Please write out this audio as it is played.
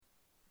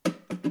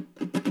We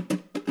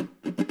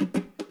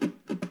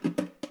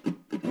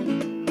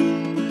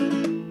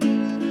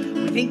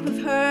think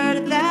we've heard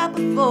of that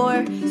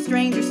before.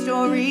 Stranger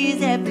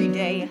stories every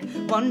day.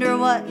 Wonder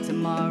what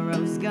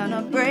tomorrow's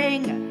gonna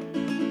bring.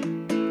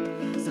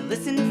 So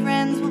listen,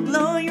 friends, we'll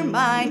blow your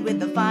mind with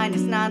the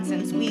finest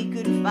nonsense we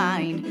could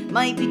find.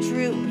 Might be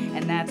true,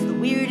 and that's the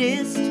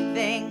weirdest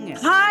thing.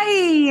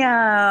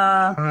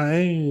 Hi.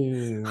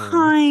 Hi.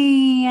 Hi.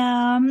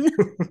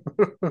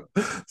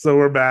 So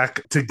we're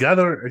back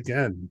together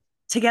again.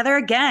 Together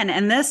again.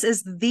 And this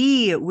is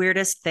the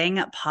Weirdest Thing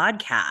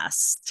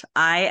podcast.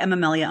 I am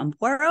Amelia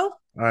Ampuero.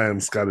 I am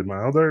Scotty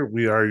Milder.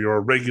 We are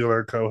your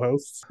regular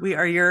co-hosts. We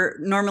are your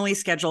normally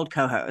scheduled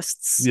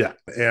co-hosts. Yeah.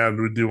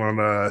 And we do want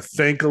to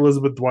thank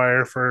Elizabeth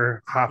Dwyer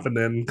for hopping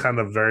in kind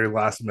of very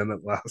last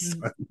minute last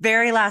time.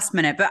 Very last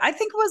minute. But I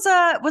think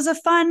it was a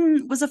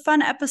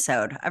fun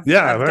episode. I've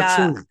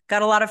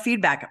got a lot of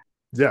feedback.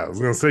 Yeah, I was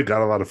gonna say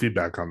got a lot of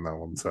feedback on that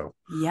one. So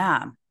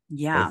yeah,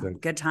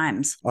 good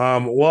times.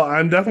 Well,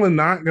 I'm definitely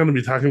not going to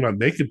be talking about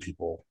naked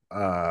people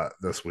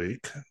this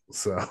week.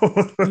 So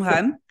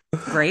okay,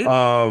 great.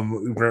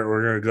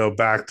 We're going to go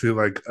back to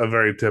like a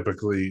very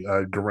typically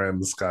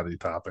grim Scotty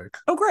topic.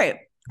 Oh, great.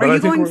 Are you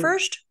going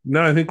first?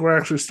 No, I think we're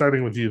actually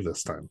starting with you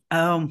this time.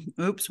 Oh,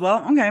 oops.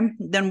 Well, okay.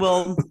 Then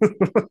we'll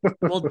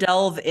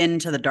delve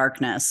into the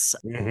darkness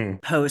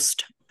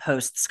post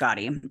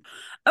Scotty.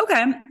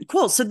 Okay,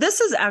 cool. So this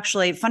is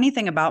actually funny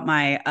thing about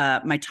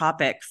my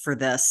topic for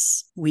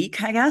this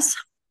week, I guess.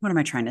 What am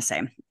I trying to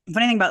say?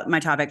 Funny thing about my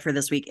topic for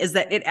this week is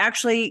that it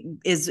actually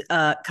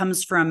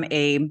comes from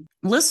a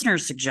listener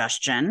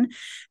suggestion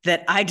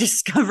that I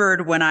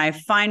discovered when I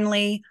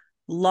finally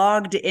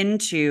logged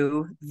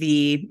into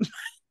the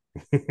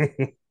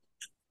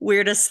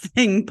Weirdest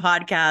Thing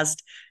podcast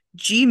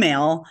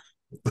Gmail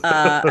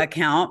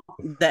account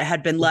that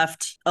had been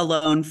left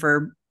alone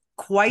for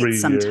quite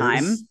some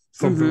time.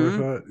 Something like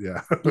that.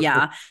 Yeah.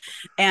 Yeah.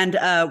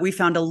 And we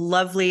found a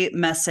lovely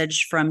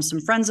message from some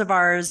friends of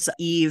ours,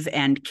 Eve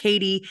and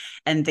Katie,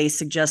 and they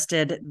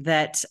suggested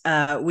that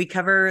we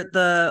cover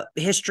the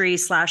history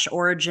 /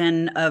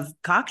 origin of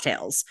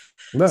cocktails.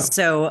 No.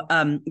 So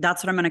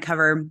that's what I'm going to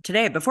cover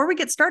today. Before we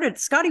get started,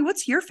 Scotty,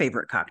 what's your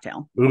favorite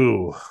cocktail?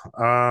 Ooh,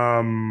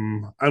 I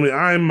mean,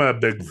 I'm a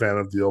big fan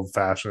of the old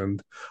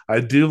fashioned. I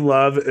do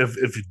love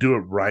if you do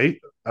it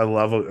right. I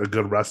love a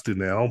good rusty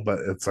nail, but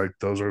it's like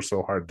those are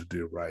so hard to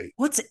do right.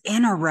 What's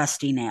in a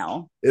rusty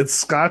nail? It's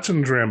Scotch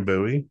and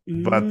Drambuie,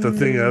 but the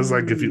thing is,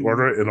 like, if you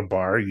order it in a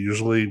bar,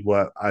 usually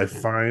what I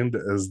find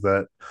is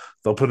that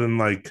they'll put in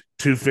like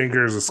 2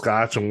 fingers of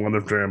Scotch and 1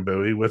 of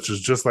Drambuie, which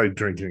is just like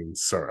drinking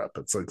syrup.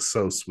 It's like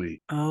so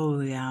sweet. Oh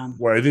yeah.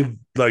 Where I think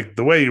like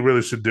the way you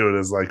really should do it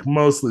is like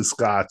mostly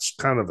Scotch,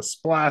 kind of a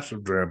splash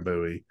of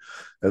Drambuie,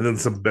 and then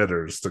some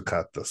bitters to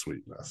cut the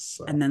sweetness.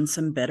 So. And then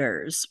some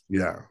bitters.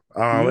 Yeah.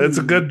 It's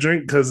a good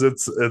drink because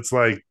it's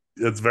like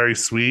it's very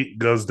sweet,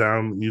 goes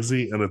down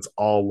easy, and it's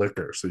all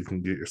liquor, so you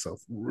can get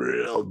yourself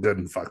real good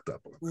and fucked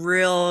up.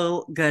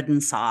 Real good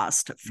and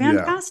sauced.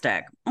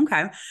 Fantastic.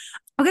 Yeah.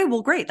 Okay,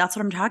 well, great. That's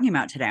what I'm talking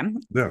about today.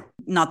 Yeah.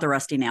 Not the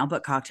rusty nail,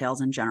 but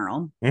cocktails in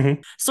general.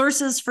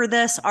 Sources for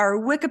this are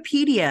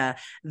Wikipedia,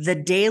 The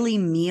Daily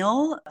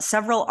Meal,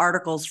 several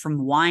articles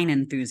from Wine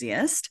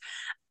Enthusiast,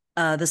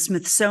 the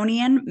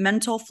Smithsonian,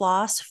 Mental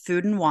Floss,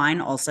 Food and Wine,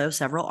 also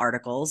several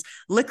articles,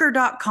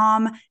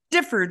 Liquor.com,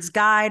 Difford's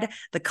Guide,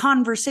 The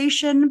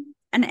Conversation,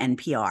 and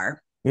NPR.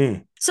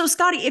 So,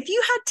 Scotty, if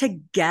you had to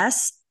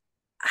guess,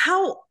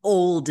 how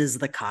old is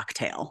the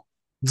cocktail?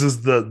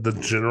 Just the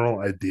general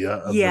idea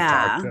of the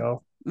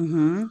cocktail?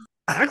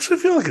 I actually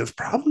feel like it's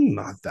probably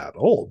not that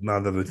old now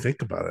that I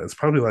think about it. It's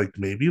probably like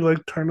maybe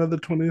like turn of the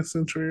 20th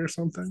century or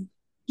something.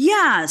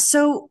 Yeah.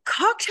 So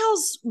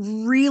cocktails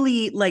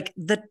really, like,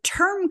 the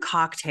term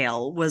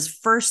cocktail was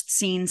first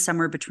seen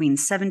somewhere between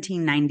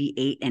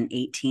 1798 and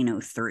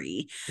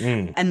 1803.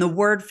 And the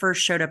word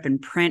first showed up in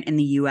print in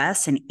the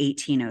US in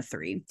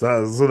 1803.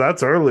 So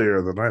that's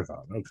earlier than I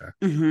thought.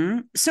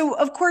 Okay. So,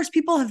 of course,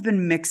 people have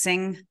been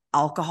mixing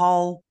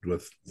alcohol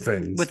with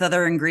things, with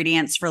other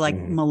ingredients for like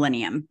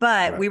millennium.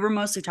 But we were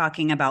mostly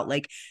talking about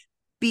like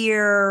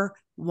beer,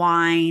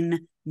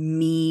 wine,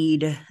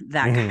 mead,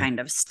 that kind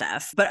of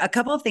stuff. But a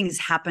couple of things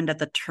happened at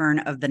the turn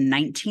of the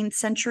 19th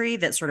century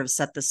that sort of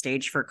set the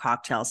stage for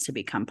cocktails to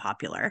become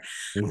popular.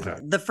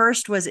 The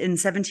first was in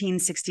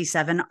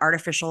 1767,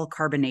 artificial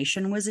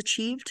carbonation was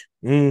achieved.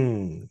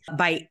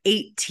 By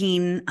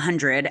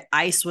 1800,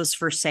 ice was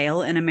for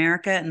sale in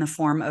America in the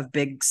form of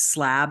big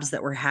slabs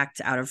that were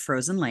hacked out of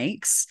frozen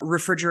lakes.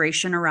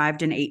 Refrigeration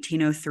arrived in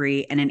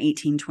 1803, and in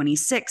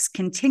 1826,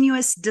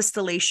 continuous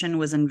distillation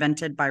was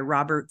invented by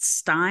Robert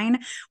Stein,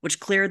 which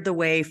cleared the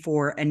way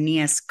for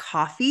Aeneas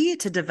Coffey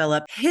to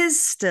develop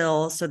his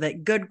still so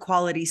that good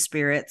quality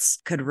spirits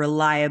could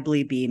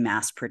reliably be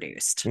mass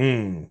produced.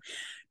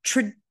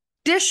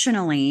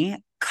 Traditionally,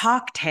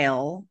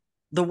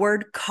 the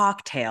word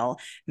cocktail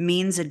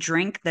means a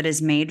drink that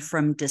is made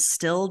from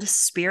distilled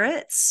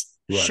spirits,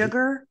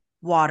 sugar,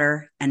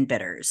 water, and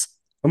bitters.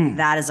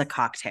 That is a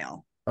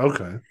cocktail.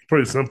 Okay.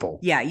 Pretty simple.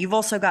 Yeah, you've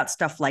also got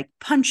stuff like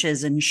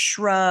punches and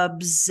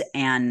shrubs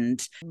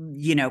and,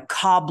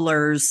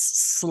 cobblers,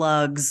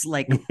 slugs,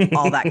 like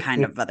all that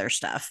kind of other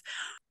stuff.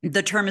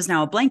 The term is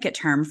now a blanket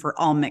term for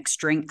all mixed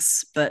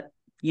drinks, but,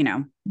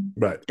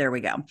 Right. there we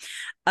go.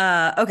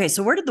 Okay,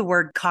 so where did the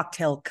word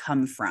cocktail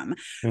come from?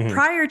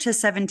 Prior to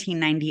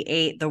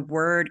 1798, the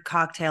word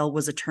cocktail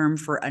was a term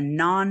for a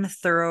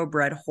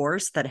non-thoroughbred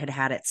horse that had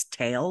had its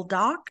tail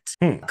docked.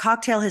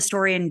 Cocktail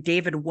historian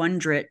David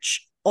Wondrich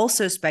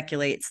also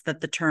speculates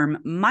that the term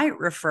might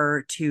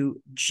refer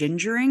to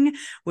gingering,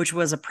 which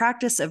was a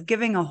practice of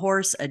giving a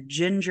horse a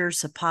ginger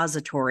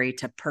suppository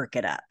to perk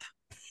it up.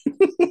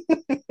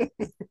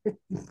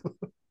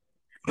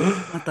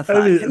 What the fuck?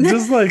 I mean,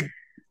 just like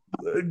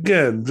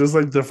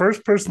the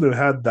first person who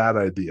had that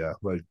idea,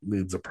 like,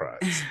 needs a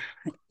prize.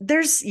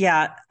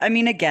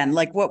 Again,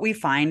 like what we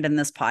find in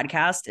this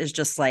podcast is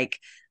just like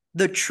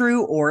the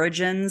true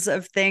origins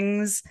of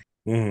things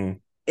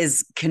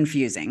is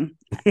confusing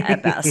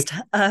at best.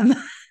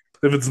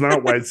 If it's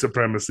not white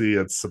supremacy,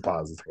 it's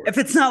suppositories. If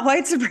it's not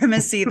white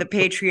supremacy, the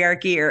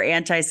patriarchy, or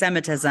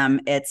anti-Semitism,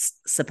 it's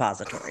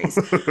suppositories.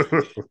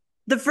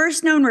 The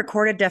first known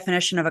recorded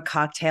definition of a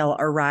cocktail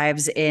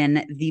arrives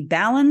in the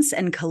Balance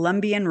and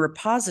Columbian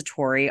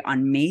Repository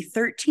on May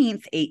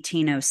 13th,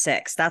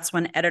 1806. That's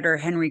when editor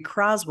Henry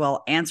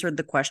Croswell answered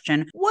the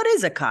question, "What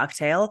is a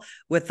cocktail?"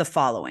 with the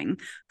following: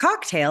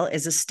 "Cocktail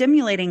is a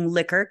stimulating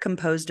liquor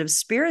composed of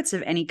spirits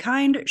of any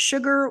kind,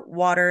 sugar,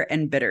 water,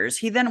 and bitters."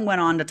 He then went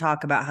on to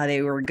talk about how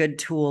they were a good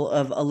tool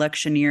of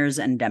electioneers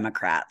and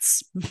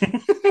Democrats.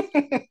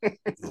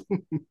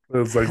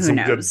 It's like some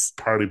good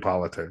party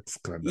politics,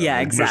 kind of. Yeah,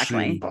 like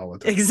exactly.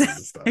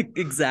 Politics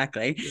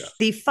Exactly. Yeah.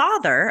 The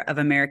father of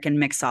American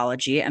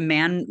mixology, a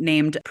man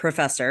named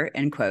Professor,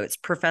 in quotes,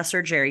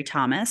 Professor Jerry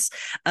Thomas.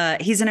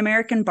 He's an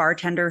American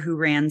bartender who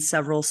ran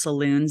several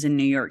saloons in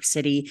New York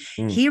City.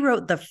 He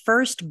wrote the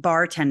first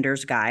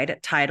bartender's guide,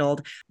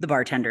 titled The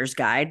Bartender's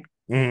Guide.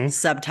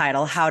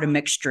 Subtitle, How to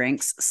Mix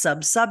Drinks,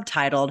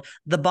 subtitled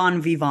The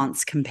Bon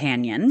Vivant's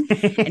Companion.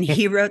 And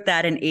he wrote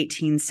that in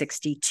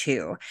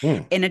 1862.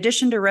 In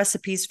addition to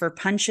recipes for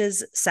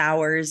punches,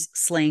 sours,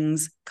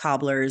 slings,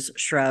 cobblers,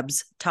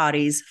 shrubs,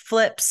 toddies,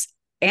 flips,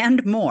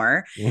 and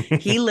more,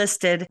 he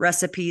listed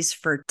recipes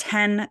for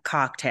 10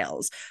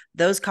 cocktails.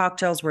 Those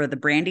cocktails were the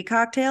brandy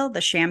cocktail,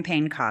 the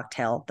champagne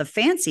cocktail, the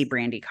fancy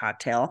brandy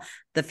cocktail,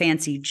 the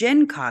fancy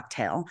gin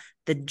cocktail,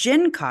 the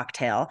gin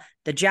cocktail,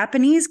 the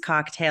Japanese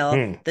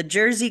cocktail, the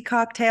Jersey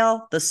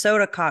cocktail, the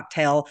soda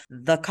cocktail,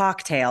 the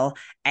cocktail,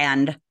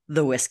 and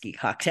the whiskey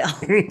cocktail.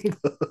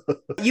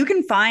 You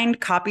can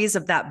find copies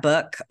of that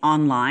book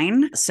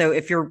online. So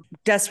if you're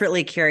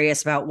desperately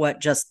curious about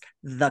what just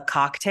the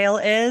cocktail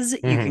is, you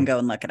can go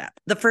and look it up.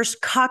 The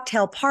first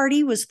cocktail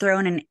party was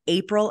thrown in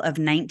April of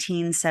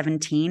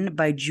 1917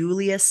 by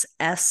Julius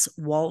S.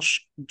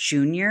 Walsh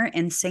Jr.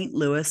 in St.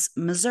 Louis,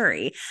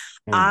 Missouri.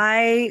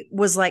 I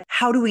was like,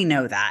 how do we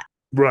know that?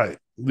 Right.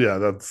 Yeah,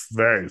 that's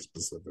very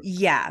specific.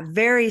 Yeah,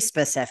 very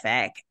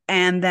specific.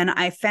 And then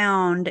I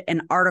found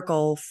an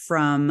article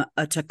from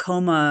a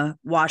Tacoma,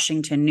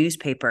 Washington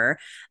newspaper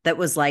that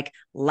was like,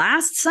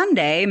 last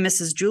Sunday,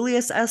 Mrs.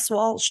 Julius S.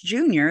 Walsh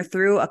Jr.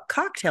 threw a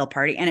cocktail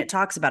party, and it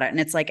talks about it. And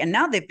it's like, and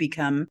now they've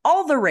become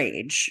all the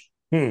rage.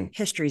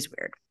 History's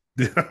weird.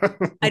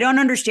 I don't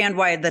understand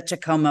why the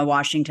Tacoma,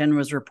 Washington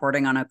was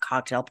reporting on a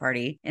cocktail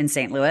party in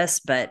St. Louis,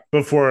 but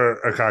before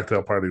a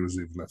cocktail party was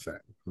even a thing.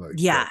 Like,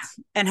 yeah.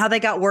 And how they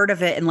got word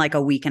of it in like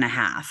a week and a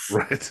half.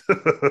 Right.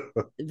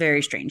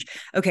 Very strange.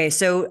 Okay.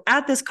 So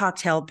at this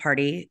cocktail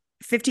party,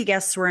 50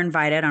 guests were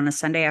invited on a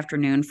Sunday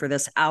afternoon for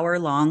this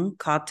hour-long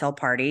cocktail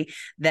party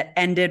that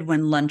ended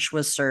when lunch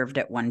was served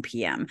at 1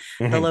 p.m.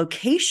 The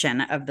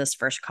location of this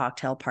first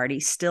cocktail party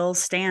still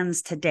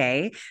stands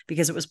today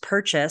because it was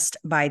purchased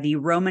by the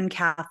Roman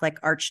Catholic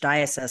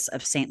Archdiocese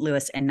of St.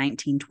 Louis in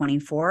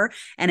 1924,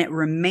 and it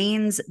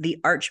remains the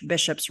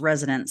Archbishop's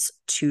residence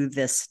to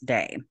this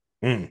day.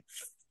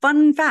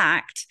 Fun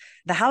fact,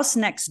 the house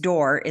next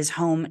door is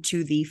home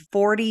to the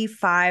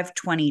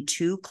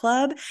 4522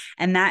 Club,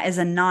 and that is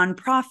a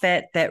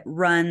nonprofit that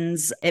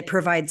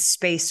provides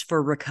space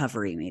for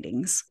recovery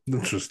meetings.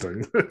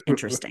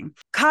 Interesting.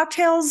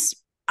 Cocktails,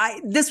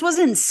 this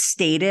wasn't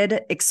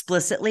stated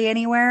explicitly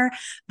anywhere,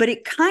 but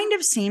it kind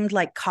of seemed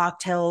like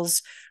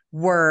cocktails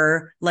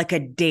were like a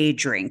day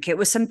drink. It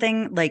was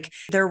something like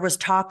there was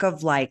talk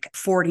of like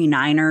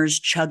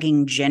 49ers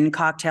chugging gin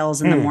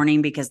cocktails in the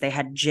morning because they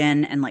had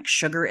gin and like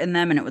sugar in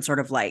them, and it would sort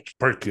of like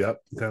perk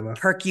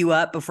you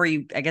up before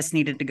you, I guess,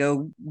 needed to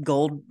go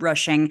gold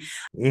rushing.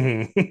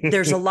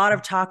 There's a lot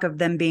of talk of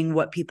them being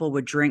what people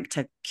would drink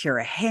to cure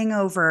a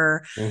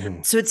hangover.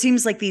 So it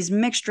seems like these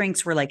mixed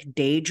drinks were like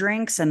day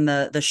drinks, and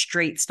the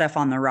straight stuff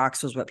on the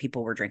rocks was what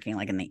people were drinking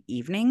like in the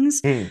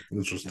evenings.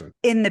 Interesting.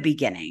 In the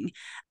beginning.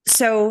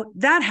 So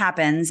that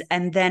happens.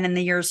 And then in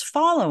the years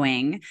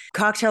following,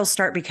 cocktails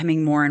start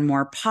becoming more and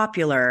more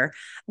popular,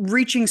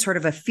 reaching sort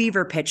of a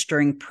fever pitch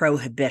during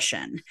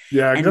Prohibition.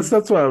 Yeah, I guess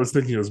that's why I was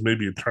thinking it was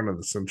maybe a turn of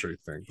the century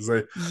thing. Because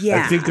I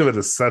think of it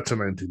as such a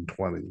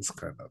 1920s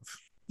kind of.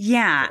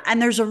 Yeah.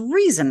 And there's a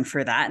reason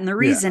for that. And the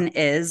reason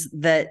Yeah. is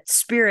that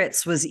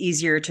spirits was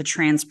easier to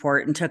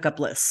transport and took up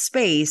less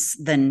space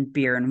than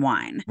beer and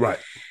wine. Right.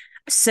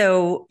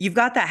 So you've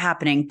got that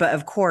happening. But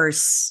of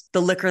course,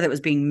 the liquor that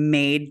was being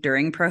made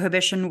during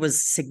Prohibition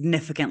was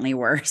significantly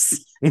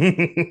worse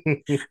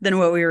than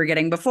what we were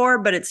getting before,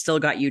 but it still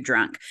got you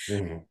drunk.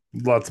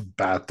 Lots of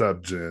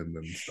bathtub gin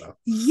and stuff.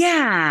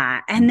 Yeah.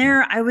 And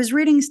I was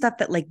reading stuff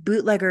that like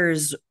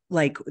bootleggers,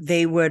 like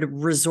they would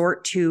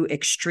resort to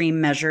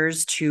extreme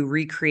measures to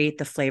recreate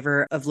the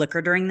flavor of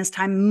liquor during this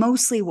time.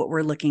 Mostly what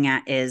we're looking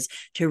at is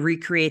to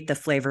recreate the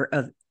flavor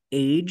of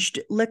aged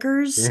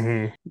liquors.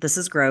 This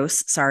is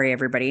gross. Sorry,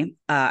 everybody.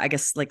 I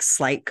guess like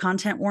slight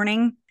content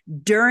warning.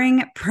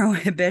 During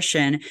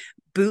Prohibition,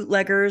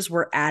 bootleggers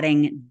were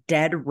adding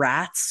dead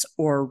rats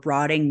or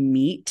rotting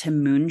meat to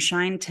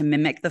moonshine to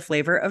mimic the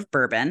flavor of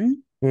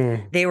bourbon.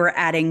 They were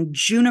adding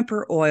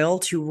juniper oil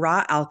to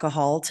raw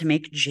alcohol to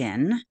make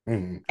gin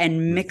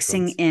and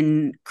mixing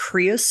in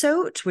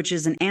creosote, which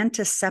is an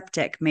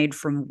antiseptic made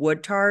from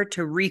wood tar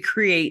to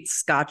recreate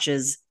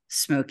Scotch's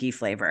smoky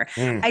flavor.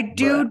 I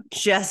do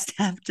just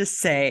have to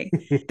say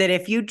that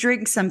if you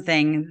drink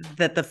something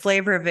that the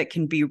flavor of it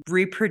can be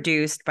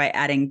reproduced by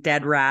adding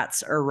dead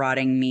rats or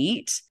rotting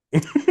meat,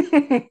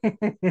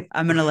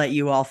 I'm going to let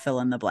you all fill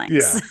in the blanks.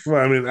 Yeah.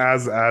 Well, I mean,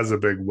 as a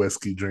big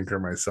whiskey drinker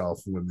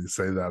myself, when you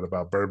say that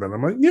about bourbon,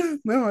 I'm like, yeah,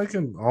 no, I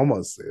can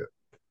almost see it.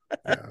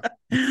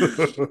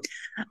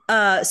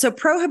 Yeah. So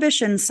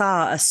Prohibition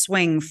saw a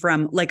swing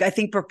from like, I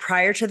think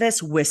prior to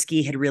this,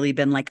 whiskey had really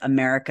been like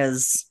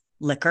America's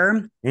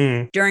liquor.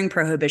 During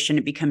Prohibition,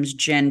 it becomes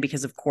gin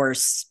because, of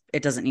course,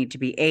 it doesn't need to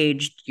be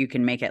aged. You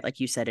can make it, like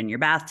you said, in your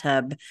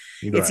bathtub.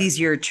 Right. It's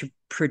easier to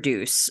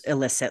produce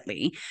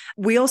illicitly.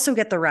 We also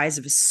get the rise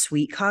of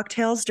sweet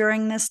cocktails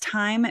during this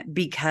time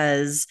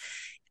because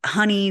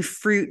honey,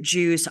 fruit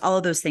juice, all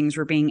of those things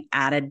were being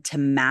added to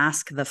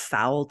mask the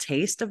foul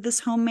taste of this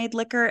homemade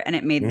liquor, and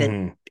it made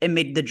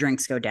the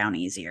drinks go down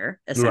easier,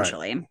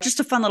 essentially. Right. Just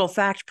a fun little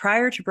fact,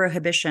 prior to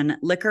Prohibition,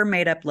 liquor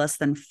made up less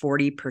than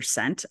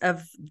 40%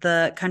 of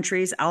the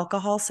country's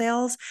alcohol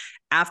sales.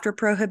 After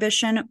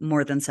Prohibition,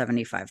 more than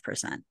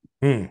 75%.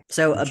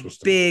 So a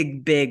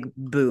big, big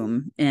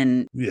boom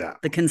in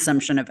the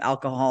consumption of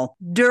alcohol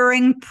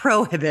during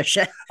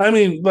Prohibition. I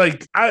mean,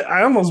 like,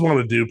 I almost want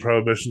to do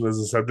Prohibition as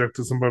a subject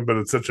to some point, but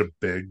it's such a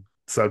big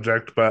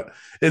subject. But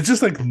it's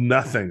just like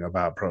nothing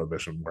about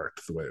Prohibition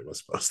worked the way it was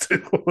supposed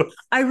to.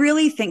 I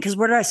really think, because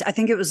what did I say? I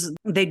think it was,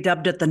 they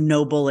dubbed it the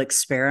Noble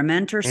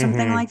Experiment or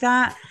something like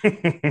that.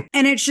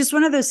 And it's just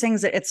one of those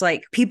things that it's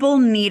like people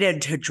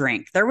needed to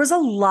drink. There was a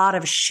lot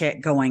of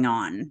shit going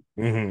on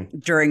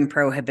during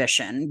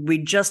Prohibition.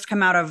 We'd just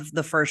come out of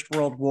the First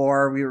World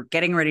War. We were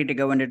getting ready to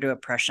go into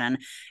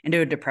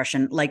a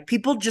depression. Like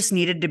people just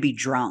needed to be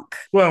drunk.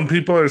 Well, and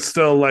people are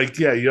still like,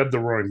 yeah, you had the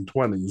Roaring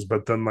 '20s,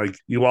 but then like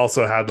you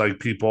also had like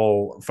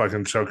people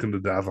fucking choking to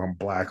death on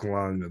black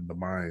lung in the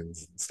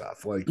mines and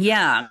stuff. Like,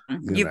 yeah,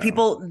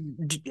 people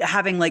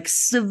having like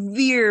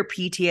severe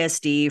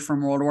PTSD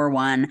from World War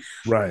I.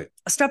 Right.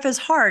 Stuff is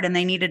hard and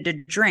they needed to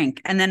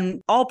drink. And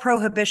then all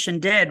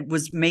Prohibition did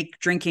was make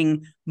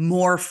drinking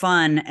more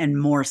fun and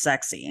more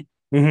sexy.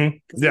 Yeah,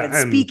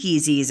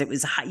 speakeasies. It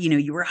was,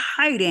 you were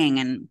hiding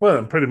and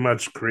it pretty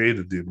much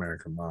created the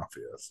American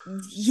mafia.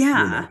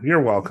 Yeah,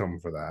 you're welcome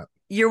for that.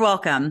 You're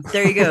welcome.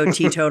 There you go,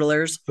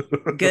 teetotalers.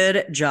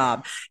 Good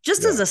job.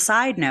 Just as a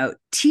side note,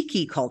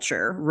 tiki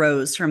culture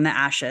rose from the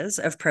ashes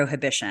of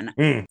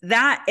Prohibition.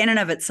 That in and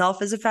of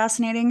itself is a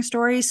fascinating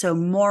story. So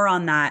more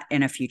on that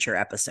in a future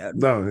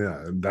episode. Oh,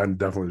 yeah. I'm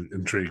definitely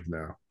intrigued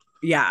now.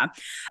 Yeah.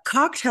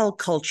 Cocktail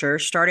culture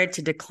started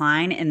to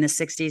decline in the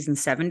 60s and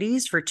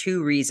 70s for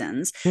two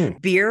reasons.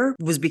 Beer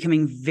was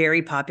becoming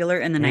very popular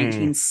in the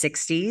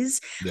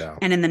 1960s. Yeah.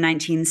 And in the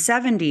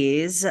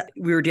 1970s,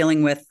 we were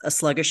dealing with a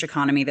sluggish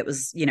economy that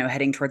was,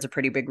 heading towards a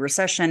pretty big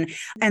recession.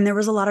 And there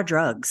was a lot of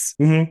drugs.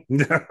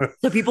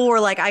 So people were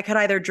like, I could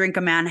either drink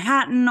a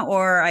Manhattan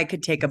or I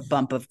could take a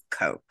bump of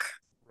Coke.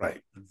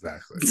 Right.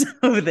 Exactly.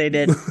 So they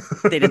did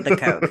the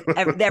Coke.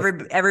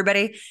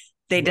 Everybody.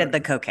 They did the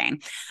cocaine.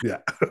 Yeah.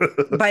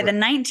 By the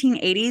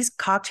 1980s,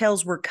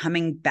 cocktails were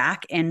coming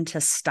back into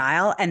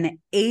style. And the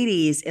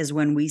 80s is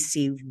when we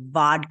see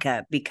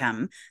vodka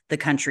become the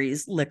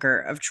country's liquor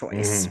of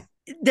choice.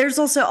 There's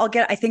also,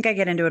 I think I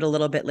get into it a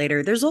little bit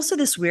later. There's also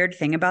this weird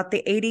thing about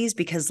the 80s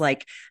because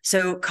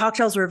so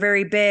cocktails were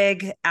very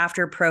big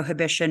after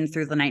Prohibition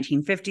through the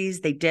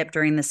 1950s. They dipped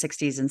during the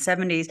 60s and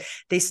 70s.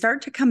 They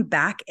start to come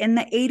back in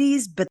the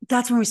 80s, but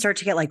that's when we start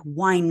to get like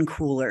wine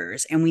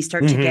coolers and we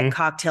start to get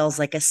cocktails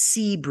like a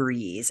sea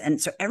breeze. And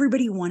so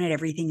everybody wanted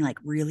everything like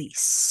really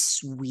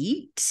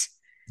sweet.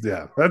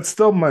 Yeah, that's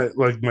still my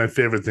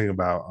favorite thing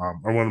about,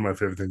 or one of my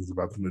favorite things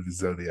about the movie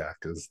Zodiac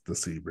is the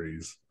sea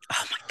breeze.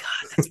 Oh my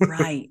God, that's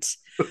right.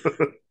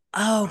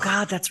 Oh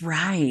God, that's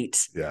right.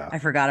 Yeah. I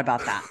forgot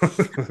about that.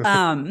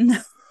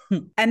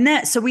 And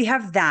then, so we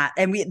have that.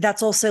 And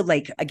that's also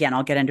like, again,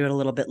 I'll get into it a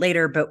little bit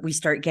later, but we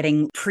start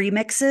getting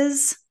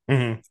premixes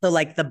So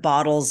like the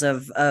bottles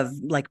of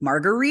like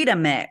margarita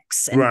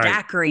mix and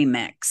daiquiri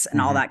mix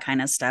and all that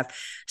kind of stuff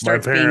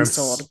starts being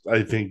sold.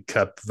 I think,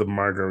 kept the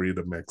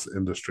margarita mix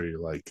industry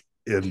like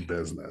in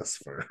business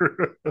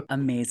for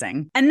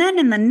amazing. And then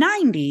in the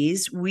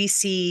 90s, we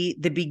see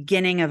the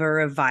beginning of a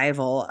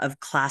revival of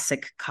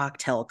classic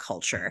cocktail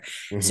culture.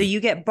 So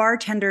you get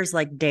bartenders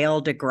like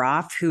Dale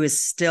DeGroff, who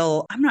is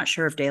still, I'm not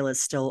sure if Dale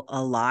is still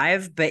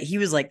alive, but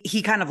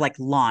he kind of like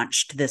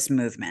launched this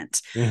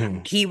movement.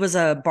 He was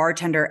a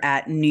bartender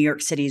at New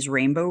York City's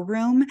Rainbow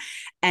Room,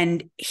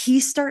 and he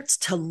starts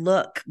to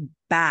look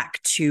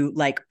back to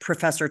like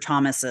Professor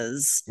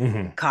Thomas's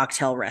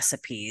cocktail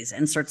recipes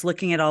and starts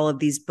looking at all of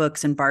these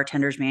books and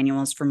bartenders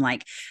manuals from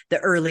like the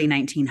early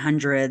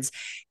 1900s.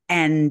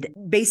 And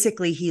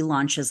basically he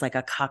launches like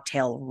a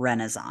cocktail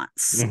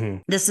renaissance.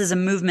 This is a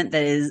movement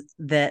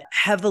that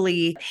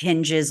heavily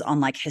hinges on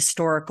like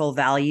historical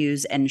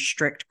values and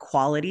strict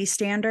quality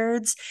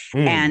standards.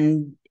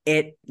 And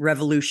it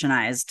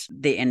revolutionized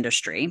the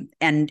industry.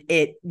 And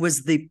it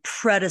was the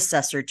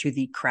predecessor to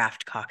the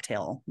craft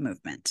cocktail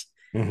movement.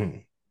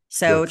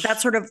 So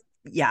that's sort of,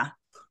 yeah.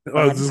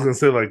 I was just going to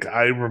say, like,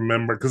 I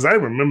remember the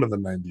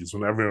 90s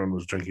when everyone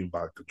was drinking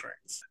vodka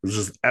drinks. It was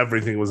just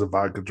everything was a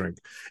vodka drink.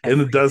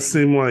 And it does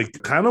seem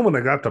like kind of when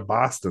I got to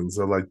Boston,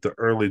 so like the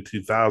early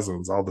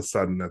 2000s, all of a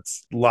sudden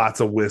it's lots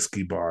of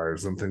whiskey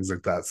bars and things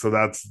like that. So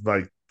that's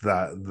like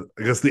that,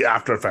 I guess the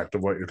after effect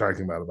of what you're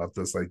talking about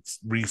this like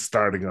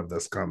restarting of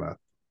this kind of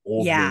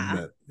old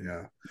movement.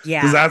 Yeah.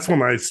 Because that's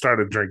when I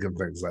started drinking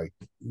things like,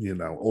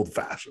 old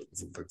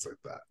fashions and things like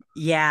that.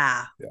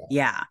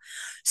 Yeah.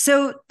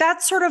 So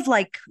that's sort of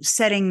like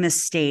setting the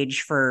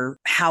stage for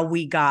how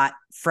we got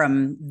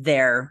from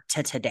there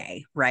to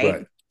today,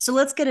 right? So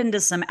let's get into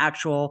some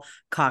actual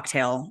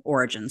cocktail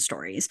origin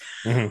stories.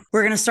 We're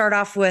going to start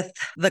off with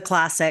the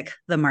classic,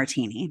 the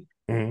martini.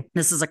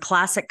 This is a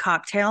classic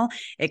cocktail.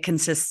 It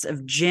consists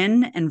of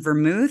gin and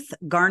vermouth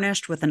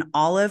garnished with an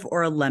olive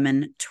or a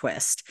lemon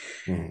twist.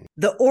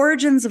 The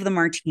origins of the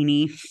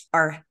martini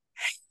are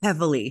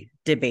heavily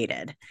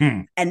debated.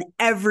 And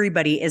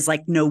everybody is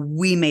like, no,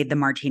 we made the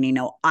martini.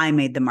 No, I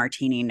made the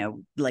martini.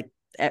 No, like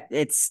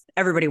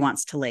everybody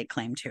wants to lay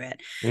claim to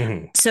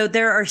it. So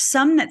there are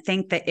some that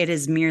think that it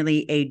is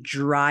merely a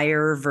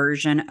drier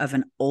version of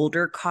an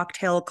older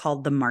cocktail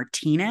called the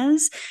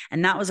Martinez.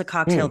 And that was a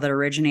cocktail that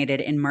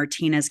originated in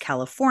Martinez,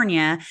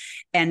 California.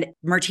 And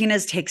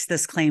Martinez takes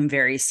this claim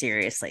very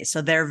seriously.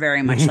 So they're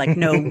very much like,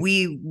 no,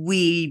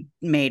 we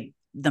made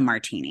the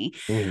martini.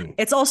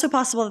 It's also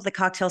possible that the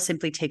cocktail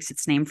simply takes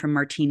its name from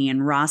Martini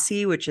and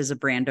Rossi, which is a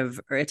brand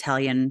of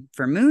Italian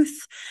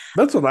vermouth.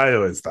 That's what I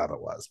always thought it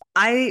was.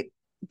 I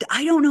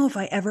don't know if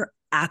I ever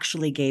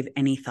actually gave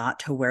any thought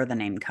to where the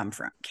name came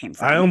from.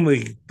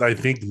 I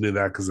think knew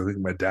that because I think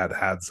my dad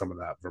had some of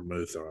that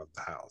vermouth around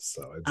the house.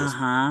 So I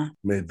just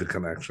made the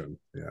connection.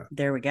 Yeah.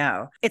 There we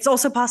go. It's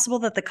also possible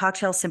that the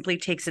cocktail simply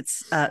takes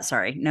its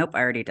sorry. Nope, I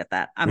already did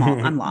that.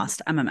 I'm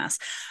lost. I'm a mess.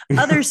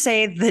 Others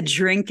say the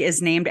drink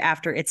is named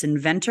after its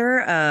inventor,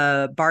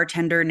 a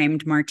bartender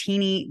named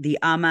Martini di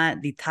Ama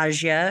di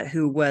Taggia,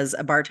 who was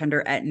a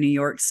bartender at New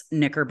York's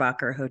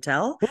Knickerbocker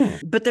Hotel.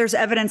 But there's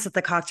evidence that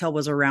the cocktail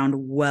was around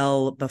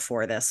well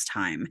before this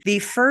time. The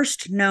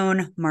first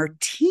known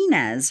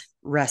Martinez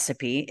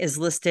recipe is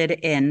listed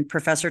in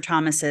Professor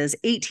Thomas's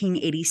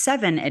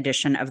 1887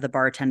 edition of the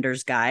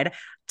Bartender's Guide,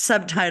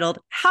 subtitled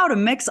How to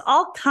Mix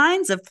All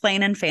Kinds of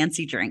Plain and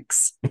Fancy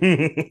Drinks.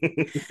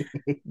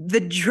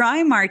 The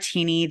dry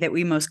martini that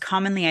we most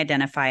commonly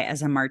identify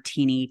as a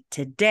martini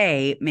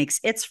today makes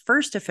its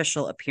first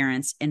official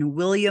appearance in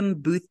William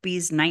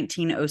Boothby's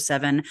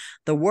 1907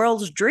 The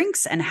World's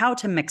Drinks and How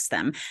to Mix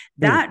Them.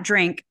 That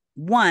drink,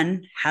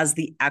 one, has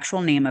the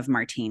actual name of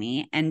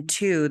martini, and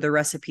two, the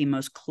recipe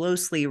most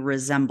closely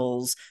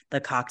resembles the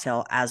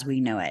cocktail as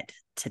we know it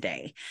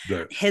today.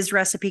 His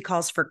recipe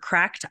calls for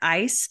cracked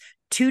ice,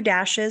 2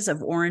 dashes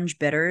of orange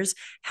bitters,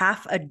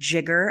 half a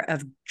jigger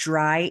of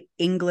dry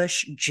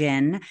English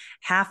gin,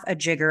 half a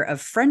jigger of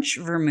French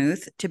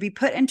vermouth to be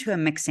put into a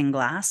mixing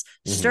glass,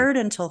 stirred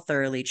until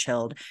thoroughly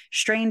chilled,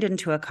 strained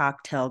into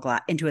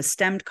a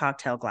stemmed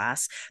cocktail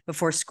glass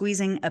before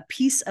squeezing a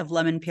piece of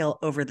lemon peel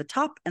over the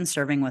top and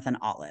serving with an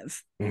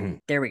olive.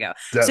 There we go.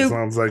 That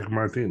sounds like a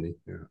martini.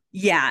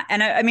 Yeah.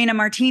 And I mean, a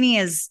martini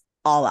is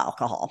all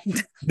alcohol.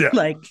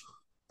 Like,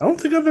 I don't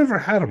think I've ever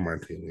had a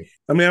martini.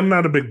 I mean, I'm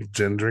not a big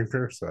gin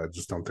drinker, so I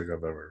just don't think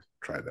I've ever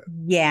tried it.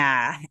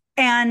 Yeah.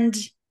 And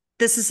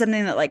this is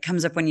something that like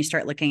comes up when you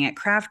start looking at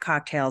craft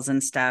cocktails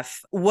and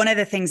stuff. One of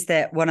the things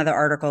that one of the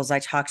articles I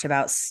talked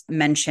about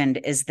mentioned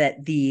is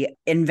that the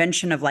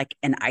invention of like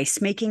an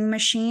ice making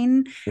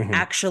machine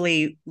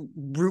actually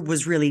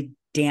was really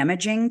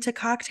damaging to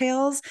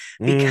cocktails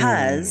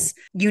because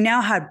you now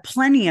had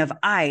plenty of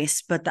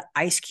ice, but the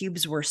ice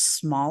cubes were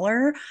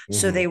smaller,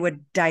 so they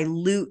would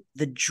dilute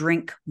the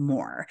drink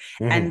more.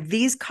 And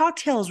these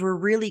cocktails were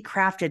really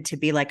crafted to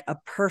be like a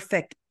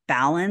perfect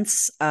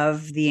balance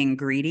of the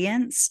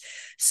ingredients.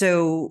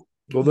 So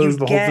Well, there's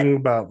the whole thing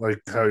about like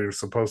how you're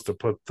supposed to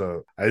put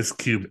the ice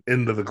cube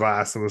into the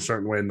glass in a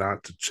certain way,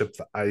 not to chip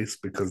the ice,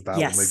 because that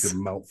will make it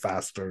melt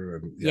faster.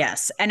 And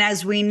yes. And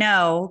as we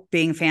know,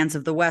 being fans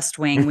of the West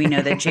Wing, we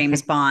know that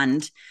James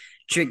Bond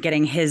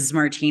getting his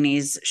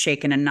martinis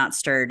shaken and not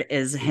stirred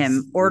is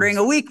him ordering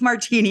a weak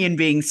martini and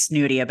being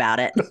snooty about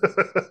it.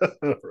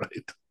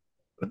 Right.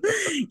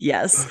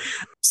 Yes.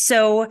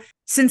 So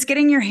since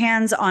getting your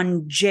hands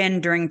on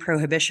gin during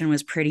Prohibition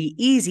was pretty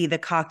easy, the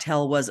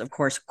cocktail was, of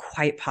course,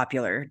 quite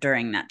popular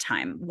during that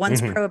time. Once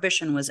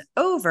Prohibition was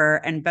over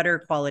and better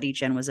quality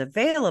gin was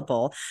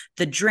available,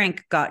 the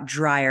drink got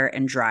drier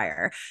and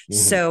drier.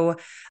 So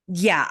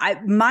yeah,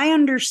 my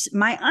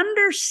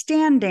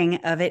understanding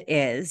of it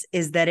is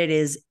that it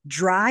is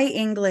dry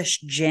English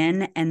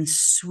gin and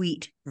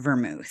sweet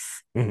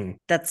vermouth.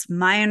 That's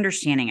my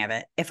understanding of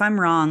it. If I'm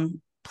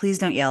wrong, please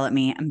don't yell at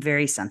me. I'm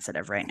very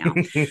sensitive right now.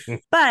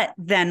 But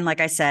then, like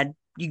I said,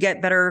 you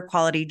get better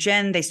quality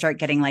gin, they start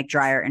getting like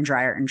drier and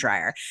drier and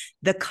drier.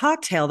 The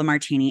cocktail, the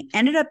martini,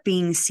 ended up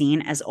being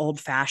seen as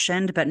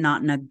old-fashioned, but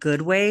not in a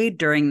good way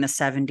during the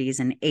 70s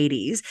and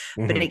 80s.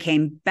 But it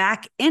came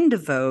back into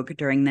vogue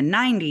during the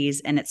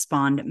 90s, and it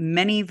spawned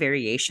many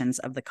variations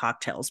of the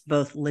cocktails,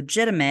 both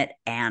legitimate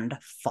and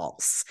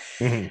false.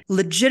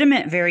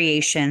 Legitimate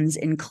variations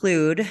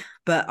include,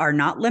 but are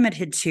not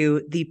limited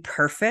to, the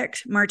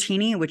perfect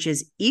martini, which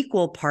is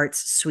equal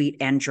parts sweet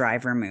and dry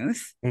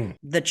vermouth.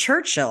 The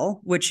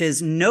Churchill, which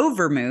is no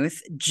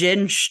vermouth,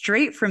 gin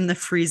straight from the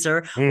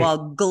freezer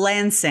while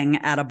glancing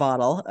at a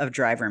bottle of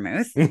dry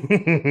vermouth.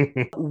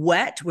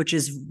 Wet, which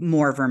is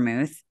more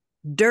vermouth.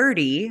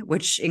 Dirty,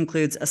 which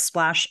includes a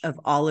splash of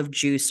olive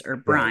juice or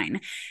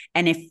brine.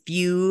 And if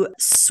you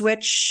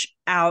switch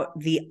out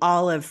the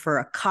olive for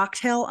a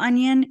cocktail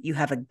onion, you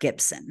have a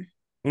Gibson.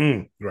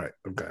 Right.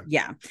 Okay.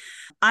 Yeah.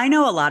 I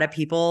know a lot of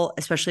people,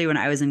 especially when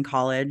I was in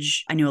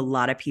college, I knew a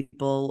lot of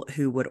people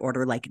who would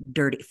order like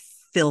dirty,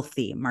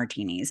 filthy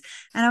martinis.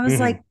 And I was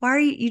like, why are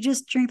you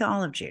just drink the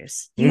olive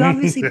juice? You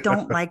obviously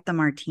don't like the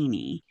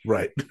martini.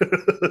 Right.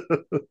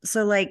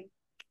 So like,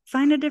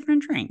 find a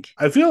different drink.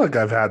 I feel like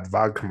I've had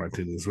vodka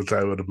martinis, which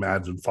I would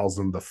imagine falls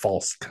in the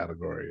false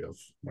category of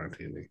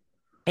martini.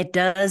 It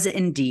does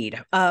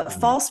indeed.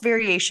 False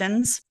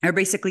variations are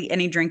basically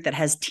any drink that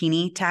has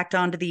teeny tacked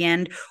onto the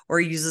end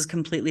or uses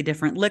completely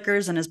different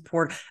liquors and is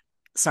poured.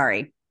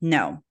 Sorry,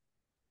 no.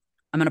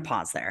 I'm going to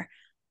pause there.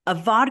 A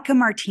vodka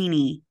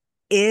martini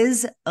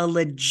is a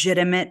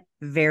legitimate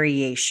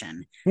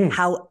variation.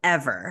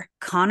 However,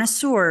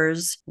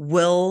 connoisseurs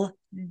will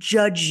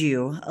judge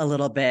you a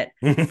little bit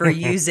for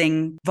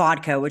using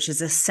vodka, which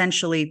is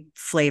essentially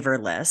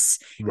flavorless,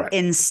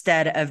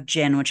 instead of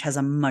gin, which has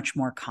a much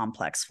more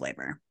complex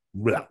flavor.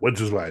 Yeah, which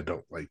is why I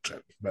don't like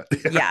gin. But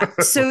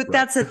So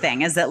that's the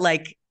thing, is that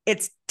like,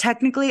 it's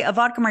technically, a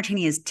vodka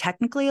martini is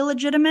technically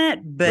illegitimate,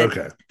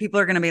 but people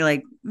are going to be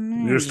like,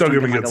 you're still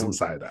going to get some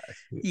side eye.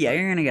 Yeah,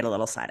 you're going to get a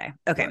little side eye.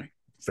 Okay. Right.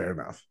 Fair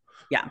enough.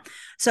 Yeah.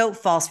 So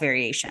false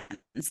variations.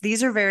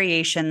 These are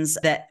variations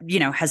that,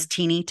 has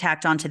teeny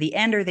tacked onto the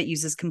end or that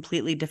uses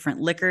completely different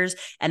liquors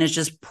and is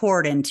just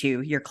poured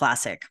into your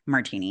classic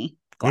martini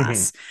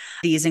glass.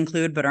 These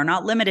include, but are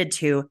not limited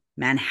to,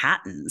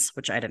 Manhattans,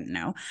 which I didn't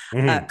know,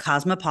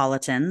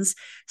 cosmopolitans,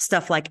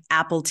 stuff like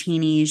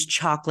appletinis,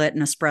 chocolate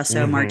and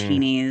espresso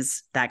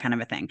martinis, that kind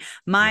of a thing.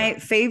 My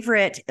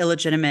favorite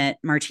illegitimate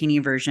martini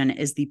version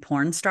is the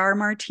porn star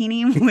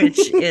martini,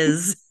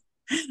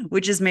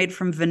 which is made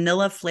from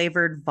vanilla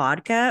flavored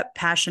vodka,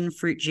 passion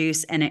fruit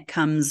juice, and it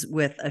comes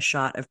with a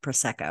shot of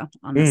Prosecco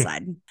on the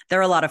side.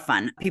 They're a lot of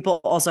fun.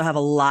 People also have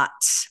a lot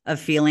of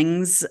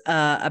feelings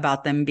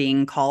about them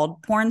being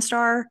called porn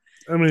star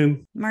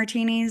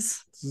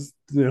martinis. Just,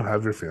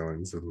 have your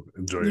feelings and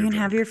enjoy your drink. You can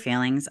have your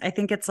feelings. I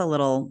think it's a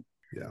little...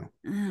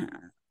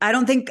 I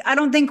don't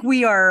think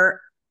we are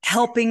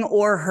helping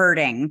or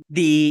hurting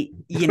the,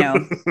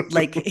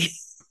 like...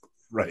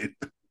 Right.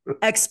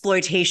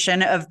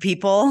 exploitation of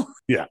people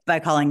by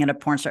calling it a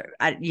porn star.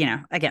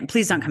 Again,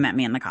 please don't come at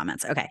me in the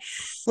comments. Okay.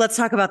 Let's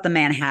talk about the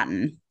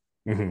Manhattan.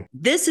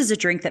 This is a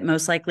drink that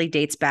most likely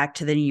dates back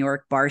to the New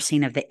York bar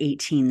scene of the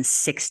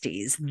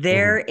 1860s.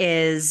 There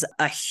is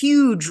a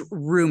huge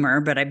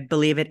rumor, but I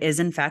believe it is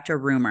in fact a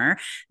rumor,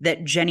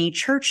 that Jenny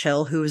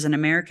Churchill, who was an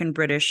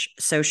American-British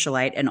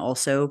socialite and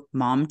also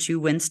mom to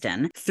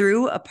Winston,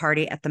 threw a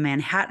party at the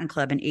Manhattan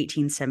Club in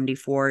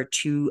 1874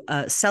 to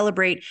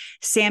celebrate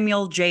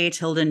Samuel J.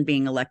 Tilden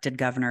being elected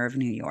governor of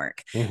New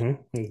York.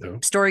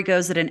 Story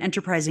goes that an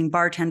enterprising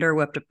bartender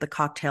whipped up the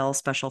cocktail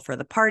special for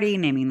the party,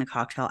 naming the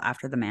cocktail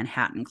after the Manhattan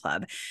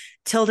Club.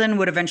 Tilden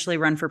would eventually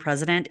run for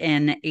president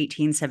in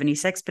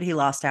 1876, but he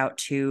lost out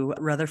to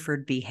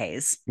Rutherford B.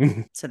 Hayes.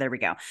 So there we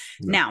go.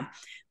 Now,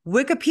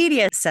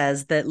 Wikipedia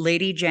says that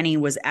Lady Jenny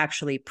was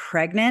actually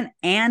pregnant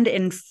and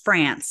in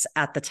France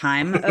at the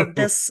time of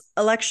this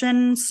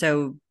election.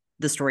 So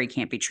the story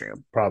can't be true.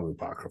 Probably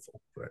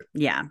apocryphal, right?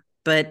 Yeah.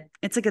 But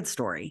it's a good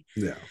story.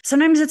 Yeah.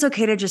 Sometimes it's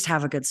okay to just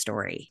have a good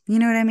story. You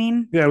know what I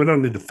mean? Yeah, we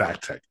don't need to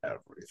fact check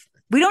everything.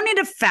 We don't need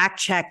to fact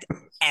check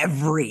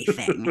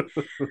everything.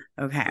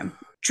 Okay.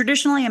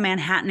 Traditionally, a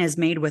Manhattan is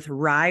made with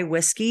rye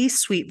whiskey,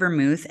 sweet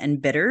vermouth,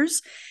 and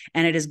bitters,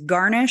 and it is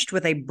garnished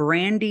with a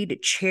brandied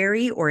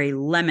cherry or a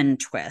lemon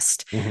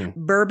twist.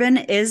 Bourbon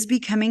is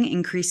becoming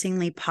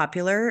increasingly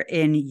popular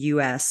in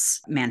U.S.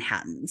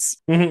 Manhattans.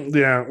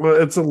 Yeah, well,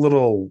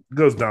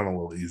 goes down a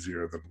little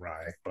easier than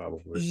rye,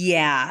 probably.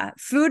 Yeah.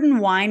 Food and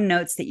Wine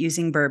notes that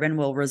using bourbon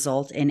will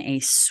result in a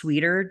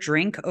sweeter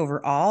drink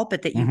overall,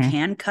 but that you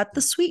can cut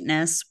the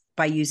sweetness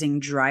by using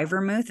dry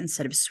vermouth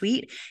instead of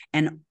sweet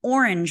and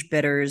orange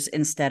bitters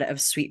instead of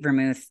sweet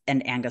vermouth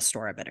and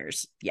Angostura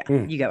bitters. Yeah,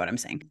 you get what I'm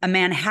saying. A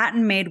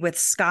Manhattan made with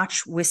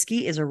Scotch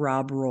whiskey is a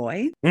Rob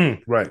Roy.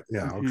 Right.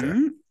 Yeah.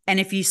 Okay. And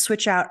if you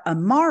switch out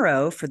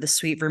Amaro for the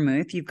sweet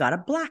vermouth, you've got a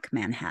Black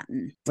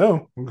Manhattan.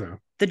 Oh, okay.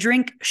 The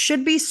drink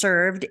should be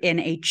served in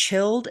a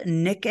chilled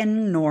Nick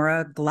and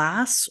Nora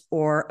glass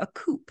or a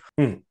coupe.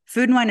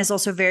 Food and Wine is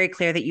also very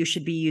clear that you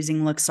should be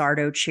using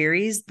Luxardo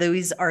cherries.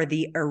 These are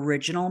the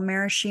original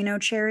maraschino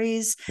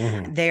cherries.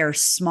 They are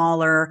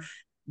smaller.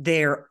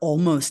 They're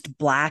almost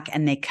black,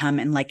 and they come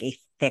in like a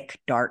thick,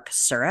 dark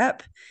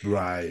syrup.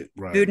 Right.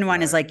 Food and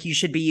Wine is like, you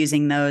should be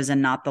using those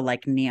and not the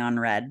like neon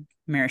red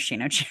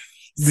maraschino cherries.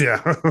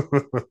 Yeah.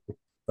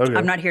 Okay.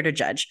 I'm not here to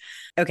judge.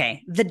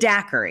 Okay. The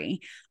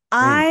daiquiri.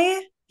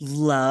 I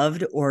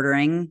loved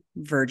ordering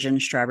virgin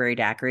strawberry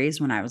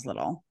daiquiris when I was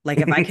little. Like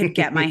if I could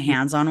get my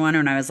hands on one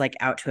when I was like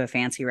out to a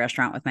fancy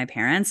restaurant with my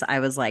parents, I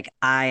was like,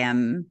 I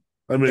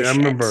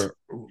remember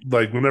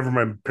like whenever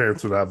my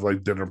parents would have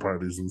like dinner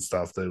parties and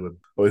stuff, they would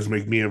always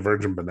make me a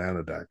virgin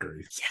banana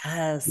daiquiri.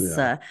 Yes.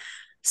 Yeah.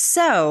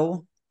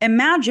 So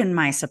imagine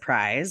my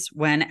surprise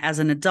when, as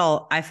an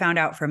adult, I found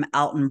out from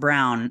Alton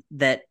Brown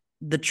that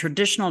the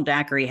traditional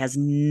daiquiri has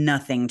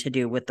nothing to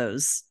do with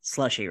those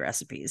slushy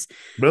recipes.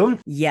 Really?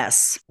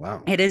 Yes.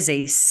 Wow. It is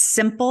a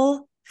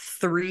simple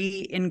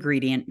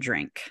 3-ingredient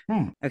drink.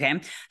 Okay.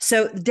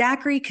 So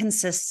daiquiri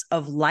consists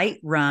of light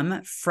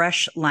rum,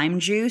 fresh lime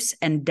juice,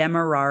 and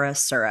demerara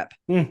syrup.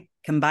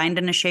 Combined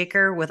in a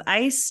shaker with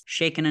ice,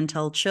 shaken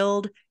until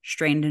chilled,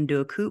 strained into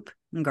a coupe,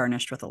 and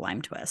garnished with a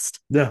lime twist.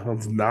 Yeah,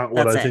 that's not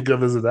what I think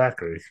of as a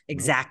daiquiri.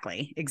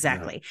 Exactly.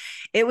 Yeah.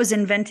 It was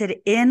invented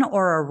in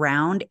or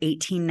around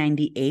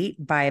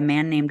 1898 by a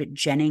man named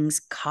Jennings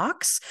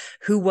Cox,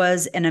 who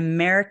was an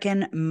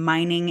American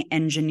mining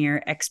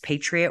engineer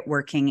expatriate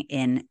working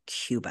in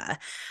Cuba.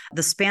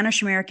 The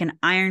Spanish-American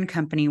Iron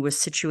Company was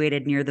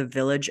situated near the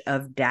village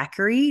of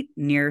Daiquiri,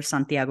 near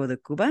Santiago de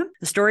Cuba.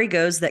 The story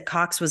goes that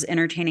Cox was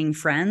entertaining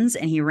friends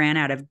and he ran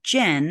out of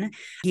gin.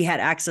 He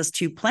had access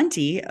to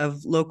plenty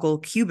of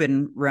local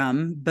Cuban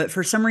rum, but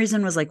for some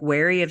reason was like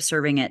wary of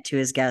serving it to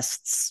his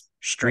guests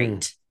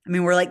straight. I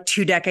mean, we're like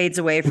 2 decades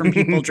away from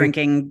people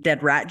drinking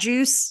dead rat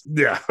juice.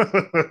 Yeah.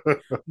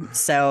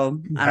 So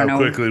I don't know. How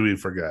quickly we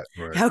forget.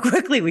 Right? How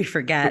quickly we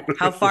forget.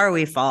 How far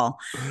we fall.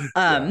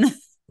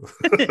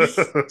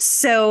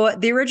 So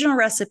the original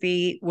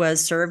recipe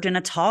was served in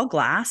a tall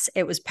glass.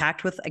 It was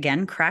packed with,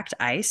 again, cracked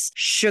ice.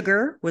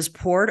 Sugar was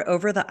poured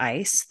over the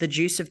ice. The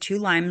juice of 2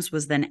 limes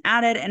was then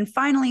added. And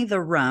finally, the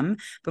rum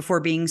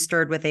before being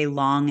stirred with a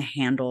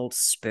long-handled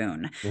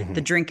spoon. The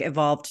drink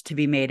evolved to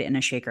be made in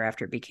a shaker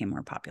after it became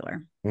more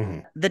popular.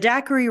 The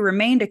daiquiri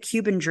remained a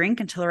Cuban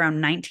drink until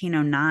around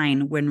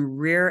 1909 when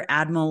Rear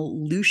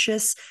Admiral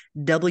Lucius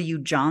W.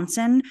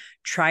 Johnson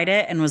tried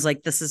it and was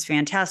like, this is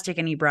fantastic.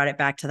 And he brought it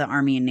back to the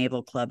Army and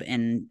Naval Club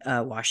in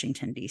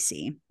Washington,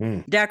 D.C.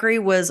 Daiquiri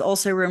was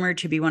also rumored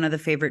to be one of the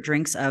favorite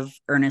drinks of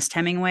Ernest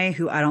Hemingway,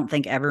 who I don't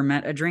think ever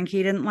met a drink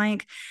he didn't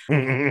like,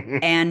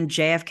 and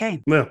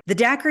JFK. Yeah. The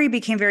daiquiri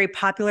became very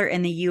popular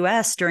in the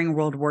U.S. during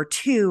World War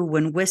II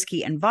when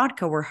whiskey and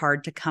vodka were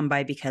hard to come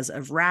by because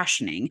of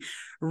rationing.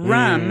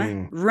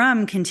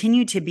 Rum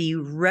continued to be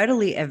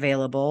readily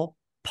available,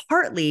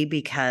 partly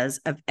because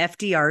of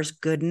FDR's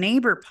good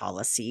neighbor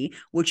policy,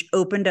 which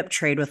opened up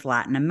trade with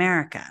Latin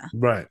America,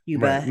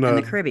 Cuba, and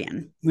the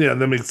Caribbean. Yeah,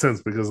 that makes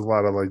sense because a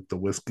lot of like the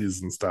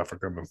whiskeys and stuff are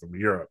coming from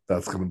Europe.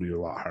 That's going to be a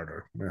lot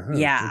harder.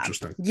 Yeah.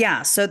 Interesting.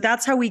 Yeah. So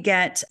that's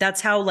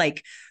how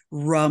like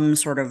rum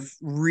sort of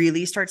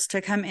really starts to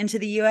come into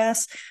the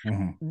US.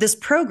 This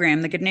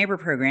program, the Good Neighbor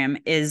program,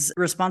 is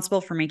responsible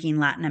for making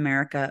Latin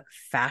America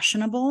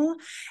fashionable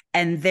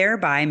and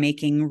thereby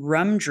making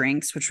rum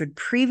drinks, which would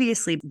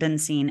previously been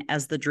seen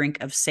as the drink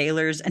of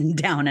sailors and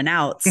down and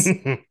outs,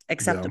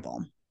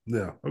 acceptable.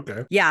 Yeah.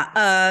 Okay.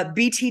 Yeah.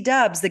 BT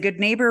Dubs, the Good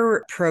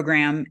Neighbor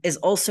program, is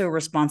also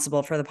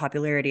responsible for the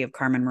popularity of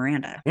Carmen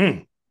Miranda.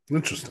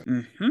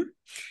 Interesting.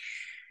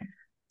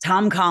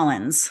 Tom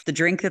Collins, the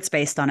drink that's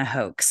based on a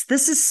hoax.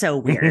 This is so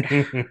weird.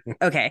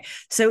 Okay.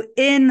 So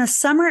in the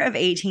summer of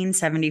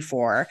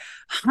 1874,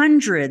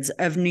 hundreds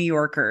of New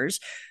Yorkers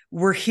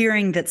were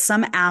hearing that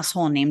some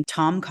asshole named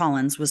Tom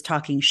Collins was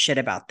talking shit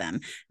about them.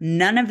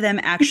 None of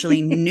them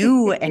actually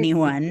knew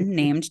anyone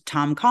named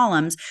Tom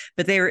Collins,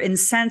 but they were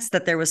incensed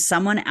that there was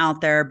someone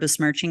out there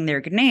besmirching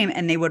their good name,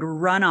 and they would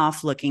run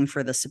off looking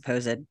for the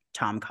supposed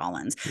Tom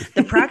Collins.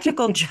 The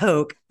practical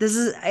joke, this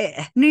is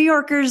New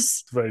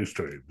Yorkers. Very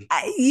strange.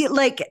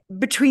 Like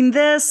between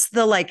this,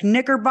 the like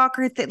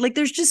Knickerbocker thing, like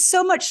there's just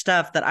so much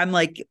stuff that I'm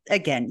like,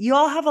 again, you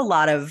all have a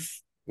lot of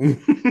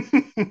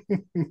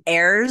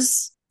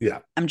Heirs. Yeah.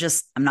 I'm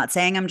not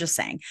saying, I'm just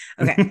saying.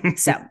 Okay.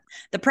 So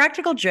the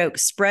practical joke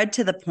spread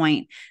to the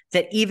point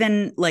that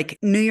even like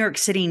New York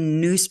City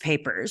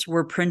newspapers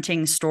were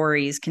printing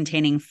stories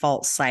containing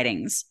false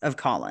sightings of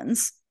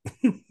Collins.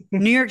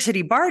 New York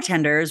City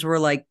bartenders were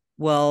like,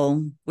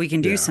 well, we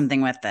can do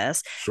something with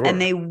this. Sure. And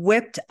they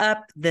whipped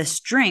up this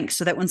drink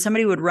so that when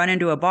somebody would run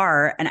into a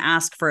bar and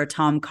ask for a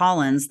Tom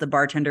Collins, the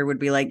bartender would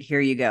be like, here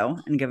you go,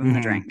 and give them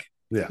the drink.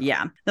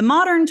 Yeah. The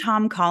modern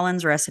Tom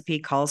Collins recipe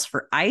calls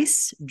for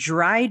ice,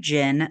 dry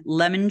gin,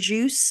 lemon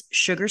juice,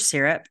 sugar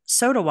syrup,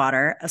 soda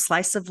water, a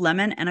slice of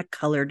lemon, and a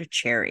colored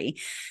cherry.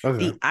 Okay.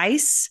 The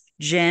ice,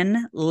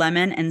 gin,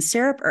 lemon, and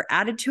syrup are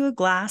added to a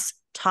glass,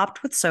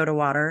 topped with soda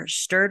water,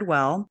 stirred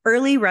well.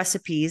 Early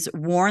recipes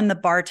warn the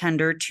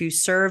bartender to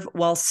serve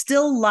while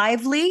still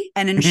lively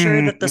and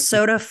ensure that the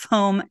soda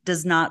foam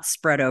does not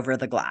spread over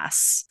the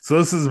glass. So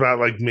this is about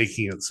like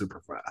making it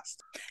super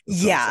fast.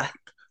 Yeah.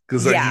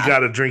 Because like you got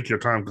to drink your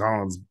Tom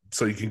Collins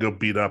so you can go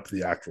beat up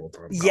the actual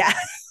Tom Collins. Yeah.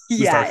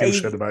 Who's talking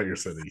shit about your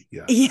city.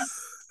 Yeah.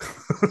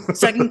 Who's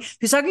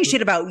talking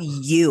shit about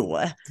you.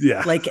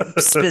 Yeah. Like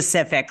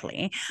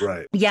specifically.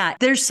 Right. Yeah.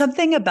 There's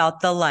something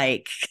about the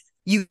like,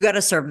 you got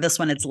to serve this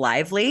when it's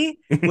lively,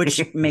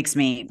 which makes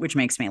me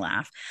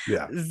laugh.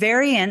 Yeah.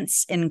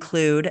 Variants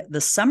include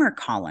the Summer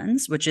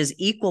Collins, which is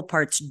equal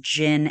parts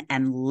gin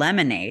and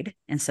lemonade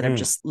instead of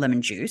just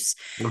lemon juice.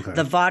 Okay.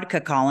 The Vodka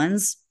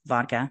Collins,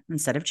 vodka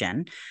instead of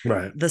gin.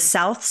 Right. The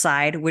South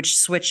Side, which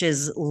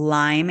switches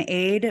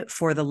limeade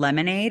for the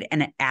lemonade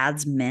and it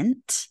adds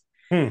mint.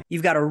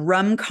 You've got a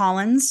Rum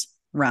Collins,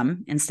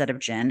 rum instead of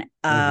gin,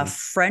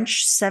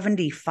 French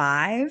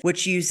 75,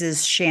 which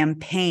uses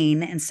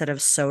champagne instead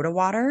of soda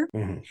water,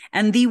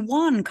 and the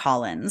Juan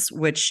Collins,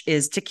 which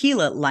is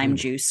tequila, lime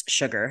juice,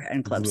 sugar,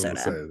 and club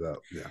soda.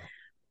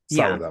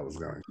 Where that was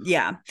going.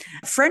 Yeah.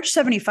 French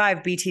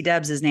 75 BT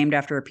Dubs is named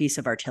after a piece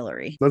of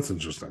artillery. That's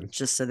interesting.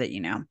 Just so that you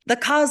know. The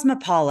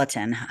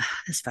Cosmopolitan.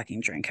 This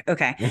fucking drink.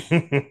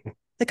 Okay.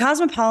 The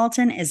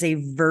Cosmopolitan is a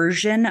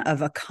version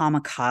of a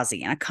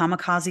kamikaze, and a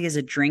kamikaze is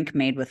a drink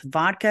made with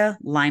vodka,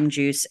 lime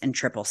juice, and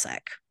triple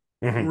sec.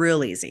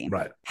 Real easy.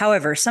 Right.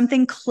 However,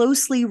 something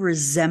closely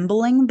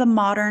resembling the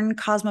modern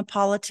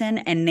Cosmopolitan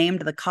and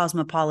named the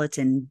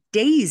Cosmopolitan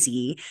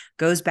Daisy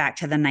goes back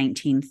to the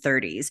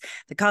 1930s.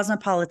 The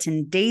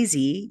Cosmopolitan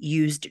Daisy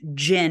used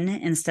gin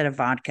instead of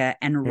vodka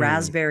and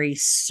raspberry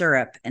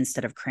syrup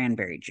instead of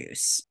cranberry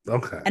juice.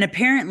 Okay. And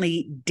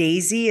apparently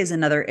Daisy is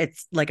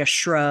it's like a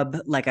shrub,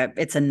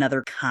 it's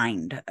another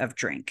kind of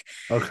drink.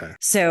 Okay.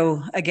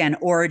 So again,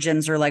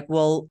 origins are like,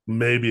 well,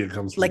 maybe it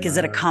comes from is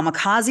it a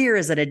kamikaze or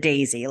is it a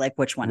daisy? Like,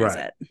 which one is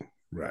it?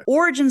 Right.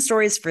 Origin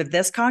stories for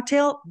this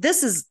cocktail.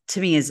 This is, to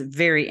me, is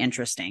very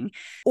interesting.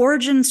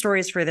 Origin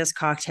stories for this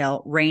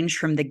cocktail range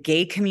from the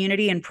gay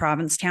community in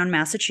Provincetown,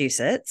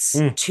 Massachusetts,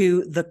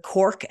 to the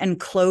Cork and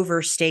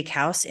Clover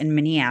Steakhouse in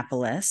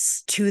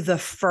Minneapolis, to the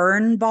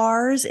Fern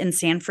Bars in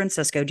San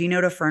Francisco. Do you know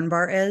what a Fern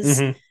Bar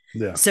is?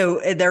 Yeah. So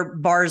they're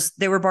bars.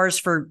 They were bars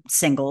for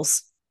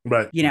singles,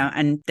 right? You know,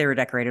 and they were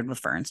decorated with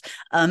ferns.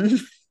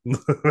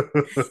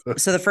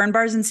 So the Fern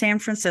Bars in San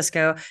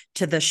Francisco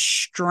to the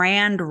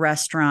Strand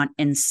restaurant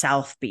in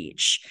South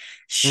Beach.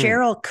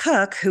 Cheryl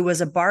Cook, who was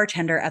a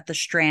bartender at the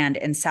Strand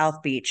in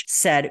South Beach,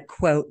 said,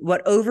 quote,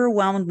 "What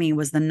overwhelmed me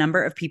was the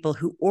number of people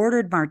who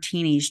ordered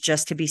martinis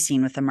just to be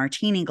seen with a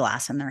martini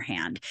glass in their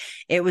hand.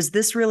 It was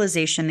this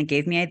realization that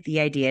gave me the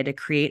idea to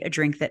create a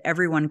drink that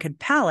everyone could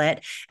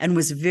palate and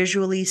was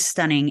visually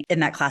stunning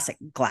in that classic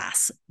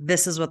glass.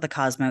 This is what the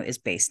Cosmo is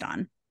based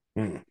on."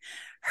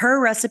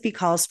 Her recipe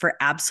calls for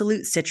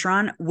Absolute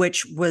Citron,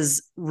 which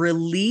was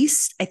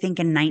released, I think,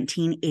 in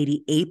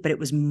 1988, but it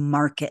was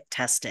market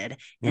tested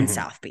in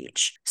South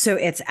Beach. So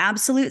it's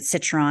Absolute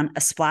Citron,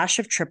 a splash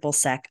of triple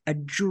sec, a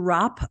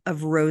drop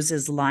of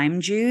Rose's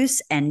lime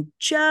juice, and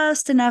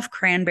just enough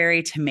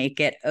cranberry to make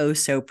it oh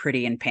so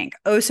pretty and pink.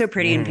 Oh so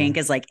pretty and pink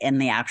is like in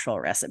the actual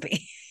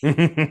recipe.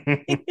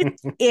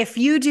 If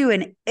you do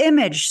an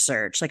image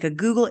search, like a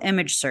Google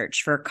image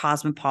search for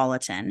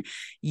Cosmopolitan,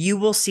 you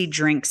will see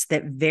drinks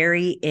that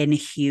vary in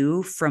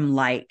hue from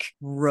like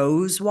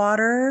rose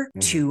water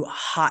to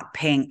hot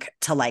pink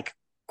to like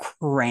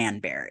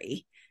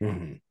cranberry.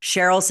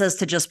 Cheryl says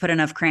to just put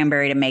enough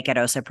cranberry to make it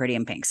oh so pretty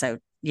and pink. So,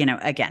 you know,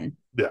 again,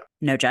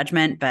 no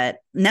judgment, but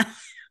no.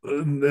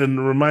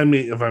 And remind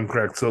me if I'm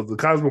correct. So the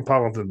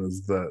Cosmopolitan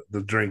is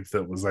the drink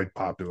that was like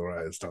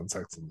popularized on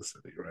Sex and the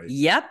City, right?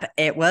 Yep.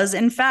 It was,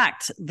 in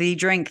fact, the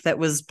drink that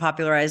was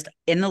popularized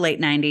in the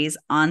late 90s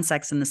on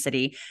Sex and the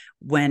City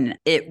when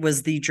it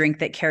was the drink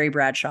that Carrie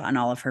Bradshaw and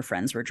all of her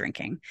friends were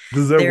drinking.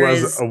 Because there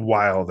was a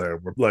while there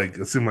where like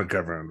it seemed like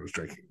everyone was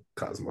drinking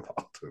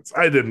Cosmopolitans.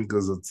 I didn't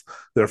because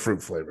they're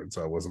fruit flavored,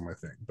 so it wasn't my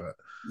thing. But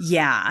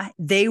yeah,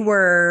 they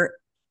were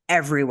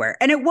everywhere.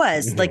 And it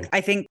was like,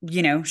 I think,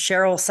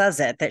 Cheryl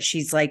says it, that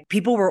she's like,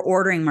 people were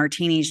ordering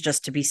martinis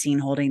just to be seen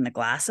holding the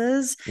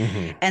glasses.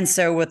 And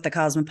so with the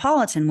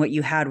Cosmopolitan, what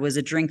you had was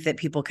a drink that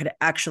people could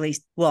actually,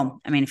 well,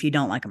 I mean, if you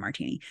don't like a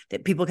martini,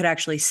 that people could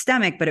actually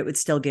stomach, but it would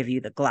still give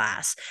you the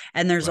glass.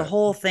 And there's a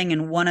whole thing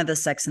in one of the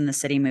Sex and the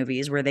City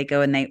movies where they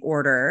go and they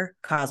order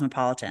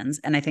Cosmopolitans.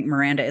 And I think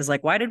Miranda is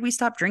like, why did we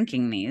stop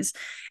drinking these?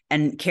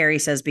 And Carrie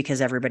says,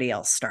 because everybody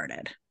else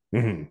started.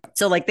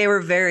 So like they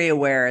were very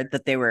aware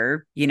that they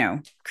were,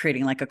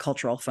 creating like a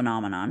cultural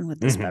phenomenon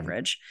with this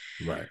beverage.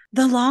 Right.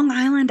 The Long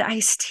Island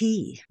iced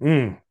tea.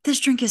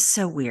 This drink is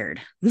so weird.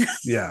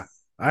 Yeah.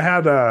 I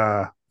had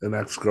an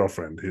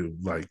ex-girlfriend who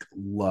like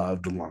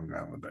loved Long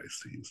Island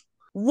iced teas.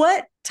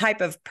 What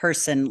type of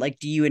person like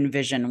do you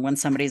envision when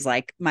somebody's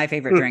like, my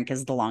favorite drink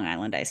is the Long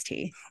Island iced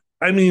tea?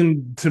 I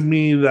mean, to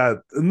me that,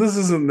 and this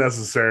isn't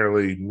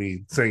necessarily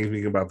me saying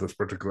anything about this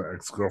particular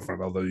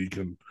ex-girlfriend, although you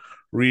can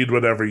read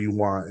whatever you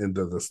want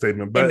into the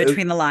statement. But in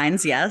between the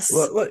lines, yes.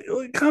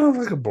 Like kind of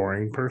like a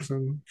boring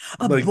person.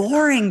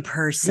 Boring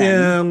person.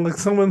 Yeah, like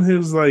someone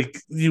who's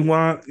like, you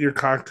want your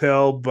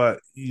cocktail, but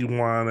you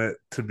want it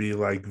to be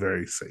like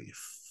very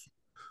safe.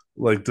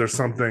 Like there's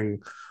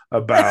something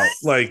about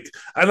like,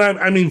 and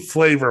I mean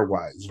flavor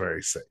wise,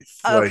 very safe.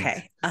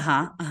 Okay.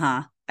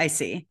 I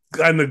see.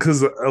 And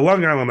because a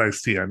Long Island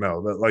iced tea, I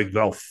know that like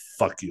they'll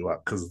fuck you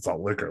up because it's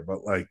all liquor,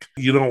 but like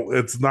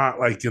it's not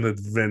like an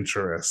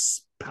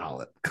adventurous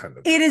palate kind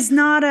of. It is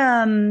not.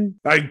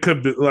 I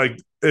could be like,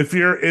 if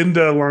you're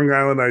into Long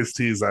Island iced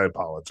teas, I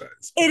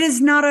apologize. It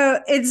is not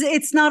a.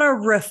 It's not a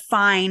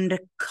refined,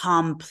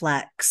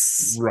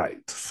 complex,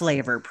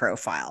 flavor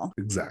profile.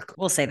 Exactly.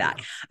 We'll say that.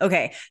 Yeah.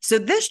 Okay, so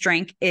this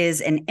drink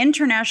is an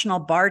International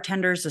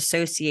Bartenders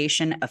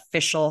Association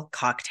official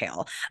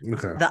cocktail.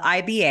 Okay. The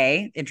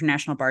IBA,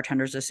 International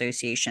Bartenders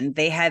Association,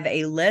 they have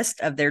a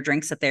list of their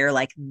drinks that they're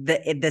like,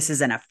 this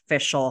is an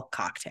official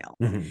cocktail.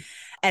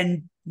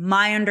 And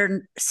my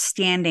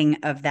understanding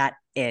of that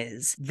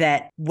is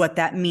that what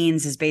that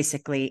means is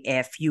basically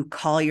if you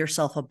call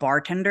yourself a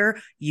bartender,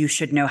 you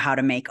should know how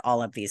to make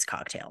all of these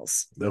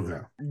cocktails. Okay.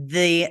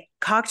 The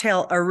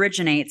cocktail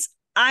originates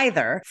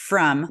either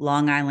from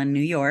Long Island, New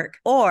York,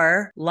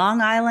 or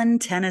Long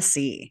Island,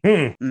 Tennessee.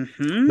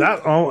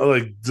 That all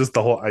like just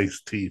the whole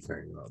iced tea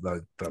thing.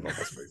 That almost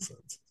makes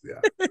sense.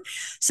 Yeah.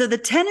 So the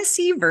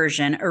Tennessee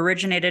version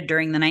originated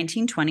during the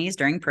 1920s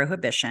during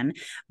Prohibition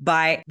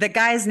by the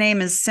guy's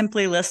name is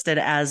simply listed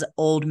as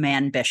Old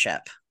Man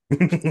Bishop.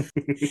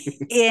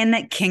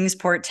 In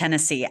Kingsport,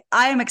 Tennessee.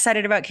 I am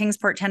excited about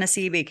Kingsport,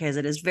 Tennessee because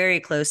it is very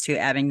close to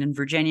Abingdon,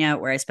 Virginia,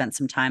 where I spent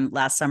some time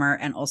last summer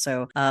and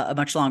also a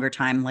much longer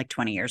time, like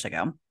 20 years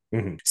ago.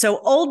 So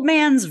Old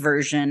Man's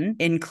version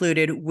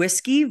included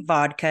whiskey,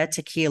 vodka,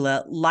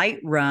 tequila, light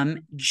rum,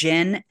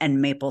 gin,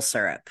 and maple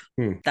syrup.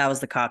 That was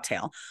the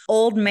cocktail.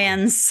 Old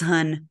Man's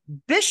son,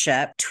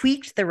 Bishop,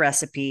 tweaked the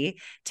recipe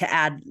to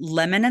add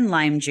lemon and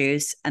lime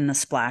juice and the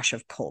splash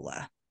of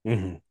cola.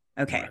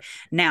 Okay. Right.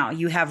 Now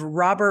you have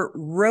Robert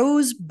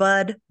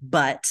Rosebud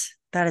Butt.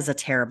 That is a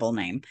terrible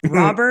name.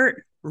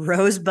 Robert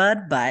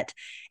Rosebud Butt.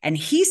 And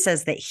he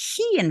says that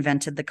he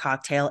invented the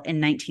cocktail in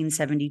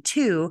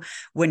 1972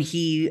 when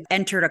he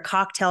entered a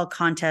cocktail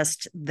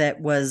contest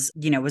that was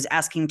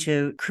asking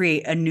to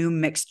create a new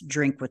mixed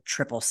drink with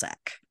triple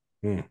sec.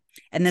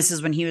 And this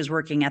is when he was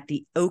working at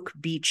the Oak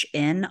Beach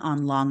Inn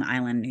on Long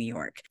Island, New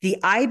York. The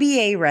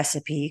IBA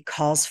recipe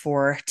calls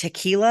for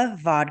tequila,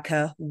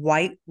 vodka,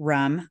 white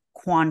rum,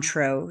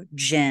 Cointreau,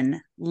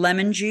 gin,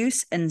 lemon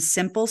juice, and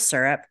simple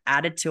syrup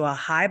added to a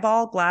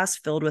highball glass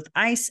filled with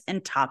ice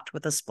and topped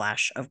with a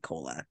splash of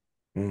cola.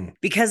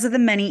 Because of the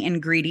many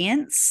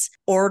ingredients,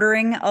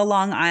 ordering a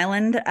Long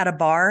Island at a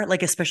bar,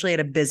 like especially at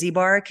a busy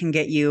bar, can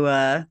get you,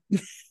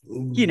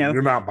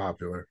 you're not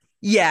popular.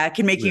 Yeah, it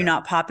can make you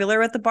not popular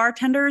with the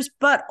bartenders,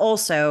 but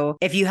also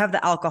if you have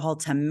the alcohol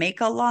to make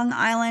a Long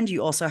Island,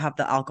 you also have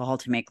the alcohol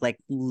to make like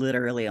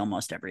literally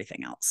almost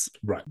everything else.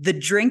 Right. The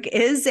drink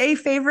is a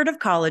favorite of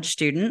college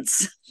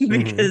students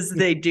because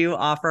they do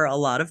offer a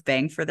lot of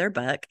bang for their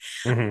buck.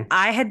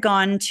 I had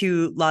gone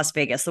to Las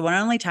Vegas. The one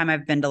and only time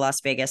I've been to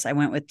Las Vegas, I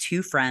went with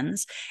two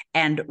friends,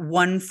 and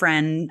one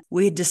friend,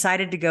 we had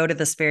decided to go to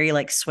this very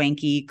like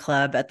swanky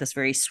club at this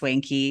very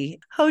swanky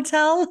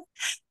hotel.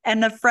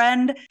 And the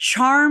friend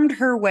charmed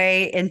her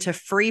way into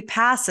free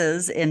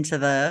passes into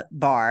the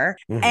bar.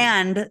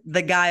 And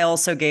the guy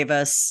also gave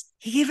us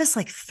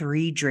like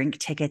 3 drink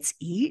tickets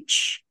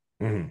each.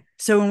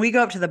 So when we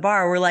go up to the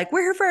bar, we're like,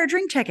 we're here for our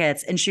drink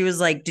tickets. And she was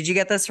like, did you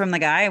get this from the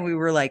guy? And we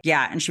were like,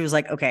 yeah. And she was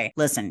like, okay,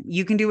 listen,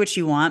 you can do what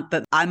you want,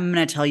 but I'm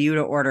going to tell you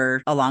to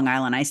order a Long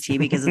Island iced tea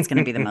because it's going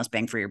to be the most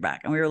bang for your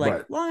buck. And we were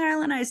like, Long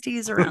Island iced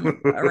teas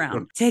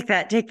around. Take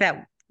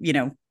that,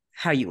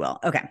 how you will.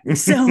 Okay.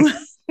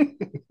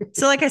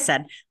 So like I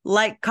said,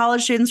 like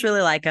college students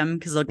really like them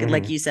because they'll get,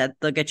 like you said,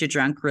 they'll get you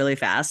drunk really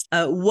fast.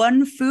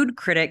 One food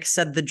critic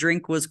said the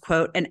drink was,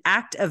 quote, an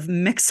act of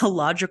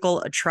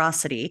mixological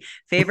atrocity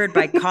favored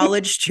by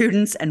college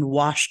students and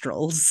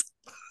wastrels.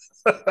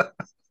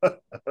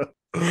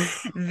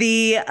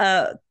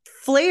 The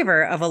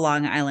flavor of a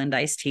Long Island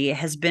iced tea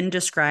has been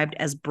described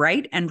as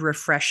bright and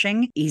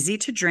refreshing, easy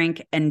to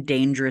drink, and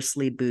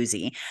dangerously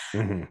boozy.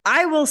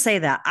 I will say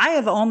that I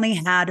have only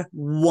had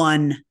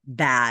one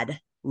bad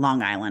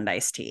Long Island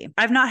iced tea.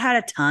 I've not had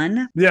a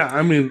ton. Yeah,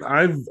 I mean,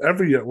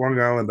 every Long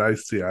Island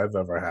iced tea I've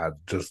ever had,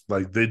 just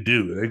like they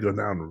go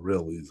down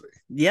real easy.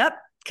 Yep,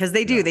 because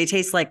they do. Yeah. They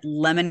taste like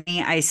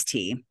lemony iced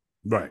tea.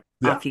 Right.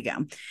 Yeah. Off you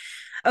go.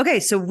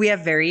 Okay, so we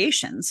have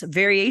variations.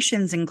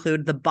 Variations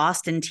include the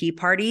Boston Tea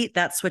Party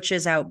that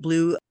switches out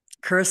blue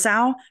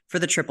curacao for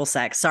the triple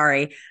sec.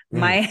 Sorry,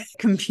 my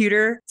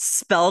computer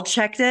spell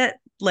checked it,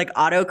 like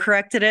auto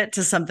corrected it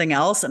to something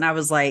else, and I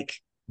was like,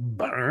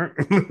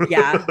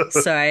 yeah.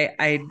 So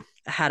I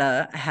had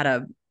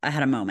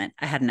a moment.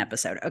 I had an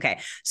episode. Okay.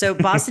 So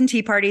Boston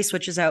Tea Party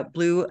switches out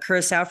blue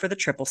curacao for the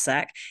triple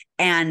sec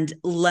and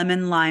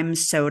lemon lime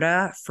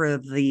soda for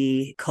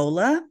the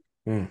cola.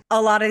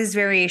 A lot of these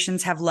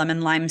variations have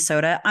lemon lime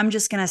soda. I'm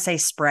just going to say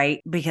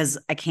Sprite because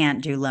I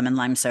can't do lemon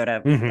lime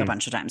soda a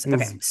bunch of times.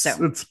 Okay. So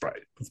it's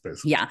Sprite. It's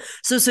basically. Yeah.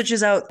 So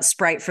switches out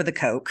Sprite for the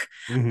Coke.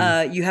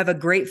 You have a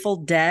Grateful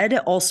Dead,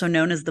 also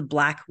known as the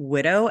Black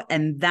Widow,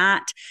 and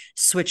that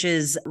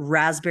switches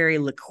raspberry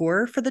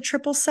liqueur for the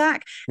triple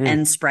sec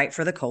and Sprite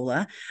for the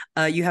cola.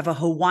 You have a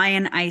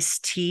Hawaiian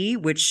iced tea,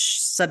 which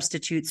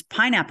substitutes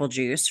pineapple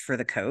juice for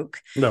the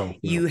Coke.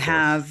 You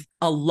have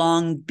a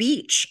Long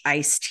Beach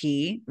iced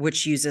tea,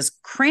 which uses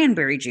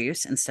cranberry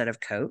juice instead of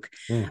Coke.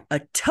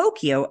 A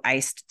Tokyo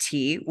iced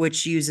tea,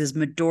 which uses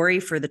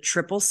Midori for the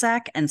triple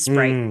sec and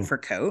Sprite for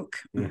Coke.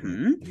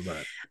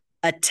 Right.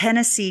 A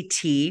Tennessee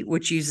tea,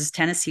 which uses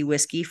Tennessee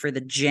whiskey for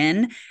the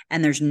gin,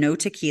 and there's no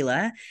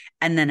tequila.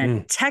 And then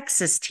a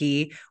Texas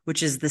tea,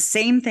 which is the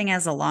same thing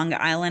as a Long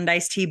Island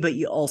iced tea, but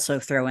you also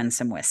throw in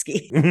some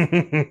whiskey.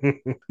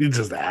 You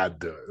just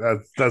add to it.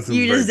 That's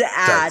you just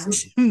add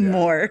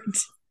more.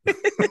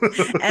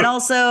 And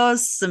also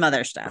some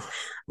other stuff.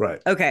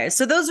 Right. Okay.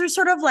 So those are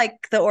sort of like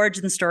the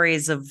origin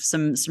stories of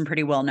some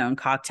pretty well-known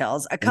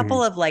cocktails. A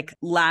couple of like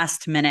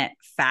last minute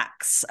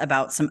facts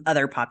about some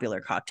other popular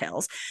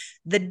cocktails.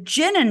 The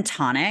gin and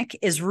tonic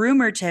is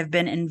rumored to have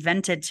been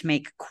invented to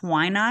make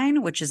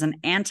quinine, which is an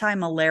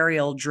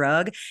anti-malarial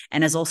drug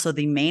and is also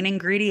the main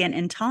ingredient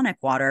in tonic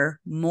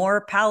water,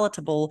 more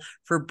palatable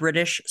for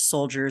British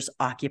soldiers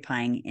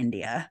occupying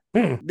India.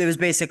 It was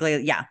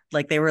basically,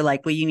 like they were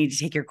like, well, you need to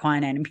take your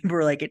quinine. And people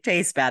were like, it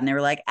tastes bad. And they were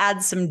like,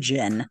 add some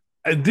gin.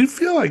 I do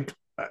feel like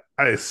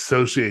I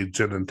associate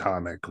gin and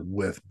tonic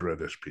with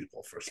British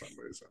people for some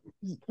reason.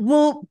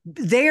 Well,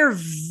 they are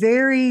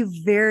very,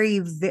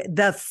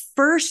 the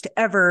first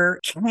ever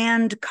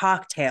canned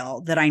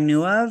cocktail that I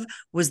knew of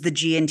was the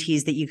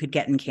G&Ts that you could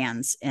get in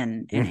cans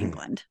in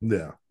England.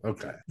 Yeah.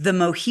 Okay. The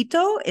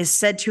mojito is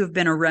said to have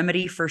been a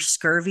remedy for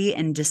scurvy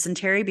and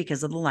dysentery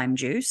because of the lime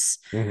juice.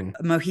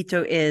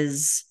 Mojito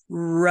is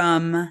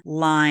rum,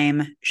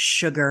 lime,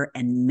 sugar,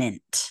 and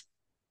mint.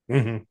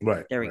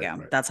 Right. There we go.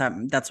 Right.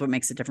 That's what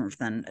makes it different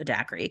than a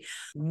daiquiri.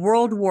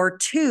 World War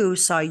II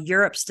saw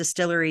Europe's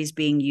distilleries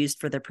being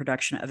used for the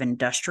production of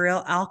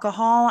industrial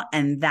alcohol,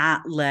 and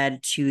that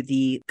led to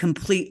the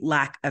complete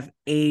lack of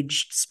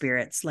aged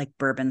spirits like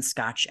bourbon,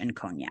 scotch, and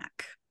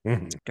cognac.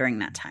 During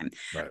that time.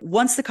 Right.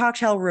 Once the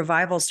cocktail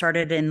revival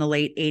started in the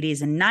late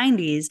 80s and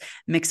 90s,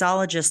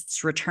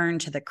 mixologists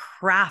returned to the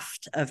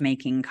craft of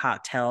making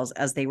cocktails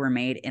as they were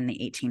made in the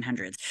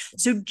 1800s.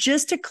 So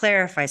just to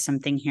clarify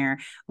something here,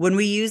 when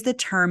we use the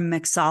term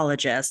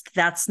mixologist,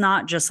 that's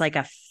not just like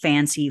a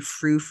fancy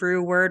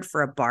frou-frou word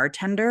for a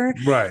bartender.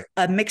 Right.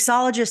 A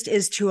mixologist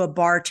is to a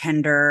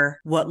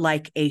bartender what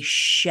like a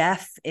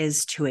chef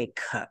is to a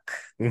cook.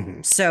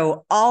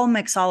 So all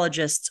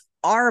mixologists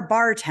are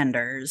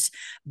bartenders,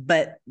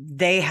 but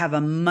they have a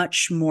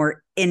much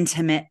more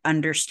intimate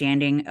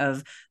understanding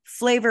of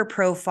flavor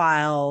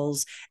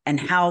profiles and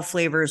how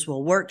flavors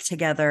will work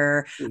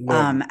together,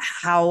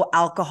 how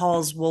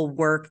alcohols will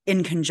work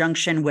in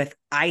conjunction with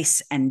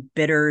ice and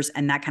bitters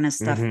and that kind of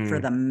stuff for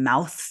the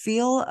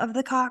mouthfeel of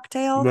the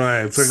cocktail.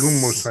 Right. It's like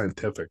a more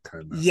scientific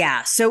kind of.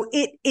 Yeah. So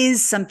it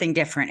is something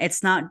different.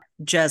 It's not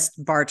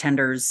just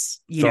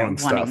bartenders, throwing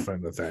stuff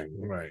in the thing.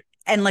 Right.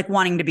 And like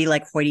wanting to be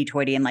like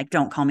hoity-toity and like,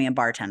 don't call me a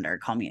bartender,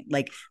 call me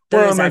like,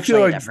 there's actually I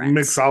feel a difference.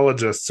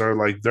 Mixologists are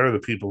like, they're the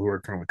people who are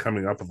kind of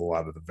coming up with a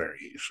lot of the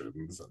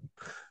variations and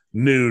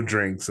new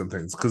drinks and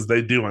things because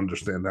they do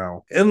understand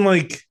how. And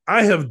like,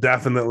 I have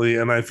definitely,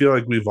 and I feel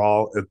like we've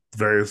all at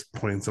various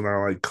points in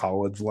our like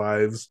college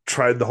lives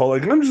tried the whole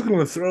like, I'm just going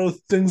to throw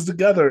things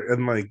together.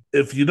 And like,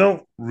 if you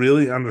don't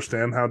really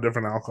understand how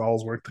different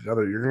alcohols work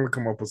together, you're going to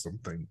come up with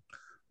something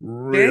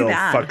real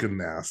fucking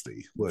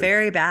nasty. Like,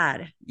 very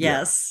bad.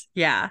 Yes.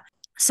 Yeah.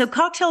 So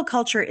cocktail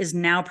culture is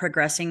now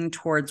progressing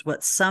towards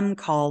what some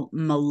call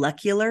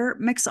molecular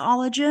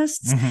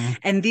mixologists.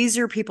 And these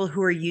are people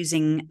who are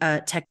using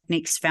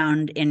techniques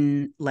found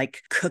in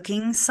like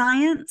cooking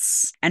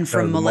science and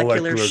from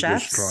molecular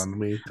chefs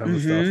gastronomy kind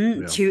of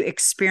stuff. To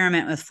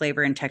experiment with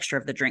flavor and texture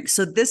of the drink.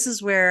 So this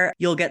is where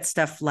you'll get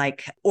stuff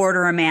like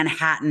order a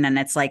Manhattan and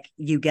it's like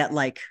you get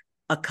like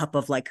a cup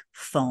of like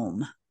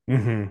foam.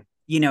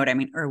 You know what I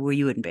mean? Or well,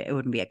 it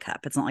wouldn't be a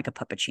cup. It's not like a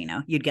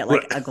puppuccino. You'd get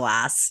like a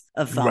glass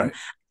of foam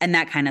and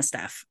that kind of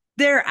stuff.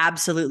 There are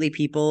absolutely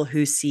people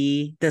who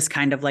see this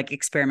kind of like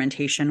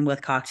experimentation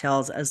with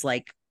cocktails as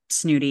like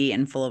snooty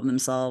and full of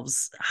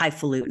themselves,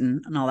 highfalutin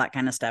and all that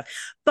kind of stuff.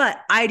 But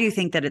I do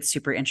think that it's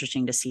super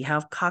interesting to see how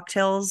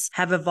cocktails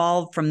have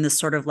evolved from this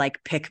sort of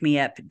like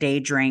pick-me-up day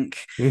drink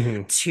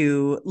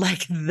to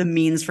like the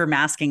means for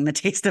masking the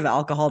taste of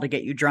alcohol to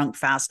get you drunk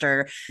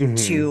faster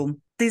to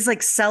these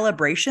like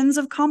celebrations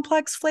of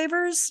complex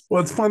flavors.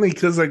 Well, it's funny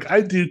because like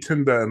I do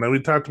tend to, and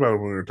we talked about it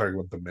when we were talking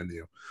about the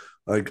menu,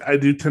 like I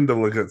do tend to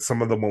look at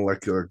some of the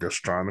molecular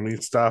gastronomy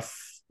stuff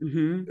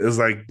is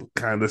like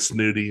kind of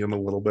snooty and a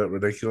little bit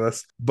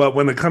ridiculous. But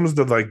when it comes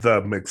to like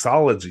the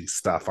mixology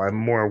stuff, I'm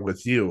more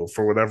with you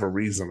for whatever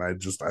reason.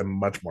 I'm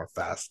much more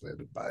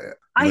fascinated by it.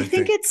 I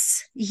think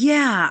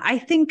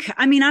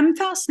I'm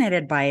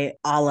fascinated by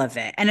all of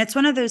it. And it's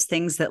one of those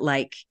things that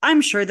like,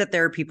 I'm sure that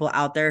there are people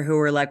out there who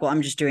are like, well,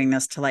 I'm just doing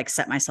this to like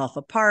set myself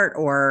apart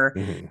or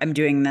I'm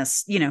doing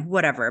this, you know,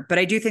 whatever. But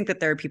I do think that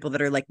there are people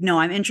that are like, no,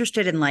 I'm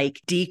interested in like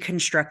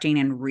deconstructing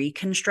and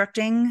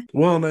reconstructing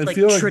and I like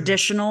feel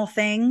traditional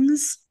things.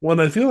 Well,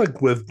 and I feel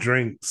like with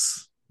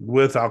drinks,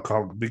 with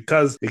alcohol,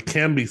 because it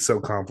can be so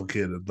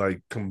complicated,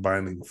 like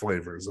combining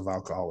flavors of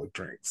alcoholic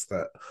drinks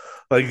that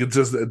like it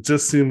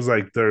just seems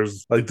like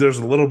there's a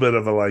little bit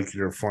of a like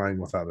you're flying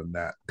without a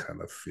net kind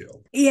of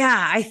feel.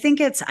 Yeah, I think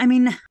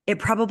it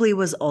probably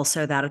was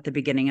also that at the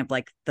beginning of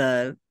like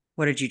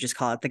what did you just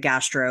call it?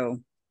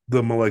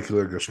 The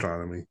molecular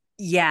gastronomy.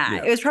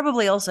 Yeah, it was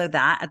probably also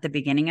that at the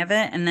beginning of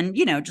it. And then,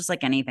 you know, just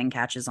like anything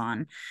catches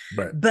on.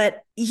 Right.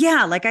 But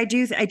yeah, like I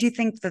do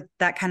think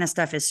that kind of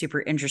stuff is super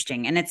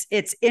interesting. And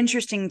it's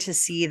interesting to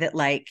see that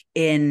like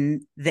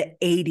in the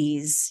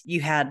 80s,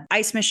 you had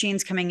ice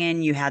machines coming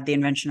in, you had the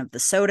invention of the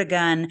soda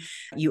gun.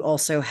 You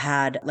also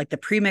had like the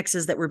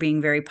premixes that were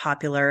being very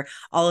popular,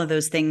 all of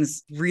those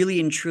things really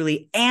and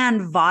truly,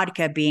 and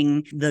vodka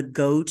being the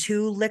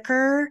go-to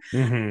liquor.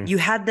 You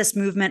had this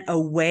movement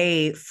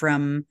away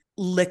from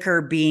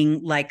liquor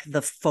being like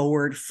the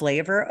forward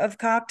flavor of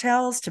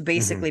cocktails to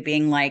basically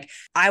being like,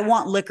 I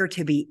want liquor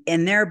to be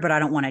in there, but I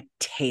don't want to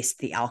taste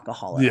the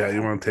alcohol. Yeah,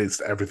 you want to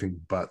taste everything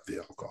but the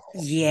alcohol.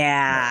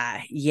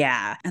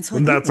 Yeah. And so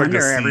like, that's like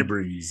a sea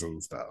breeze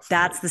and stuff.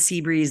 That's the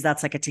sea breeze.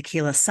 That's like a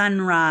tequila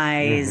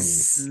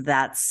sunrise.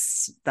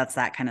 That's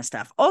that kind of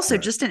stuff. Also,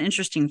 just an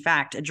interesting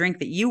fact, a drink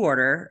that you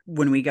order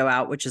when we go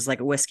out, which is like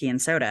a whiskey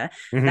and soda,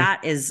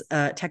 that is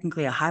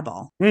technically a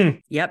highball.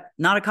 Yep.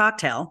 Not a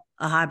cocktail,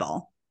 a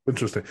highball.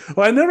 Interesting.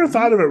 Well, I never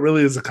thought of it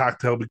really as a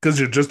cocktail because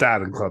you're just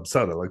adding club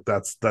soda. Like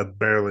that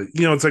barely,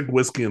 you know, it's like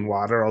whiskey and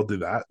water. I'll do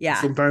that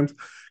sometimes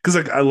because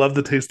like I love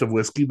the taste of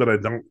whiskey, but I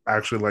don't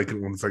actually like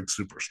it when it's like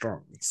super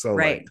strong. So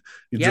like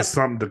you just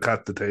something to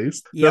cut the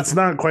taste. That's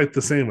not quite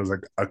the same as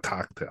like a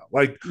cocktail.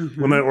 Like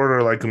when I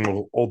order like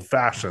an old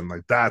fashioned,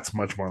 like that's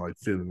much more like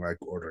feeling like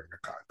ordering a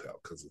cocktail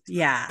because it's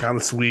kind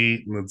of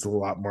sweet and it's a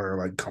lot more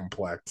like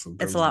complex.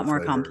 It's a lot more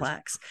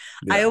complex.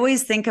 I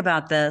always think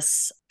about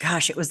this.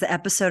 Gosh, it was the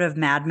episode of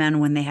Mad Men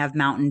when they have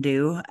Mountain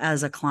Dew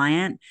as a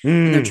client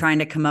and they're trying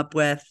to come up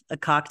with a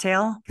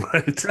cocktail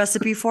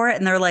recipe for it.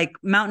 And they're like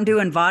Mountain Dew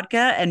and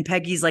vodka. And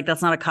Peggy's like,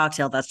 that's not a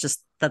cocktail. That's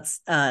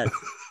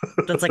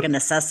like a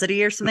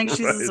necessity or something.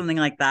 She says something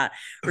like that,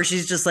 where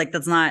she's just like,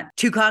 that's not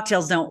two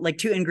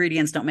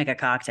ingredients don't make a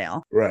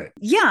cocktail. Right.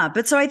 Yeah.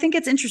 But so I think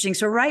it's interesting.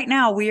 So right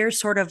now we are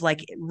sort of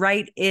like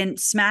right in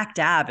smack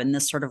dab in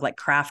this sort of like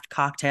craft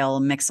cocktail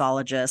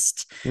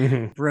mixologist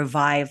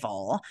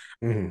revival.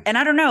 And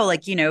I don't know,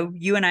 like, you know,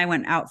 you and I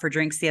went out for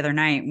drinks the other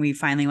night and we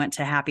finally went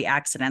to Happy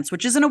Accidents,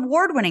 which is an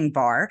award-winning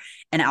bar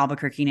in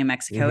Albuquerque, New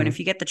Mexico. And if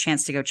you get the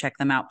chance to go check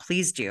them out,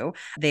 please do.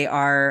 They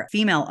are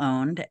female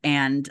owned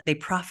and they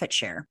profit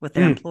share with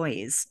their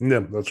employees. Yeah,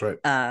 that's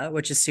right.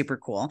 Which is super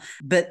cool.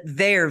 But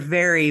they're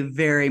very,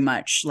 very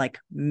much like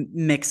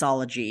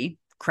mixology,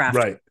 craft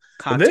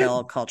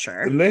cocktail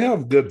culture. And they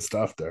have good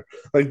stuff there.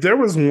 Like there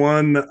was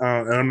one,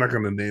 and I'm not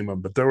going to name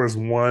them, but there was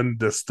one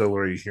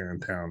distillery here in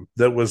town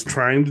that was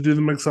trying to do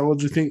the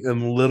mixology thing,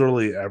 and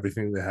literally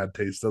everything they had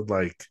tasted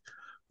like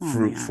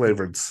fruit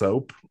flavored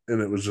soap.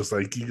 And it was just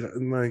like,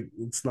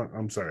 it's not,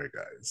 I'm sorry,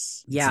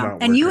 guys. Yeah.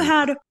 And you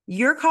had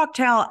your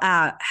cocktail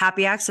at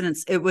Happy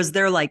Accidents. It was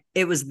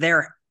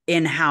their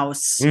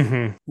in-house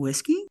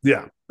whiskey.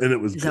 Yeah. And it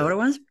was Is that what it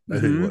was? I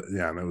think,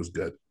 and it was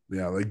good.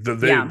 Yeah. Like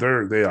they are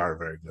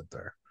very good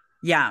there.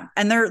 Yeah.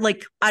 And they're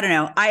like, I don't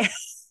know.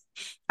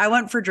 I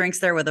went for drinks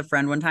there with a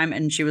friend one time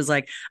and she was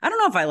like, I don't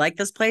know if I like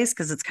this place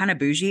because it's kind of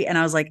bougie. And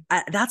I was like,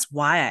 that's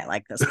why I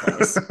like this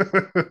place.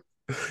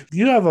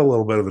 You have a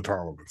little bit of a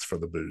tolerance for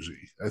the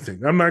bougie, I think.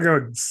 I'm not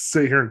going to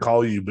sit here and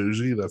call you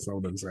bougie. That's not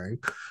what I'm saying.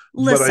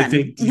 Listen. But I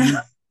think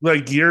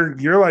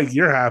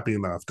you're happy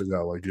enough to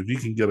go. Like if you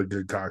can get a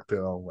good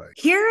cocktail, like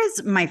here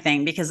is my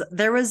thing, because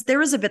there was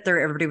a bit there.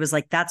 Everybody was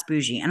like, "That's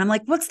bougie," and I'm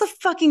like, "What's the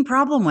fucking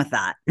problem with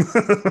that?"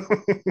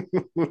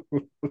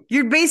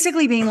 You're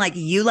basically being like,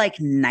 "You like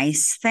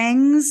nice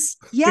things."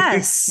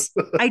 Yes,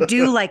 I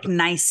do like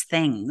nice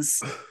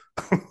things.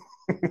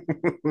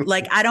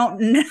 Like I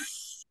don't.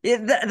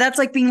 That's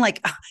like being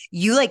like,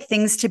 you like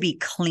things to be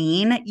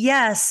clean?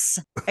 Yes,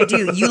 I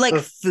do. You like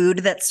food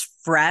that's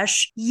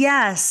fresh?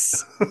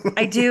 Yes,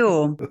 I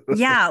do.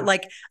 Yeah,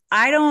 like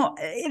I don't,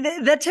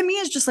 that to me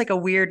is just like a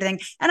weird thing.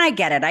 And I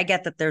get it. I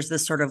get that there's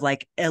this sort of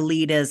like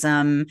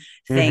elitism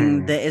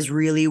thing that is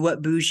really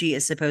what bougie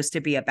is supposed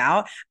to be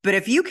about. But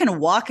if you can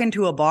walk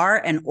into a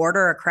bar and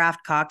order a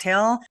craft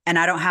cocktail and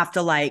I don't have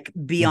to like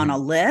be on a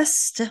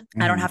list,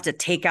 I don't have to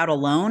take out a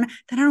loan,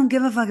 then I don't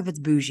give a fuck if it's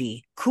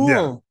bougie. Cool.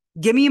 Yeah.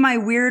 Give me my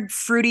weird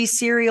fruity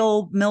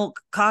cereal milk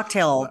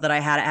cocktail that I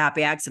had at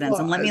Happy Accidents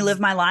and let me live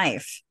my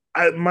life.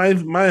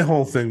 My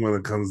whole thing when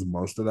it comes to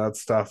most of that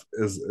stuff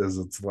is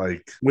it's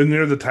like when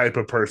you're the type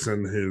of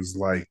person who's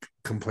like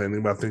complaining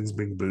about things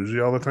being bougie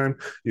all the time,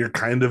 you're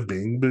kind of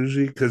being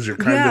bougie because you're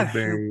kind of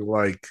being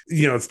like,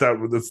 it's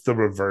the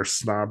reverse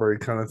snobbery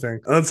kind of thing.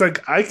 And it's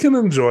like I can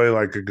enjoy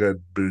like a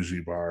good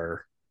bougie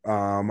bar.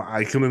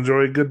 I can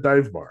enjoy a good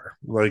dive bar.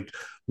 Like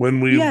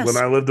when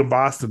I lived in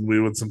Boston, we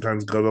would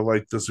sometimes go to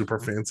like the super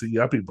fancy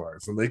yuppie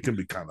bars, and they can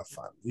be kind of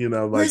fun.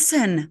 Like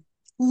listen.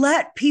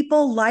 Let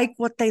people like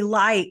what they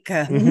like.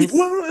 Well,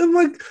 and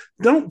like,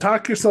 don't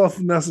talk yourself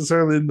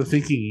necessarily into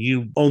thinking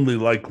you only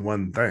like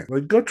one thing.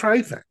 Like, go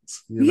try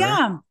things.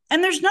 Yeah.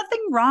 And there's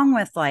nothing wrong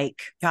with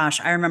like, gosh,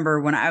 I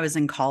remember when I was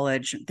in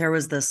college, there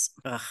was this,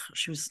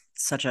 she was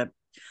such a,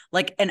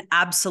 like an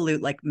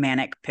absolute like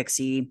manic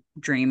pixie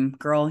dream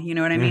girl. You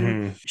know what I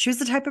mean? She was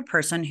the type of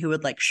person who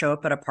would like show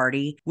up at a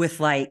party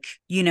with like,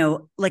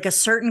 like a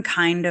certain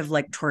kind of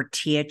like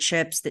tortilla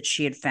chips that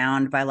she had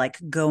found by like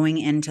going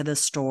into the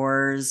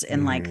stores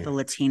in like the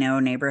Latino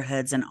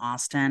neighborhoods in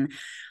Austin.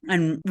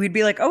 And we'd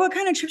be like, oh, what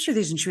kind of chips are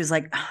these? And she was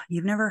like, oh,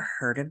 you've never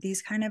heard of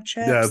these kind of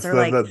chips? Yeah, they're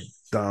like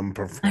dumb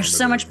performance. They're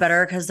so much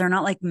better because they're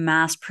not like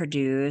mass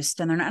produced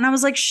and and I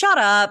was like, shut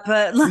up.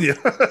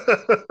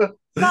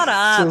 Shut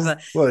up.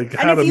 Just like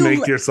how to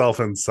make yourself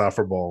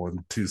insufferable in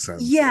 2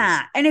 sentences.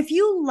 Yeah. And if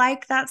you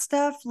like that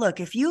stuff, look,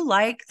 if you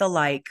like the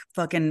like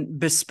fucking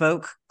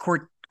bespoke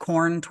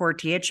corn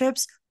tortilla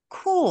chips,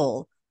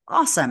 cool.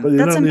 Awesome. But you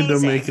That's don't amazing.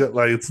 need to make it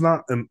like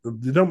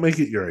you don't make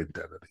it your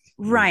identity.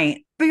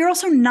 Right. But you're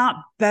also not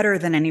better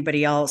than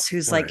anybody else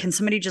who's like, can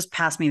somebody just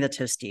pass me the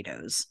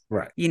Tostitos?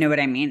 Right. You know what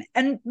I mean?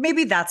 And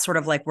maybe that's sort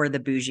of like where the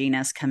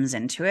bouginess comes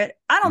into it.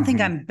 I don't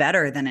think I'm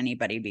better than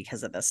anybody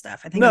because of this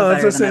stuff. I think I'm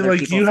better than other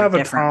people you for have a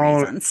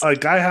different reasons.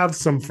 Like I have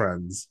some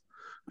friends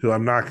who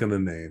I'm not going to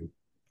name.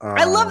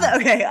 I love that.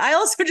 Okay. I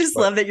also just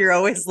love that you're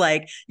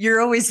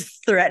always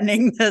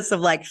threatening this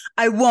of like,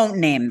 I won't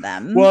name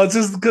them. Well, it's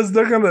just because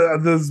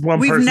there's one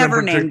We've person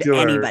never in particular,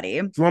 named anybody.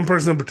 There's one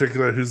person in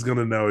particular who's going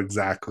to know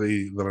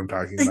exactly that I'm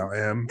talking about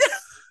him.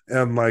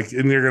 And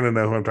you're gonna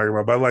know who I'm talking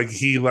about, but like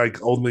he like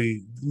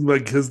only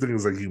like his thing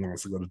is like he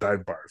wants to go to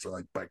dive bars or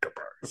like biker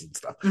bars and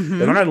stuff,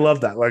 and I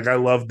love that. Like I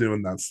love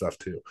doing that stuff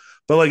too.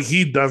 But like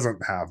he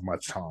doesn't have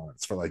much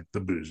tolerance for like the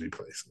bougie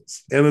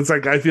places, and it's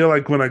like I feel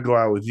like when I go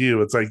out with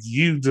you, it's like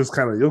you just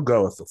you'll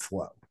go with the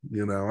flow,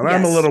 and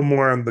I'm a little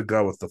more in the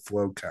go with the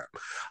flow camp.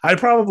 I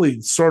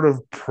probably sort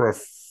of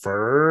prefer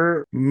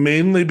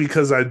mainly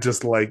because I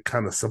just like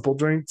kind of simple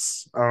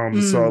drinks.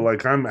 So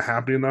like I'm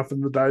happy enough in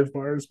the dive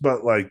bars,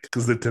 but like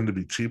because they tend to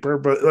be cheaper.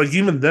 But like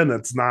even then,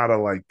 it's not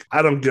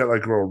I don't get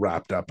like real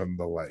wrapped up in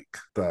the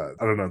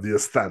I don't know, the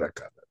aesthetic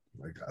of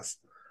it. I guess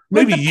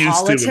maybe the used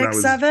politics to when I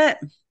was, of it.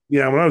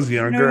 Yeah, when I was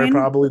younger, I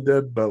probably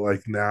did, but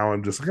like now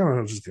I'm just like,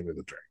 oh, just give me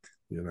the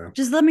drink.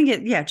 Just let me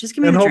just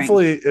give me and the drink. And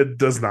hopefully it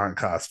does not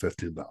cost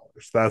 $15.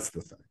 That's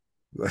the thing.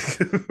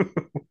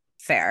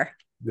 Fair.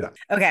 Yeah.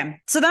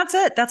 Okay. So that's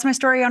it. That's my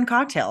story on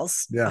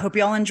cocktails. Yeah. I hope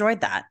you all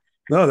enjoyed that.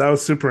 No, that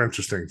was super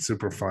interesting,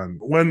 super fun.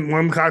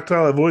 One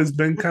cocktail I've always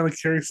been kind of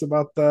curious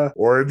about the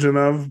origin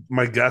of.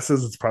 My guess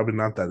is it's probably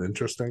not that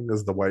interesting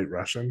as the White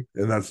Russian,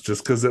 and that's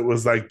just because it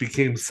was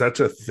became such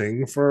a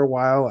thing for a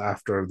while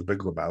after the Big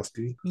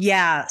Lebowski.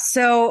 Yeah,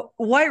 so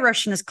White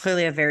Russian is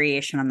clearly a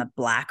variation on the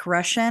Black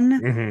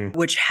Russian,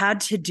 which had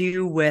to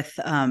do with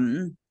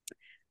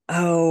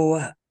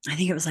I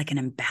think it was like an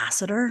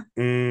ambassador.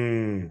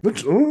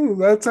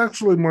 That's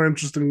actually more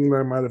interesting than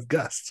I might have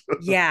guessed.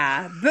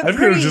 Yeah. But I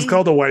figured it was just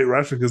called a White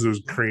Russian because it was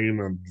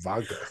cream and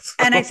vodka. So.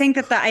 And I think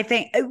I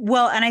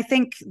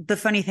think the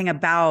funny thing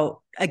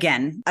about,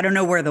 again, I don't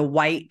know where the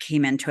white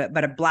came into it,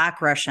 but a Black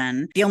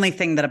Russian, the only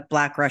thing that a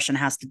Black Russian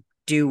has to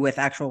do with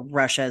actual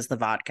Russia is the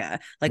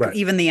vodka. Like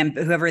even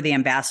whoever the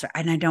ambassador,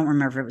 and I don't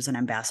remember if it was an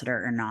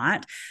ambassador or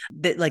not,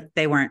 that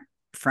they weren't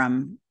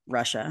from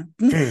Russia.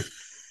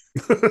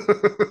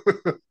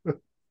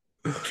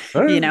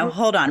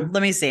 Hold on.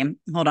 Let me see.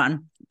 Hold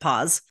on.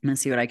 Pause. I'm gonna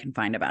see what I can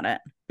find about it.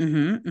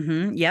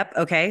 Yep.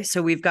 Okay.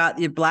 So we've got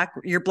your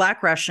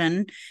Black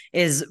Russian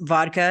is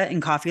vodka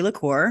and coffee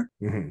liqueur.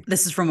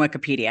 This is from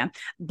Wikipedia.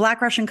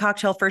 Black Russian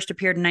cocktail first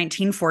appeared in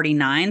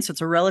 1949, so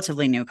it's a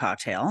relatively new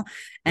cocktail,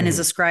 and is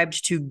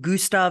ascribed to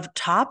Gustav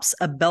Tops,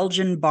 a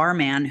Belgian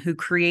barman who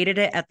created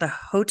it at the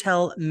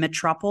Hotel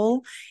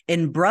Metropole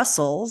in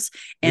Brussels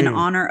in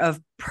honor of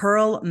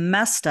Pearl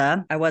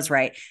Mesta, I was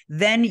right,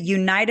 then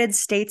United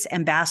States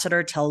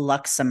ambassador to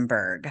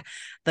Luxembourg.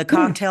 The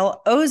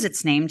cocktail owes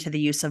its name to the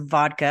use of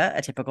vodka,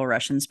 a typical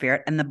Russian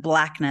spirit, and the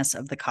blackness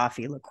of the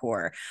coffee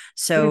liqueur.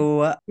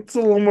 So it's a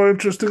little more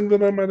interesting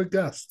than I might have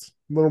guessed.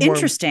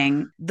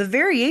 Interesting. The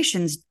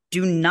variations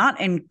do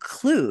not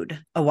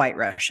include a White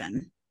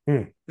Russian.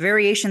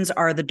 Variations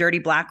are the Dirty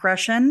Black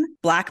Russian,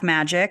 Black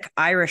Magic,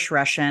 Irish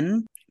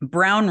Russian,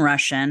 Brown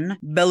Russian,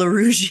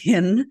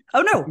 Belarusian.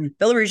 Oh no,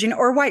 Belarusian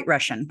or White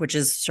Russian, which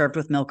is served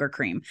with milk or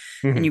cream.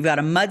 And you've got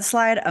a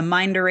mudslide, a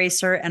mind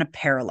eraser, and a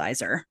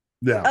paralyzer.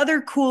 Yeah.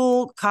 Other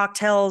cool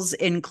cocktails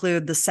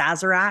include the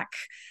Sazerac.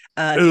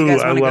 Ooh,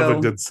 I love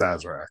a good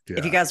Sazerac. Yeah.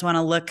 If you guys want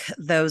to look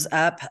those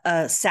up,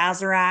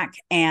 Sazerac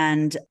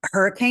and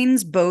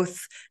Hurricanes,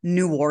 both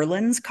New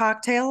Orleans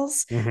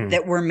cocktails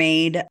that were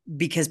made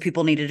because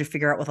people needed to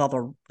figure out with all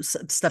the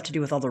stuff to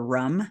do with all the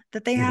rum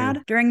that they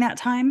had during that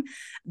time.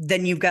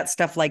 Then you've got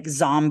stuff like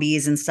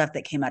zombies and stuff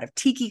that came out of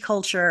tiki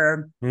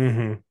culture.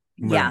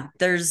 Yeah,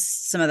 there's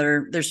some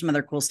other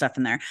cool stuff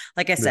in there.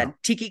 Like I said,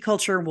 tiki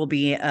culture will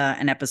be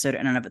an episode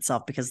in and of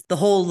itself because the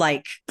whole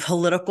like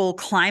political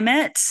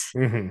climate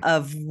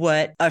of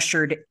what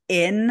ushered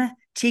in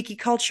tiki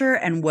culture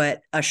and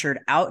what ushered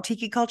out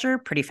tiki culture,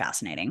 pretty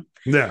fascinating.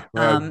 Yeah.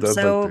 I'd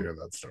so like to hear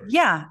that story.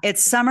 Yeah,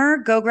 it's summer.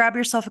 Go grab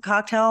yourself a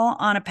cocktail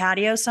on a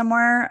patio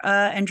somewhere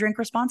and drink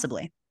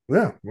responsibly.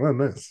 Yeah, well,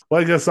 nice.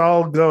 Well, I guess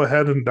I'll go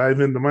ahead and dive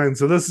into mine.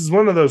 So this is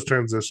one of those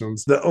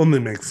transitions that only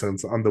makes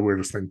sense on the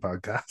Weirdest Thing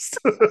podcast.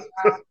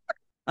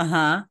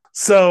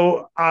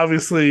 So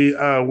obviously,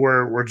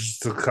 we're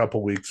just a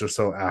couple weeks or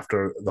so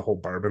after the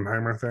whole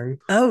Barbenheimer thing.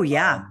 Oh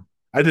yeah.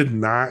 I did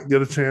not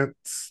get a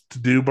chance to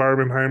do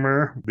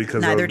Barbenheimer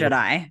because neither did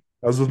I.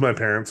 I was with my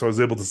parents, so I was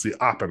able to see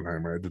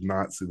Oppenheimer. I did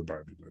not see the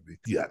Barbie movie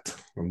yet.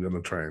 I'm going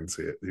to try and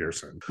see it here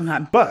soon.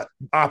 Okay. But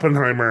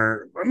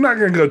Oppenheimer, I'm not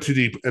going to go too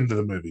deep into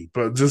the movie,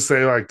 but just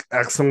say like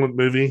excellent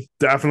movie.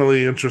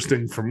 Definitely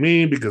interesting for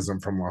me because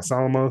I'm from Los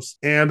Alamos.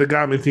 And it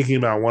got me thinking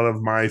about one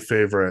of my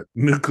favorite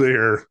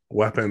nuclear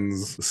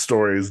weapons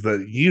stories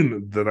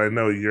that I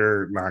know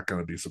you're not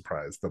going to be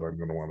surprised that I'm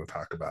going to want to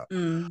talk about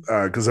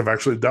because I've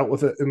actually dealt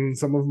with it in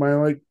some of my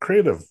like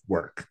creative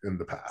work in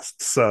the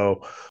past.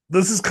 So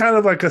this is kind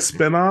of like a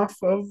spin-off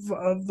of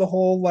the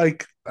whole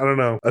like I don't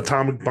know,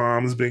 atomic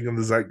bombs being in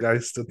the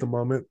zeitgeist at the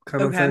moment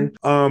kind of thing.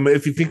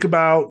 If you think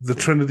about the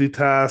Trinity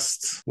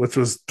test, which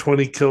was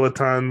 20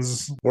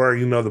 kilotons, or,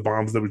 you know, the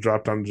bombs that we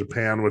dropped on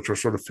Japan, which were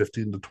sort of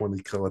 15 to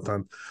 20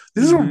 kiloton,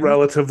 these are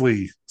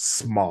relatively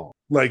small.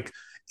 Like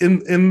in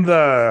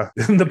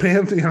the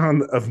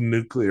pantheon of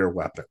nuclear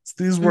weapons,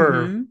 these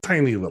were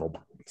tiny little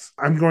bombs.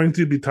 I'm going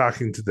to be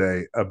talking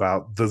today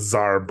about the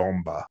Tsar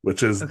Bomba,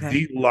 which is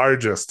the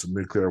largest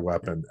nuclear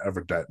weapon ever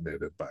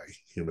detonated by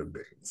human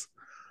beings.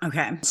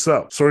 Okay.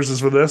 So sources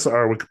for this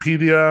are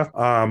Wikipedia,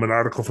 an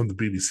article from the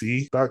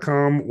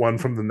BBC.com, one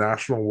from the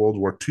National World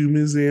War II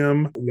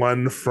Museum,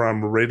 one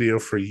from Radio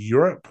Free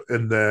Europe,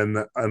 and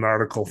then an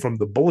article from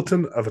the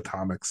Bulletin of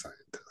Atomic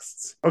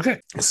Scientists. Okay,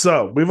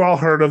 so we've all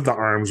heard of the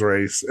arms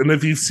race, and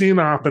if you've seen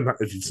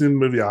the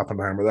movie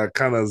Oppenheimer, that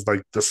kind of is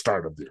like the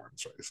start of the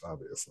arms race,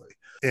 obviously.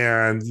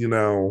 And you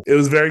know, it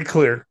was very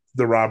clear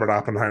that Robert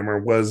Oppenheimer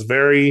was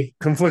very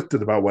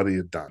conflicted about what he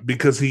had done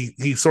because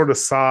he sort of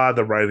saw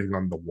the writing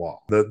on the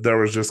wall that there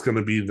was just going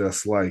to be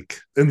this like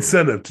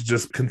incentive to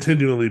just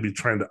continually be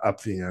trying to up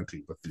the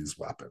ante with these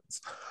weapons.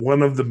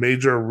 One of the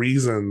major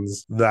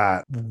reasons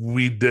that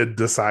we did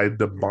decide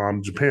to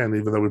bomb Japan,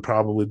 even though we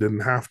probably didn't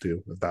have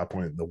to at that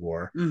point in the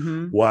war,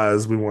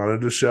 was we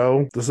wanted to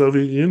show the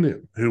Soviet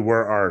Union, who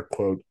were our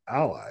quote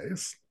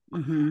allies,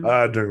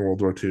 during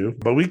World War II,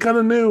 but we kind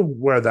of knew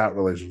where that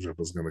relationship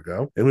was going to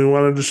go, and we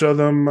wanted to show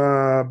them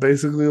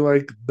basically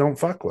like, don't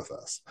fuck with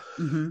us.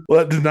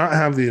 Well, it did not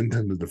have the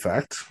intended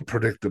effect,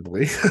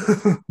 predictably,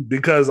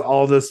 because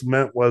all this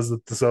meant was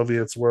that the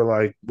Soviets were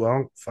like,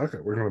 well, fuck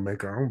it, we're going to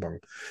make our own bomb.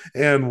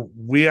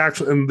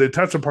 And they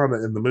touch upon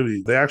it in the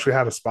movie, they actually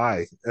had a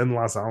spy in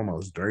Los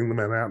Alamos during the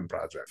Manhattan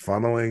Project,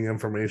 funneling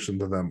information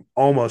to them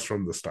almost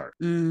from the start.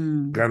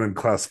 A guy named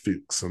Klaus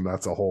Fuchs, and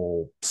that's a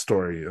whole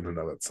story in and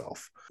of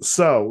itself.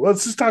 So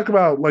let's just talk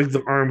about like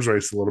the arms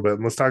race a little bit,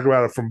 and let's talk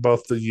about it from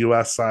both the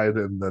US side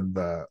and then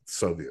the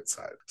Soviet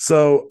side.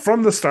 So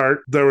from the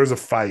start, there was a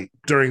fight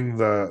during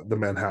the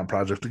Manhattan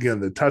Project.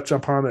 Again, they touch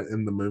upon it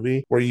in the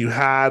movie, where you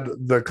had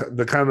the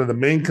kind of the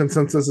main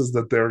consensus is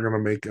that they were going to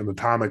make an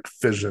atomic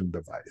fission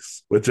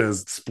device, which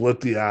is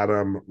split the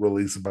atom,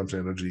 release a bunch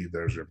of energy,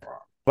 there's your bomb.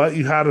 But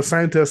you had a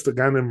scientist, a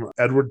guy named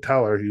Edward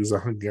Teller. He was a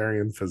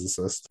Hungarian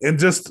physicist. And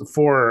just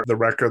for the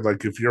record,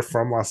 like if you're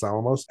from Los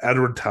Alamos,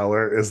 Edward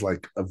Teller is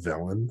like a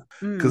villain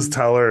because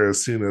Teller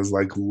is seen as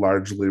like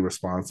largely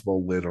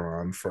responsible later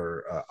on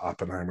for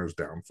Oppenheimer's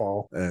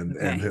downfall and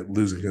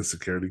losing his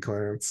security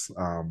clearance.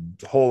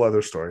 Whole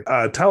other story.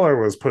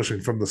 Teller was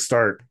pushing from the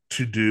start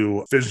to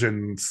do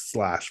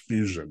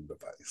fission/fusion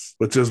device,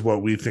 which is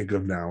what we think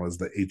of now as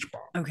the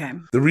H-bomb. Okay.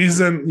 The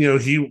reason, you know,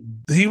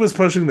 he was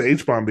pushing the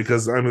H-bomb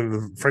because, I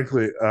mean,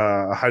 frankly,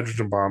 a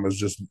hydrogen bomb is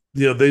just,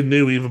 they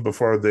knew even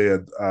before they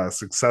had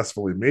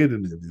successfully made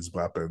any of these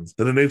weapons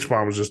that an H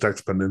bomb was just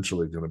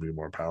exponentially going to be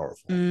more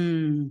powerful.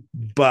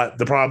 But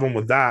the problem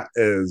with that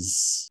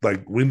is,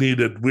 like, we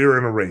were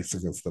in a race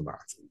against the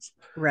Nazis.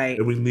 Right.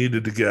 And we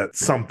needed to get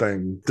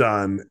something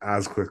done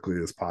as quickly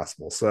as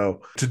possible.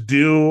 So to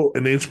do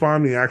an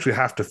H-bomb, you actually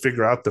have to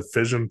figure out the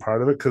fission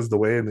part of it, because the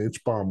way an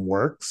H-bomb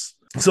works.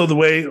 So the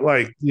way,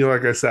 like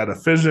I said, a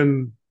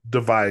fission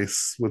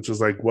device, which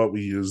is like what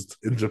we used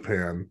in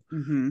Japan,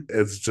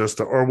 it's just,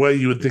 or what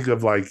you would think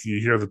of, like, you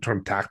hear the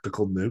term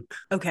tactical nuke.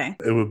 Okay.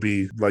 It would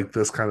be like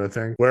this kind of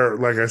thing, where,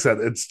 like I said,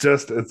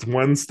 it's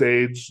one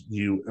stage.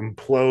 You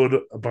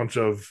implode a bunch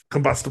of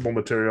combustible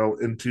material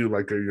into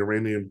like a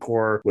uranium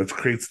core, which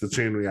creates the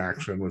chain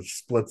reaction, which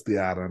splits the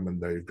atom,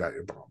 and there you've got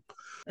your bomb.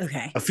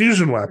 Okay. A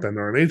fusion weapon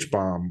or an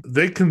H-bomb,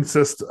 they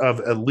consist of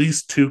at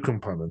least two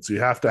components. You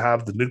have to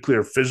have the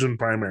nuclear fission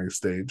primary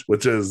stage,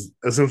 which is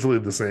essentially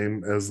the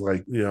same as,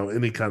 like,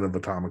 any kind of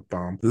atomic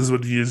bomb. This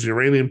would use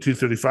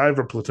uranium-235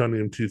 or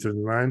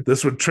plutonium-239.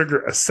 This would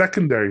trigger a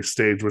secondary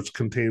stage, which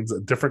contains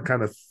a different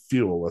kind of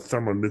fuel, a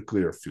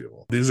thermonuclear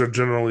fuel. These are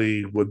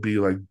generally would be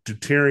like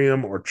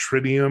deuterium or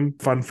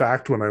tritium. Fun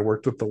fact, when I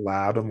worked at the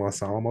lab in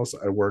Los Alamos,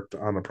 I worked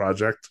on a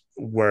project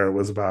where it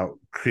was about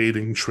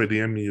creating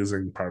tritium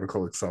using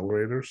particle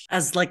accelerators.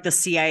 As like the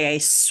CIA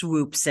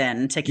swoops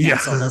in to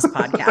cancel this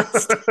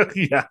podcast.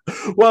 Yeah.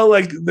 Well,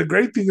 like, the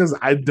great thing is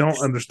I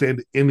don't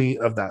understand any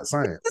of that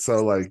science.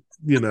 So, like,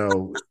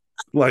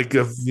 like,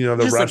 if the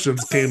Just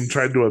Russians came and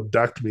tried to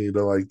abduct me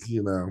to, like,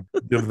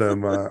 give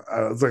them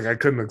I was like, I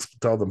couldn't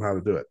tell them how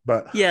to do it.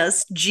 But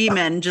yes,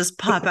 G-men just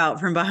pop out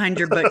from behind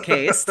your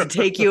bookcase to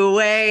take you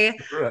away.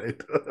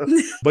 Right.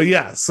 But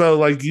yeah, so,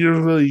 like,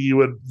 usually you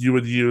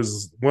would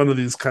use one of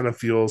these kind of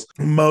fuels.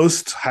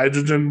 Most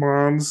hydrogen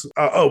bombs,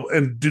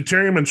 and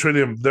deuterium and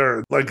tritium,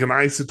 they're like an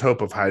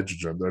isotope of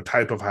hydrogen. They're a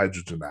type of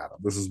hydrogen atom.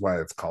 This is why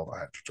it's called a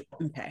hydrogen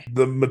bomb. Okay.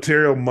 The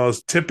material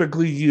most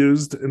typically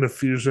used in a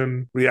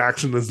fusion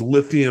reaction is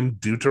lithium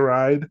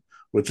deuteride,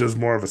 which is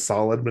more of a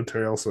solid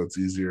material, so it's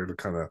easier to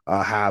kind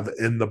of have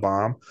in the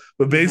bomb.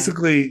 But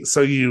basically,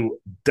 so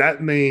you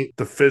detonate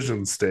the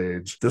fission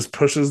stage. This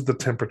pushes the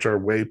temperature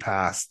way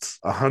past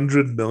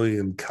 100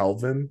 million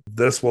Kelvin.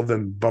 This will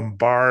then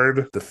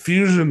bombard the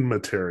fusion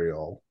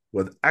material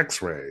with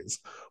X-rays,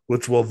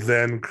 which will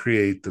then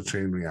create the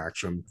chain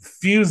reaction,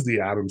 fuse the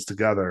atoms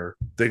together.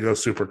 They go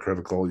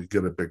supercritical. You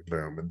get a big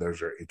boom, and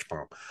there's your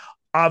H-bomb.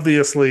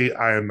 Obviously,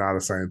 I am not a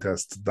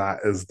scientist. That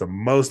is the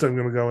most I'm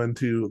going to go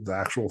into, the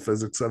actual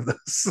physics of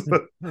this.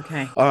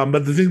 Okay.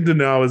 But the thing to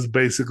know is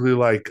basically,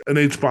 like, an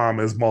H-bomb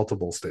is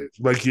multiple stage.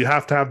 Like, you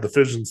have to have the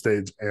fission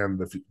stage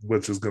and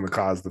which is going to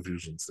cause the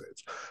fusion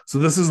stage. So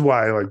this is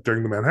why, like,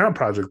 during the Manhattan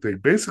Project, they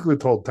basically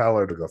told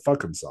Teller to go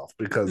fuck himself,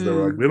 because they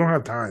were like, we don't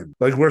have time.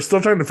 Like, we're still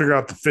trying to figure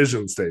out the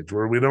fission stage,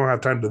 where we don't have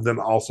time to then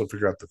also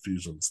figure out the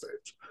fusion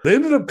stage. They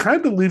ended up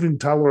kind of leaving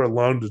Teller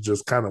alone to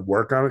just kind of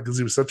work on it, because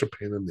he was such a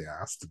pain in the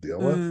ass to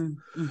deal with,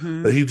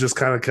 that he just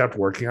kind of kept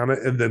working on it.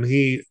 And then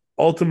he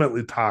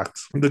ultimately talked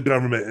the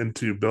government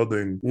into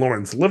building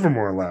Lawrence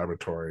Livermore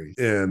Laboratory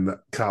in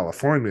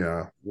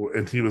California,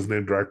 and he was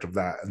named director of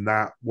that. And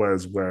that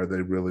was where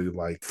they really,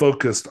 like,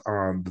 focused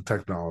on the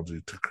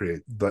technology to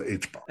create the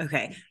H-bomb.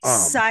 Okay.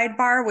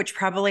 Sidebar, which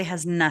probably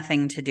has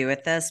nothing to do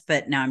with this,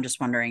 but now I'm just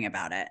wondering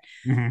about it.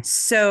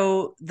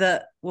 So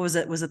what was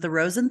it? Was it the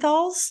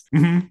Rosenthal's?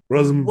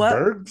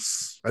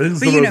 Rosenbergs? I think it's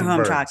but the you Rosenbergs. know who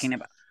I'm talking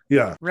about.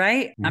 Yeah.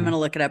 Right? I'm going to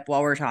look it up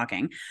while we're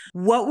talking.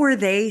 What were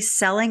they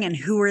selling, and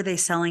who were they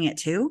selling it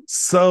to?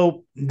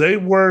 So they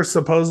were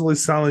supposedly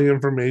selling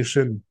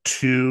information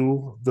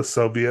to the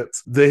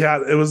Soviets.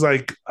 It was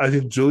like, I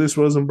think Julius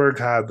Rosenberg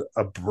had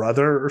a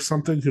brother or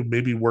something who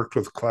maybe worked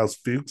with Klaus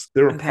Fuchs.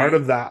 They were part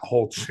of that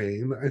whole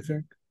chain, I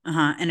think.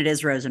 And it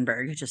is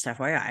Rosenberg, just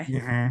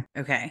FYI.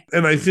 Okay.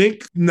 And I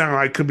think, now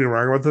I could be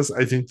wrong about this,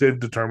 I think they've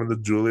determined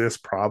that Julius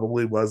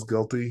probably was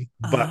guilty,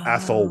 but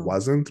Ethel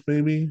wasn't,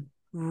 maybe.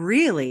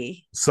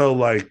 Really? So,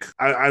 like,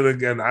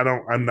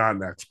 I'm not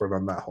an expert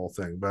on that whole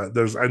thing, but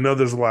I know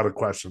there's a lot of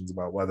questions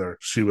about whether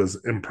she was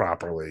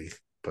improperly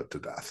put to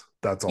death.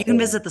 That's all. You can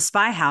visit the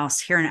Spy House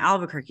here in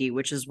Albuquerque,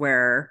 which is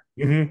where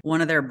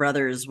one of their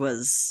brothers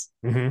was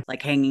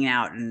like hanging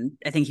out, and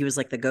I think he was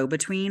like the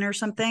go-between or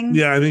something.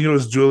 Yeah, I think it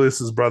was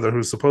Julius's brother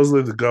who's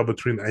supposedly the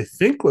go-between, I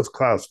think, with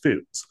Klaus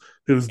Fuchs,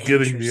 who was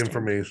getting the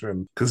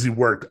information because he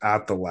worked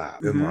at the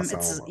lab in Los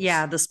Alamos.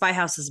 Yeah, the Spy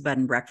House is bed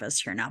and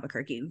breakfast here in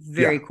Albuquerque.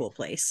 Very cool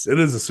place. It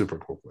is a super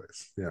cool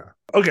place. Yeah.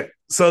 Okay,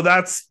 so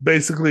that's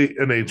basically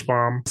an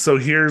H-bomb. So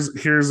here's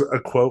a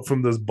quote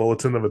from this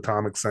Bulletin of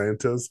Atomic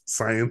Sciences.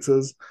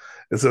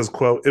 It says,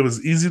 quote, "It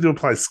was easy to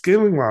apply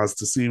scaling laws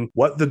to see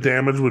what the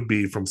damage would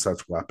be from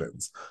such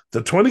weapons.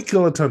 The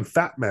 20-kiloton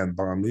Fat Man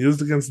bomb used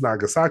against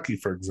Nagasaki,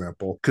 for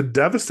example, could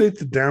devastate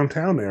the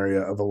downtown area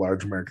of a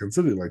large American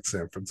city like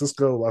San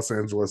Francisco, Los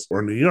Angeles,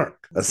 or New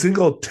York. A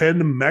single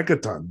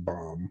 10-megaton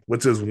bomb,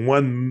 which is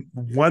one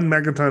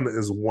megaton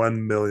is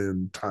 1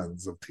 million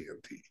tons of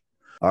TNT.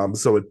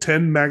 So a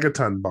 10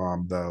 megaton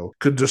bomb, though,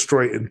 could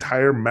destroy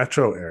entire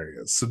metro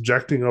areas,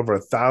 subjecting over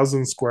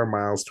 1,000 square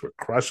miles to a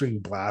crushing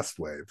blast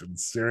wave and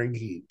searing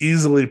heat,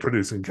 easily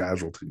producing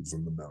casualties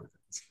in the millions.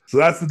 So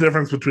that's the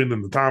difference between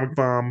an atomic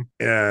bomb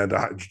and a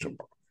hydrogen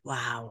bomb.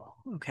 Wow.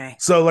 Okay.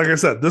 So, like I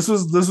said, this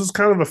was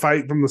kind of a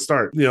fight from the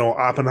start. You know,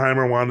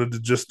 Oppenheimer wanted to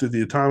just do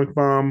the atomic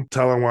bomb.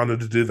 Teller wanted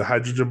to do the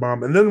hydrogen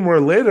bomb. And then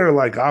where later,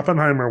 like,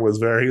 Oppenheimer was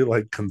very,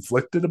 like,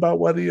 conflicted about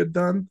what he had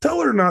done.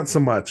 Teller, not so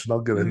much. And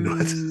I'll get into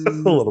it a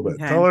little bit.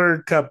 Okay.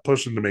 Teller kept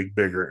pushing to make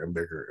bigger and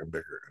bigger and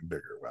bigger and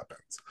bigger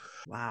weapons.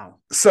 Wow.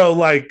 So,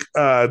 like,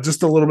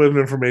 just a little bit of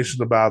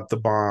information about the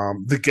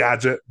bomb, the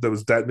gadget that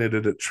was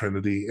detonated at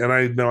Trinity. And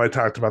I know I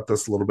talked about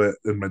this a little bit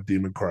in my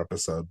Demon Core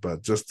episode,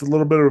 but just a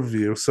little bit of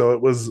review. So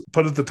it was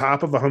put at the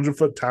top of a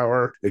 100-foot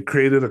tower. It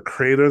created a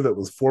crater that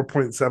was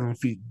 4.7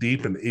 feet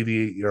deep and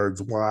 88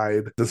 yards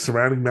wide. The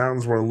surrounding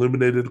mountains were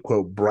illuminated,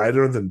 quote,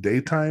 brighter than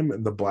daytime,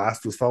 and the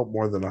blast was felt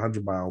more than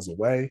 100 miles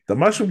away. The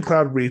mushroom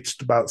cloud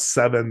reached about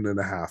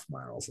 7.5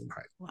 miles in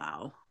height.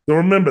 Wow. So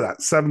remember that,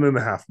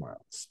 7.5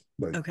 miles.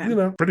 Like, okay. You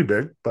know, pretty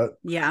big, but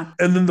yeah.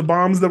 And then the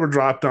bombs that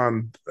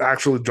were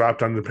actually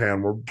dropped on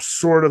Japan were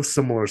sort of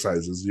similar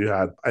sizes. You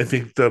had, I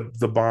think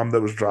the bomb that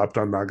was dropped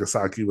on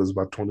Nagasaki was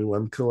about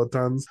 21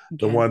 kilotons.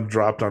 Okay. The one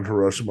dropped on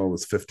Hiroshima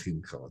was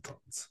 15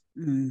 kilotons.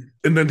 In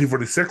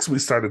 1946, we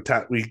started,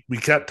 we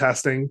kept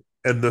testing.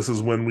 And this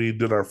is when we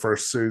did our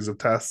first series of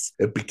tests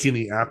at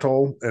Bikini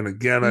Atoll. And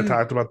again, I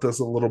talked about this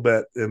a little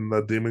bit in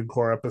the Demon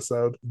Core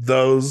episode.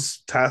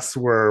 Those tests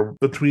were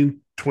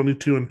between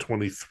 22 and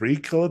 23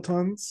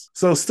 kilotons.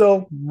 So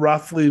still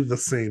roughly the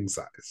same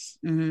size.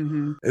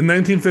 Mm-hmm. In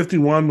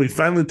 1951, we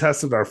finally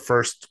tested our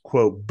first,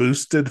 quote,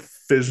 boosted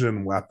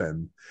fission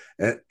weapon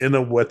at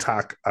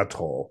Inawatak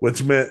Atoll,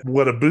 which meant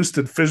what a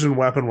boosted fission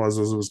weapon was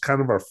it was kind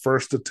of our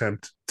first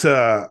attempt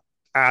to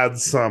add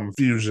some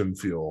fusion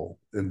fuel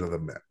into the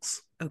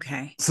mix.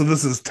 Okay. So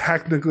this is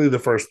technically the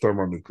first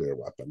thermonuclear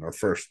weapon, our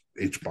first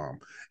H-bomb.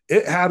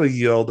 It had a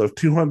yield of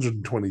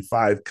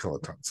 225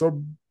 kilotons,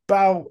 so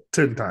about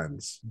 10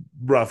 times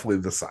roughly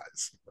the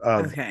size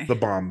of the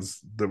bombs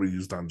that we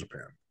used on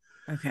Japan.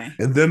 Okay.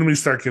 And then we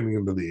start getting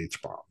into the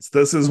H-bombs.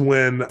 This is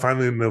when,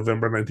 finally in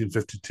November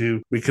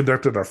 1952, we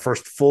conducted our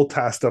first full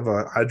test of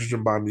a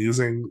hydrogen bomb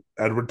using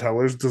Edward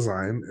Teller's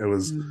design. It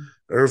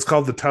was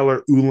called the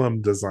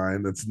Teller-Ulam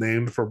design. It's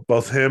named for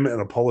both him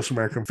and a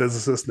Polish-American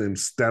physicist named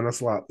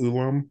Stanislaw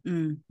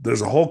Ulam.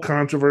 There's a whole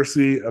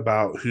controversy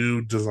about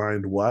who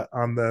designed what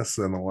on this,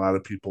 and a lot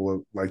of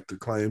people like to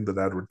claim that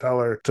Edward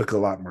Teller took a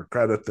lot more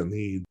credit than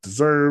he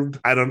deserved.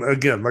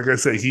 Again, like I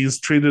say, he's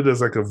treated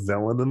as like a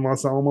villain in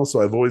Los Alamos,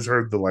 so I've always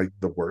heard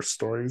the worst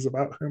stories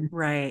about him.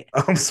 Right.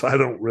 So I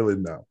don't really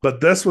know.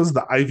 But this was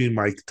the Ivy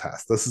Mike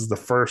test. This is the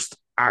first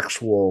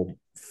actual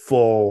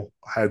full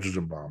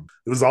hydrogen bomb.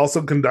 It was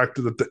also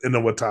conducted at the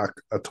Inawatak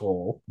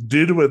Atoll.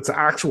 Due to its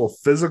actual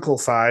physical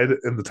side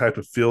and the type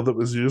of fuel that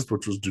was used,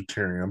 which was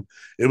deuterium,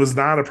 it was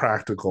not a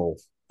practical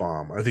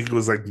bomb. I think it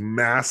was like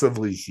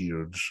massively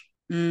huge.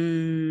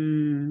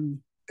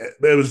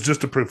 It was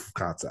just a proof of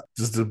concept,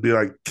 just to be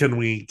like, can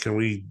we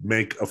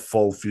make a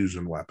full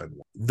fusion weapon?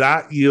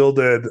 That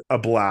yielded a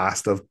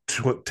blast of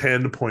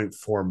 10.4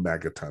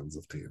 megatons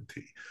of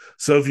TNT.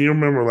 So if you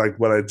remember, like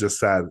what I just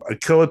said, a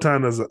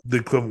kiloton is the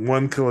equivalent.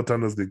 1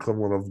 kiloton is the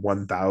equivalent of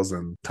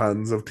 1,000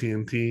 tons of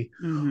TNT.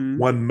 1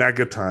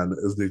 megaton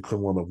is the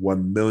equivalent of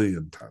 1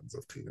 million tons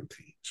of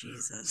TNT.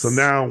 Jesus. So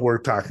now we're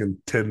talking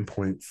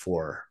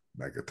 10.4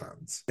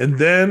 megatons, and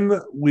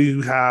then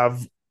we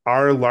have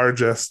our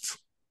largest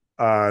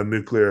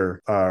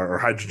nuclear or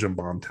hydrogen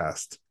bomb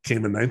test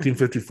came in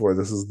 1954.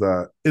 This is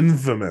the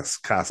infamous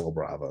Castle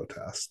Bravo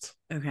test.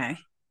 Okay.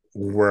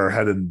 We're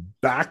headed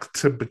back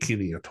to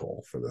Bikini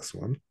Atoll for this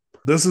one.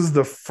 This is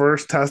the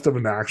first test of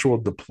an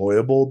actual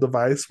deployable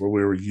device where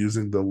we were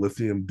using the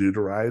lithium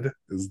deuteride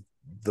as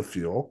the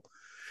fuel.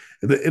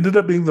 And it ended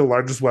up being the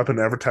largest weapon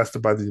ever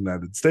tested by the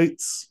United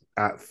States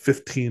at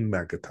 15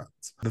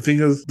 megatons. The thing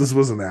is, this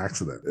was an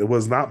accident. It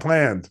was not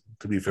planned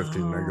to be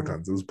 15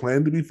 megatons. It was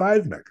planned to be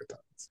 5 megatons.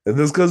 And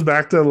this goes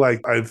back to,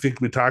 like, I think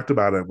we talked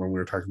about it when we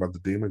were talking about the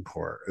Demon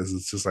Core, is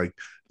it's just like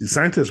these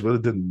scientists really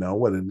didn't know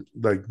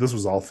this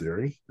was all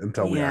theory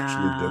until we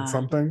actually did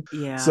something.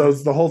 Yeah. So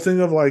it's the whole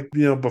thing of, like,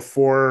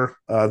 before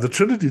the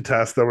Trinity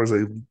test, there was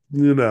a,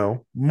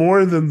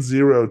 more than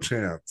zero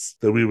chance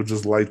that we would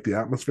just light the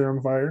atmosphere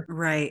on fire.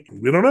 Right.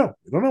 We don't know.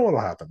 We don't know what'll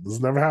happen. This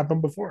has never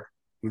happened before.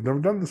 We've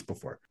never done this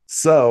before.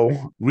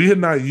 So we had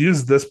not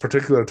used this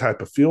particular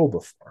type of fuel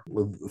before,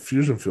 with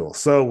fusion fuel.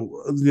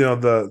 So,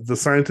 the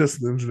scientists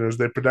and engineers,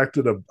 they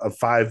predicted a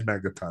 5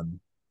 megaton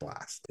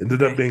blast.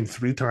 Ended up being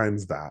 3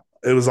 times that.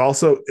 It was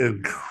also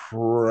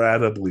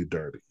incredibly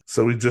dirty.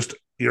 So we just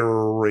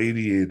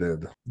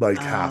irradiated like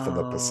half of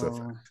the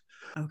Pacific.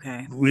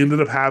 Okay. We ended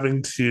up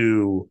having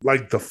to,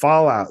 like, the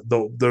fallout,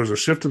 there was a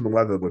shift in the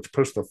weather which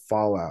pushed the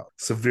fallout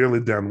severely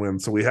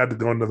downwind. So we had to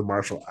go into the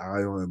Marshall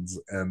Islands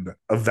and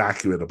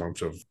evacuate a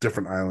bunch of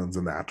different islands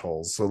and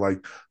atolls. So,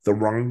 like, the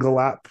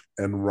Rongelap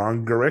and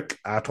Rongerik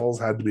atolls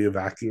had to be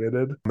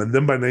evacuated. And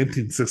then by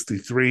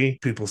 1963,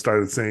 people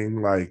started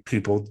seeing, like,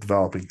 people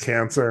developing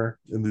cancer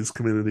in these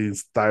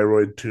communities,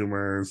 thyroid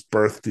tumors,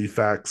 birth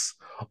defects.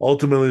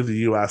 Ultimately, the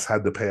U.S.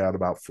 had to pay out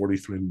about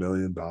 $43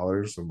 million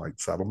in, like,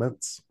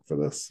 settlements for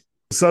this.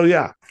 So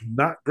yeah,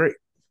 not great.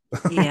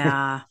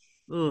 Yeah.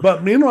 Oof.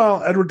 But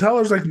meanwhile, Edward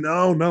Teller's like,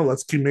 no,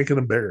 let's keep making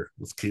them bigger.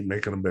 Let's keep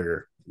making them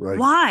bigger. Like,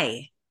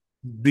 why?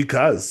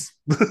 Because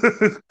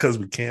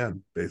we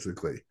can,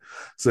 basically.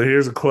 So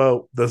here's a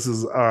quote. This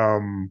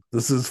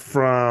is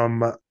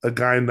from a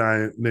guy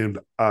named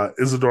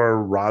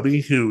Isidore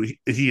Robbie, who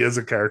he is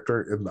a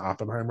character in the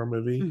Oppenheimer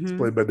movie. It's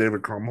played by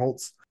David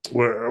Krumholtz.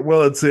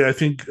 Let's see. I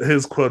think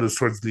his quote is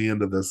towards the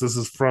end of this. This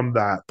is from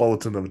that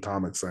Bulletin of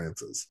Atomic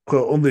Sciences.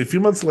 Quote, only a few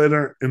months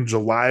later, in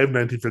July of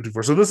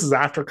 1954, so this is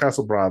after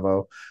Castle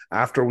Bravo,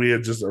 after we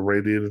had just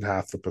irradiated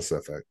half the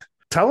Pacific,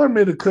 Teller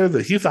made it clear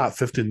that he thought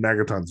 15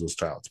 megatons was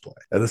child's play.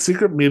 At a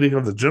secret meeting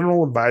of the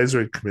General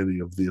Advisory Committee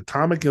of the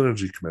Atomic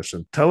Energy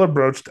Commission, Teller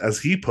broached,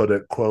 as he put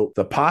it, quote,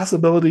 the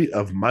possibility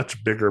of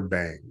much bigger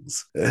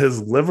bangs. At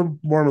his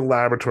Livermore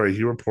laboratory,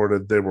 he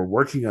reported they were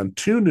working on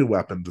 2 new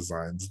weapon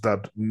designs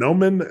dubbed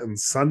Gnomon and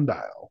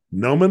Sundial.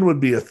 Gnomon would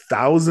be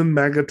 1,000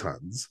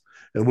 megatons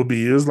and would be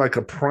used like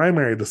a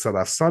primary to set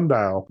off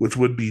Sundial, which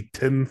would be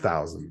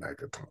 10,000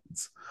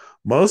 megatons.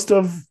 Most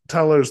of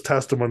Teller's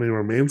testimony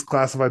remains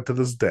classified to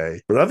this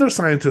day, but other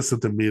scientists at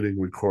the meeting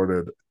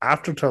recorded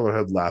after Teller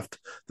had left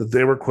that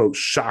they were, quote,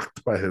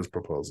 shocked by his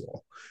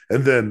proposal.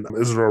 And then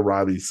Isidore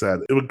Robbie said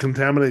it would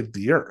contaminate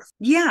the earth.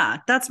 Yeah,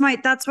 that's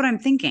what I'm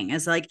thinking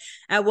is, like,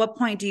 at what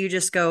point do you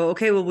just go,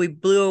 okay, well, we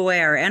blew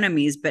away our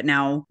enemies, but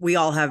now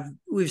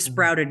we've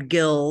sprouted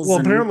gills, well,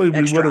 apparently and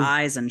extra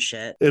eyes and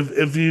shit.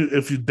 If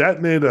you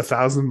detonate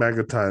 1,000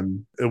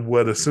 megaton, it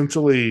would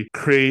essentially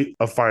create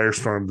a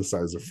firestorm the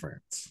size of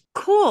France.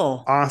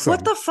 Cool. Awesome.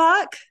 What the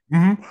fuck?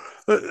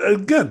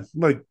 Again,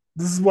 like,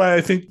 this is why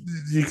I think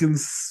you can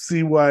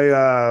see why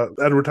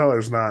Edward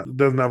Teller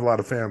doesn't have a lot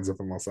of fans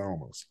up in Los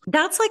Alamos.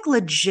 That's like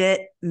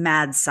legit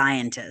mad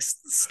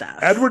scientist stuff.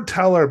 Edward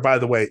Teller, by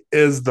the way,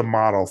 is the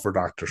model for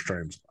Dr.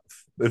 Strangelove.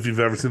 If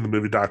you've ever seen the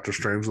movie Dr.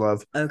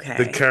 Strangelove, okay,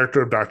 the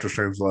character of Dr.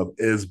 Strangelove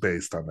is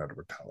based on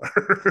Edward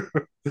Teller.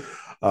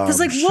 Because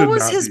what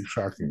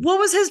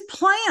was his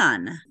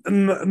plan?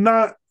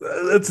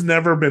 It's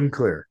never been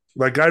clear.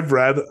 Like, I've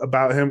read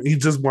about him. He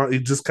just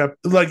kept,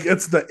 like,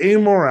 it's the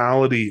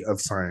amorality of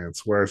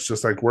science where it's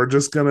just like, we're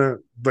just gonna,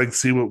 like,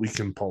 see what we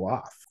can pull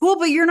off. Cool,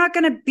 but you're not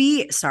gonna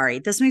be, sorry,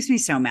 this makes me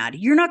so mad.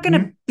 You're not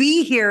gonna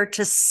be here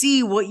to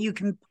see what you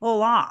can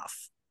pull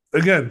off.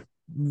 Again,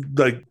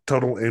 like,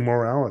 total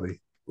amorality.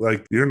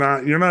 Like, you're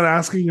not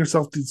asking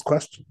yourself these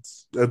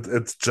questions.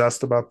 It's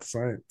just about the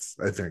science,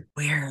 I think.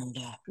 Weird.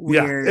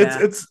 Yeah,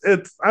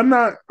 it's. I'm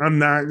not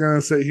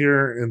gonna sit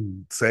here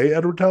and say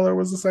Edward Teller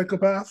was a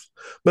psychopath,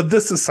 but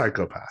this is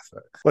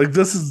psychopathic. Like,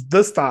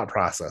 this thought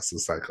process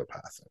is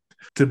psychopathic.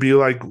 To be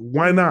like,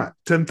 why not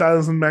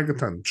 10,000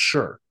 megatons?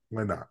 Sure,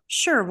 why not?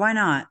 Sure, why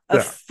not? A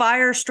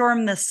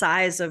firestorm the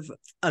size of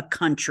a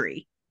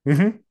country.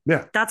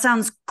 Yeah, that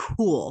sounds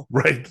cool.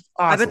 Right.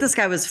 Awesome. I bet this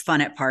guy was fun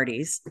at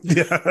parties.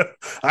 Yeah,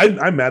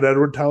 I met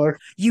Edward Teller.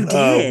 You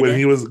did? When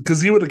he was, because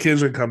he would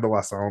occasionally come to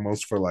Los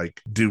Alamos for, like,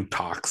 do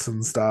talks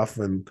and stuff,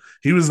 and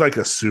he was like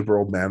a super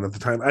old man at the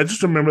time. I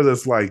just remember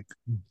this, like,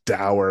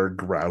 dour,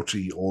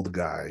 grouchy old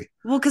guy.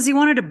 Well, because he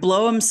wanted to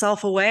blow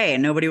himself away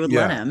and nobody would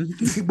let him.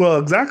 Well,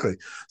 exactly.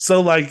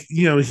 So, like,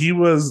 he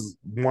was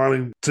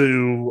wanting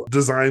to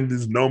design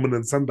these Gnomon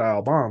and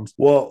Sundial bombs.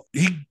 Well,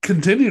 he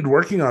continued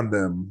working on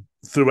them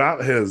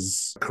throughout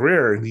his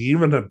career, and he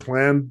even had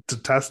planned to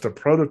test a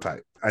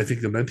prototype, I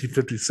think in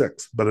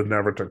 1956, but it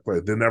never took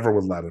place. They never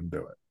would let him do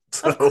it.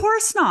 So, of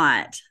course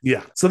not.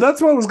 Yeah. So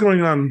that's what was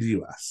going on in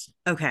the US.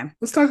 Okay.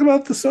 Let's talk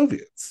about the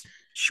Soviets.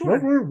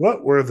 Sure.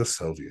 What were the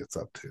Soviets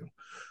up to?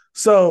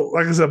 So,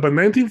 like I said, by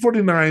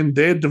 1949,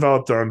 they had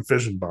developed their own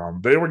fission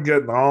bomb. They were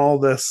getting all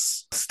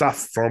this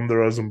stuff from the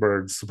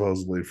Rosenbergs,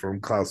 supposedly,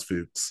 from Klaus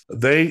Fuchs.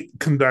 They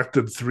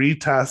conducted 3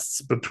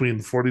 tests between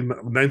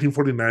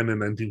 1949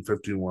 and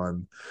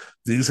 1951.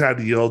 These had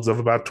yields of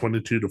about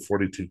 22 to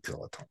 42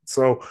 kilotons.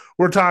 So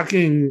we're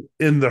talking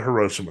in the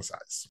Hiroshima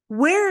size.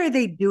 Where are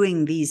they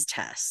doing these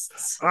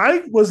tests?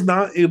 I was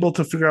not able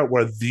to figure out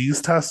where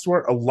these tests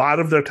were. A lot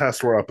of their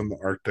tests were up in the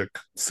Arctic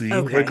Sea,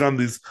 like on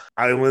these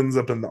islands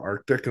up in the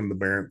Arctic and the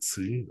Barents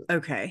Sea.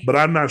 Okay. But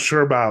I'm not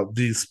sure about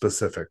these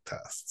specific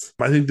tests.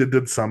 I think they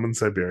did some in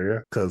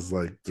Siberia because,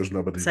 like, there's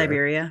nobody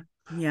Siberia.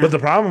 There. Yeah. But the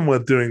problem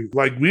with doing,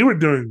 like, we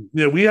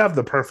have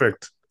the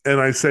perfect, and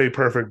I say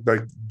perfect,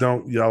 like,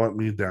 don't yell at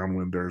me,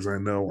 downwinders.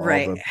 I know all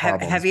the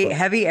problems.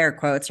 Heavy air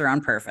quotes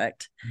around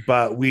perfect.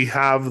 But we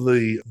have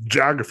the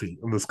geography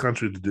in this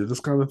country to do this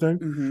kind of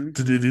thing,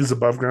 to do these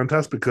above ground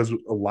tests, because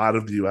a lot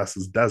of the U.S.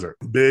 is desert,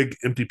 big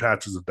empty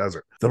patches of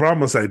desert. The problem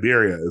with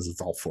Siberia is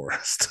it's all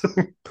forest.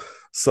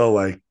 So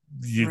like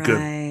you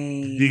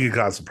could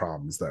cause some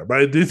problems there. But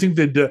I do think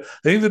they did. I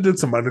think they did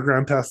some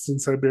underground tests in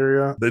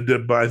Siberia. They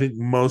did, but I think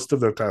most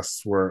of their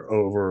tests were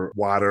over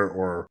water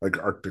or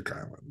like Arctic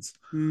islands.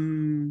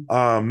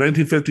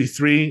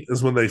 1953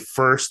 is when they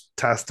first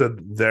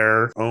tested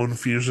their own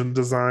fusion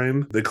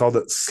design. They called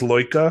it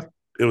Sloika.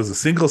 It was a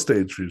single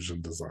stage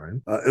fusion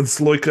design. And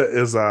Sloika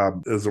is a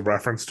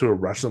reference to a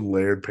Russian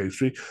layered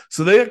pastry.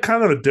 So they had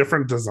kind of a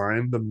different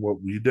design than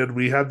what we did.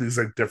 We had these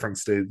like different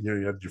stage,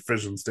 you had your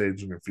fission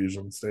stage and your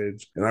fusion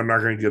stage. And I'm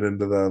not going to get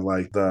into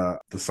the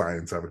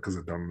science of it because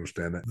I don't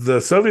understand it. The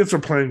Soviets were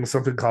playing with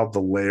something called the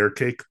layer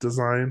cake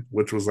design,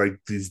 which was like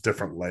these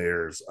different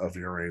layers of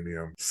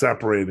uranium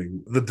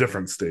separating the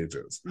different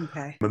stages.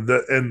 Okay.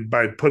 And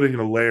by putting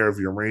a layer of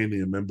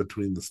uranium in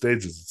between the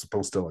stages, it's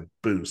supposed to like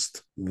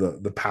boost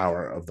the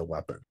power of the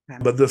weapon. Okay.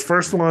 But this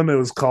first one, it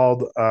was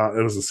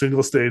a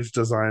single stage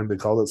design. They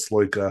called it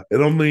Sloika.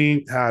 It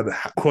only had,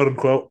 quote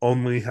unquote,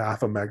 only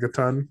half a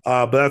megaton.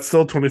 But that's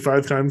still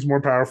 25 times more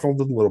powerful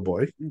than Little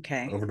Boy.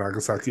 Okay. Over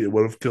Nagasaki. It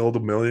would have killed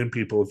 1 million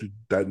people if you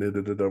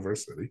detonated it over a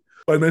city.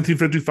 By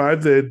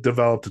 1955, they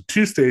developed a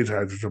two-stage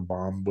hydrogen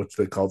bomb, which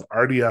they called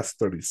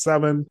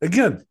RDS-37.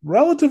 Again,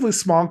 relatively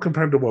small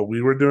compared to what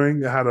we were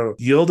doing. It had a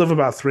yield of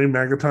about 3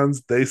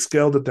 megatons. They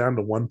scaled it down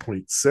to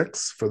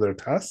 1.6 for their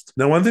test.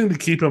 Now, one thing to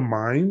keep in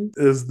mind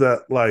is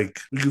that,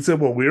 like, you can say,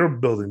 well, we were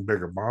building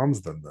bigger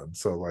bombs than them,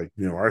 so, like,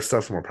 our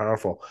stuff's more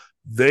powerful.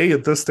 They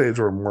at this stage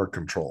were more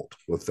controlled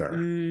with their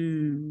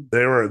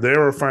they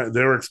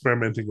were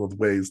experimenting with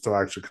ways to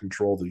actually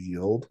control the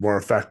yield more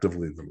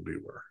effectively than we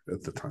were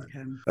at the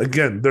time. Okay.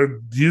 Again, they're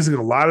using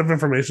a lot of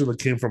information that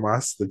came from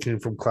us, that came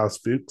from Klaus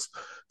Fuchs.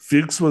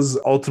 Fuchs was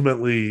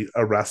ultimately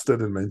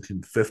arrested in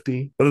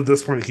 1950, but at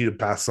this point he had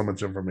passed so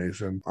much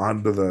information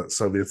onto the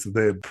Soviets that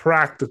they had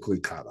practically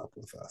caught up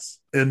with us.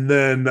 And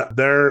then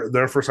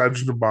their first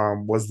hydrogen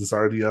bomb was this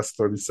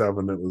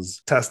RDS-37. It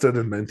was tested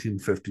in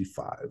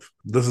 1955.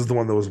 This is the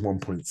one that was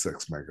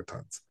 1.6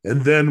 megatons.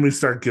 And then we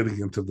start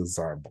getting into the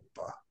Tsar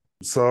Bomba.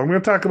 So I'm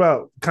going to talk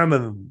about kind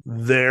of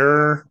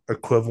their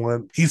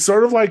equivalent. He's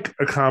sort of like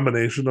a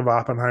combination of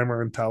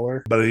Oppenheimer and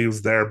Teller, but he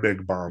was their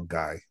big bomb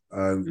guy.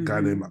 A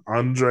guy named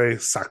Andrei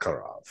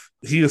Sakharov.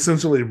 He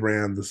essentially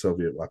ran the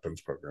Soviet weapons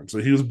program. So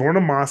he was born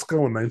in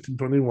Moscow in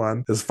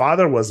 1921. His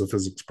father was a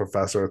physics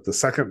professor at the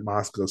Second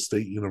Moscow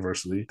State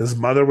University. His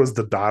mother was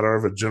the daughter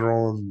of a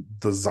general in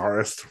the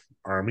Tsarist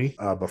army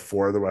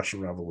before the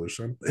Russian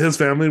Revolution. His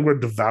family were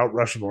devout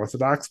Russian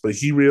Orthodox, but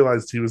he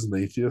realized he was an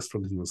atheist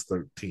when he was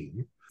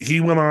 13. He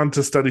went on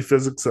to study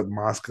physics at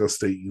Moscow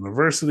State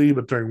University,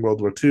 but during World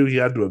War II, he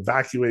had to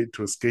evacuate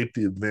to escape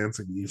the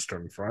advancing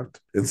Eastern Front.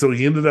 And so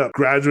he ended up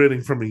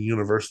graduating from a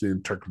university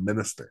in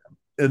Turkmenistan.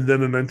 And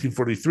then in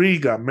 1943, he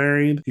got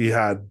married. He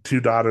had 2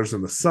 daughters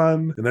and a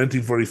son. In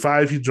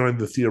 1945, he joined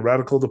the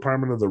theoretical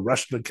department of the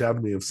Russian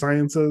Academy of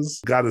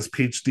Sciences, got his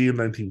PhD in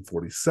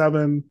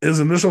 1947. His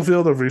initial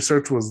field of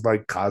research was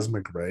like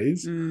cosmic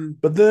rays.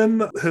 But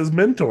then his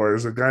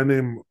mentors, a guy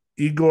named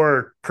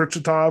Igor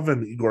Kurchatov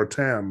and Igor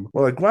Tam,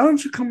 were like, why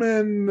don't you come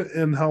in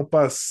and help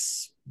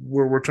us?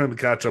 We're trying to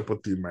catch up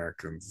with the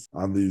Americans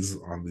on these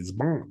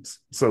bombs.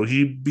 So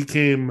he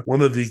became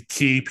one of the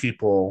key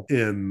people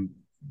in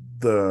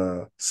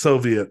the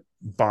Soviet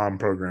bomb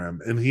program,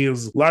 and he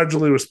was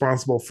largely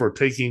responsible for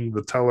taking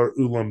the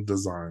Teller-Ulam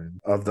design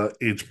of the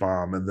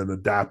H-bomb and then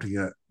adapting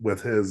it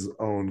with his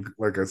own,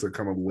 like I said,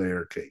 kind of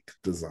layer cake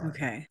design.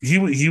 Okay.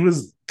 He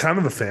was kind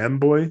of a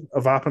fanboy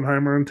of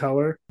Oppenheimer and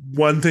Teller.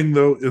 One thing,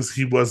 though, is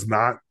he was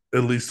not,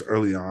 at least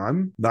early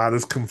on, not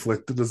as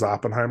conflicted as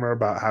Oppenheimer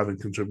about having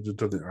contributed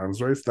to the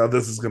arms race. Now,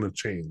 this is going to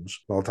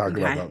change. I'll talk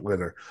about that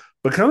later.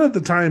 But kind of at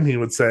the time, he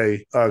would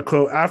say,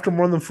 quote, after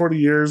more than 40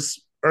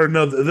 years, or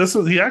no,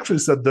 he actually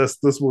said this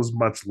was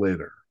much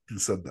later. He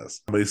said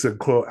this. But he said,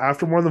 quote,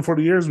 after more than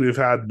 40 years, we've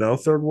had no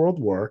Third World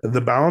War, and the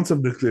balance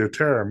of nuclear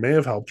terror may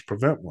have helped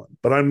prevent one.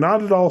 But I'm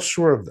not at all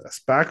sure of this.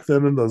 Back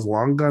then, in those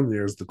long gun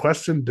years, the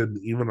question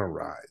didn't even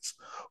arise.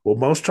 What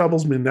most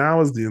troubles me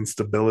now is the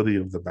instability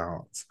of the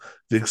balance,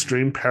 the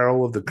extreme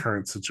peril of the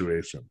current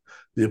situation,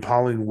 the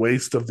appalling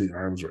waste of the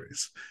arms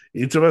race.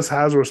 Each of us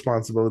has a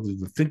responsibility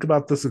to think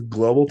about this in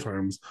global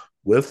terms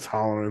with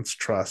tolerance,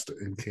 trust,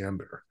 and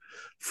candor,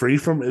 free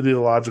from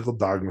ideological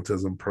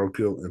dogmatism,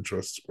 parochial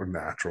interests, or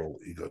natural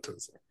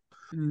egotism.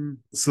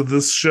 So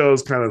this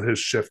shows kind of his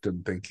shift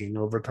in thinking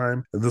over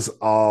time. And this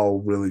all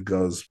really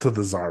goes to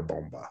the Tsar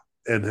Bomba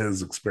and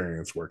his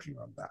experience working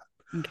on that.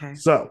 Okay.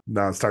 So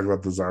now let's talk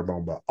about the Tsar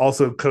Bomba.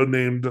 Also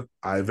codenamed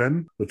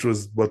Ivan, which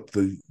was what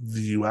the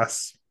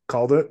U.S.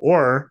 called it,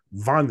 or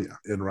Vanya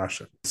in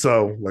Russian.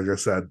 So, like I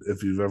said,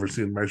 if you've ever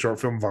seen my short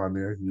film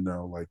Vanya,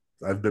 like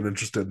I've been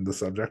interested in the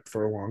subject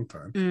for a long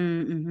time.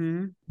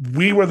 Mm-hmm.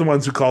 We were the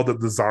ones who called it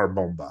the Tsar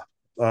Bomba.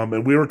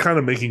 And we were kind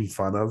of making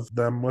fun of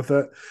them with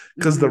it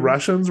because the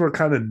Russians were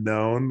kind of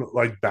known,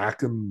 like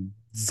back in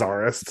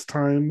czarist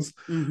times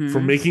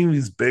for making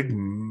these big,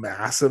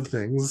 massive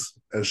things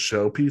as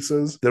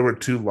showpieces that were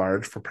too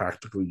large for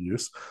practical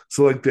use.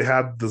 So like they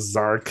had the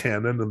Tsar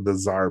cannon and the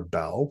Tsar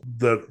bell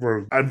that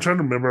were, I'm trying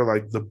to remember,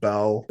 like the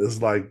bell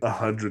is like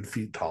 100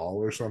 feet tall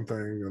or something.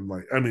 And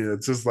like, I mean,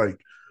 it's just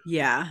like,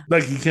 yeah,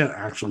 like you can't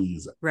actually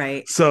use it.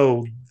 Right.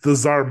 So the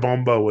Tsar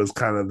Bomba was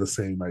kind of the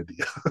same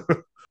idea.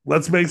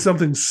 Let's make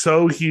something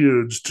so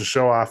huge to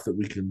show off that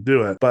we can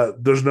do it,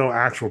 but there's no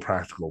actual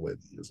practical way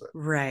to use it.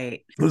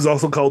 Right. It was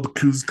also called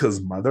Kuzka's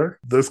mother.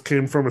 This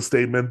came from a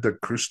statement that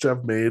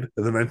Khrushchev made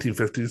in the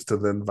 1950s to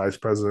then Vice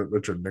President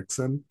Richard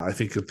Nixon. I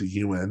think at the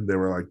UN, they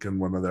were like in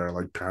one of their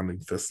like pounding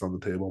fists on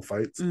the table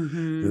fights.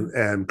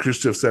 And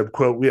Khrushchev said,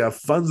 quote, "We have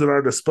funds at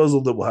our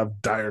disposal that will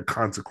have dire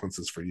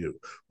consequences for you.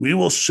 We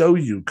will show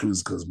you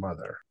Kuzka's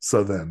mother."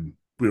 So then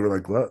we were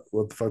like, what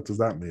the fuck does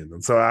that mean?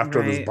 And so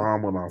after this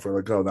bomb went off, we're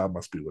like, oh, that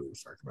must be what he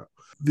was talking about.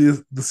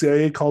 The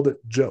CIA called it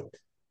Joe.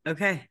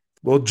 Okay.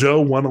 Well,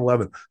 Joe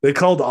 111. They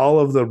called all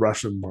of the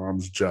Russian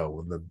bombs Joe,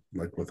 and then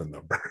like with a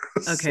number.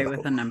 Okay,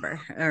 with a number.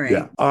 All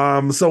right.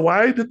 Yeah. So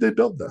why did they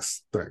build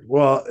this thing?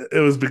 Well, it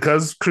was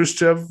because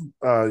Khrushchev,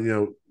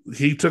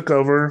 he took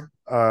over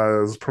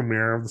as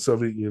premier of the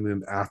Soviet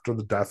Union after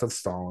the death of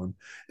Stalin,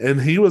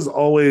 and he was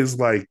always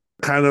like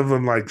kind of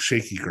in like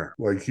shaky ground.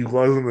 Like he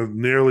wasn't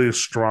nearly as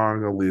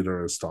strong a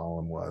leader as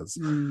Stalin was.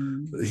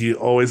 He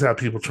always had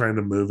people trying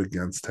to move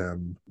against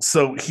him.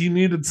 So he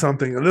needed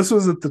something. And this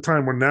was at the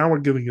time where now we're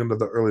getting into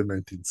the early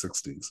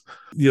 1960s.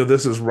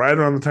 This is right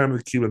around the time of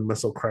the Cuban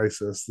Missile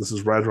Crisis. This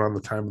is right around the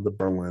time of the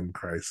Berlin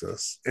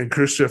crisis. And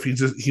Khrushchev,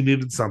 he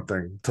needed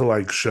something to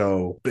like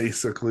show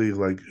basically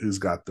like who's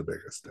got the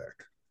biggest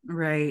dick.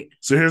 Right.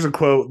 So here's a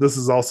quote. This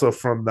is also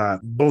from that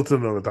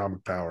Bulletin of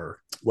Atomic Power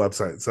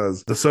website. It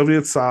says, "The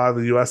Soviets saw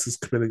the U.S. is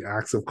committing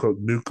acts of, quote,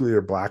 nuclear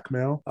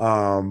blackmail."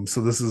 So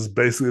this is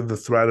basically the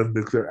threat of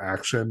nuclear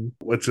action,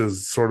 which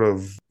is sort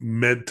of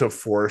meant to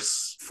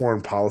force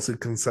foreign policy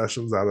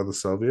concessions out of the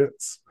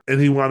Soviets. And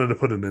he wanted to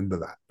put an end to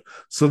that.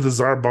 So the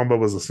Tsar Bomba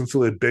was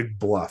essentially a big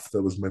bluff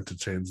that was meant to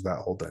change that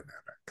whole dynamic.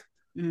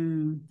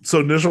 So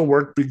initial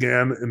work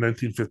began in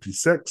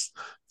 1956.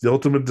 The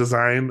ultimate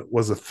design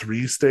was a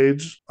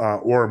 3-stage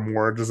or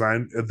more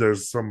design.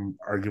 There's some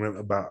argument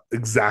about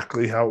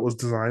exactly how it was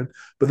designed,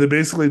 but they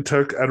basically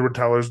took Edward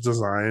Teller's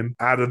design,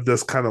 added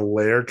this kind of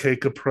layer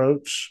cake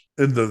approach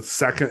in the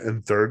second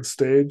and third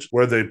stage,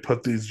 where they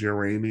put these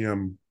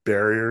uranium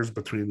barriers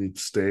between each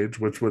stage,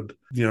 which would,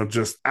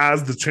 just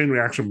as the chain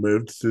reaction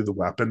moved through the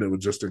weapon, it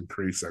would just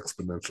increase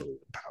exponentially in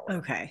power.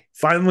 Okay.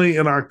 Finally,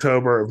 in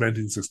October of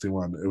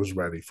 1961, it was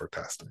ready for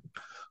testing.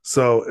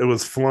 So it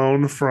was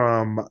flown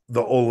from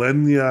the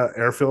Olenia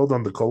airfield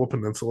on the Kola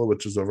Peninsula,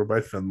 which is over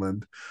by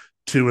Finland,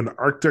 to an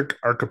Arctic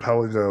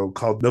archipelago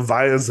called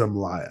Novaya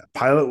Zemlya.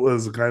 Pilot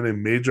was a guy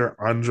named Major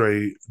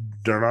Andrei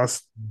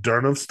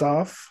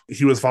Dernovstov.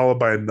 He was followed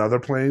by another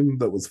plane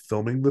that was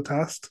filming the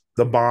test.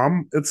 The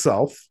bomb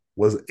itself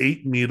was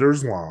 8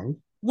 meters long.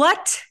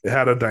 What? It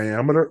had a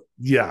diameter.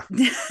 Yeah.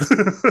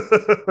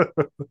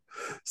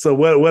 So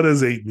what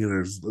is 8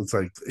 meters? It's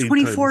like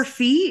 24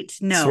 feet?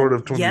 No. Sort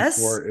of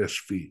 24-ish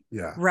feet.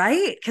 Yeah.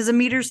 Right? Because a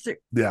meter's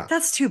yeah.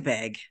 That's too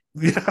big.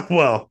 Yeah.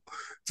 Well,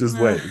 just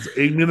wait. It's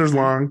 8 meters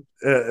long.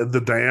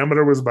 The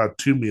diameter was about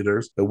 2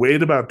 meters. It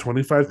weighed about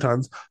 25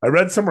 tons. I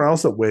read somewhere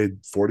else it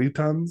weighed 40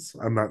 tons.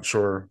 I'm not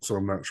sure. So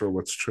I'm not sure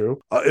what's true.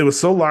 It was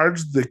so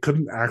large they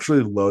couldn't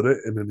actually load it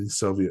in any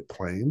Soviet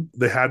plane.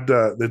 They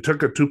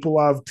took a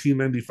Tupolev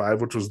T-95,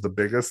 which was the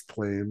biggest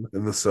plane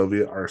in the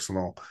Soviet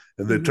arsenal,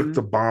 and they took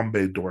the bomb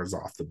bay doors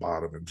off the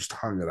bottom and just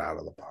hung it out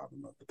of the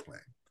bottom of the plane.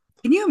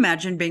 Can you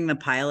imagine being the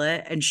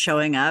pilot and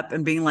showing up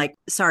and being like,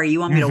 sorry,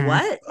 you want me to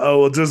what? Oh,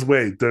 well, just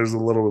wait. There's a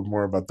little bit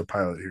more about the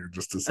pilot here.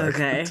 Just a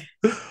second.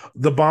 Okay.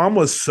 The bomb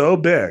was so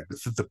big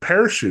that the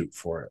parachute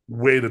for it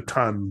weighed a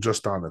ton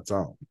just on its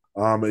own.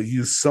 It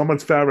used so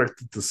much fabric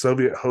that the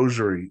Soviet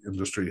hosiery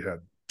industry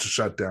had to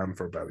shut down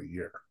for about a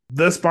year.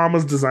 This bomb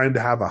was designed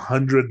to have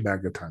 100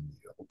 megaton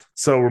yield.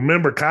 So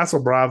remember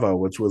Castle Bravo,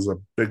 which was a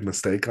big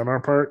mistake on our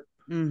part.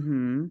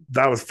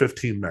 That was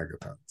 15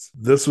 megatons.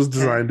 This was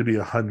designed to be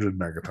 100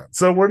 megatons.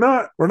 So we're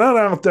not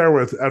out there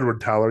with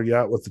Edward Teller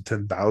yet with the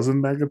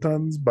 10,000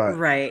 megatons, but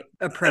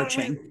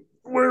approaching.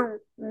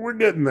 We're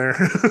getting there.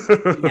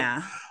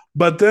 Yeah.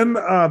 But then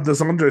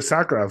this Andrei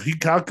Sakharov, he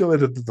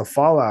calculated that the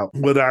fallout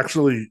would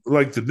actually,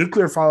 like the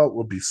nuclear fallout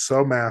would be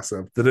so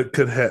massive that it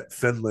could hit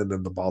Finland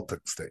and the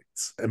Baltic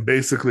states and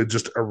basically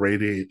just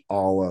irradiate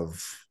all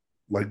of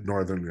like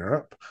Northern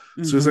Europe.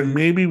 So he's like,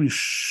 maybe we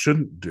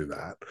shouldn't do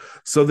that.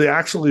 So they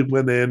actually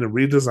went in and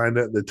redesigned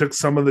it. They took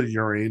some of the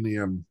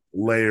uranium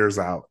layers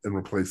out and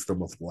replaced them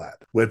with lead,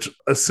 which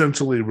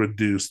essentially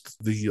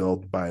reduced the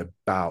yield by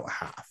about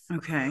half.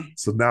 Okay.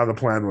 So now the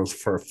plan was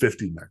for a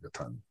 50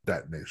 megaton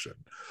detonation.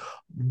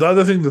 The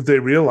other thing that they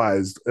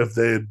realized, if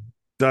they had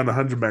done a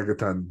 100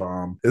 megaton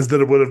bomb, is that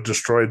it would have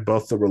destroyed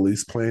both the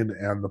release plane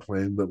and the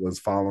plane that was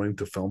following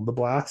to film the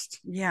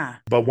blast. Yeah.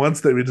 But once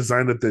they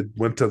redesigned it, they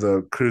went to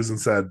the crews and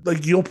said,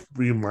 like, you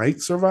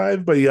might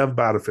survive, but you have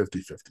about a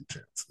 50-50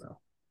 chance now.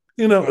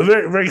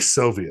 very, very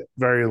Soviet,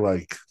 very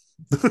like,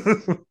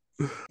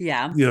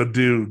 Yeah.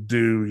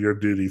 do your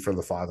duty for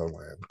the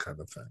fatherland kind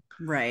of thing.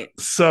 Right.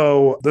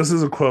 So this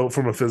is a quote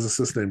from a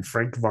physicist named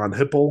Frank von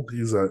Hippel.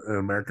 He's an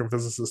American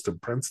physicist in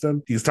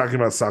Princeton. He's talking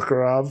about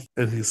Sakharov,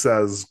 and he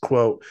says,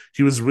 quote,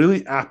 he was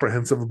really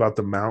apprehensive about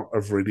the amount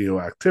of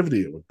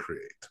radioactivity it would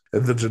create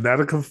and the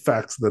genetic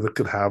effects that it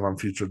could have on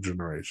future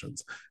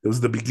generations. It was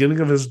the beginning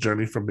of his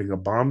journey from being a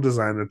bomb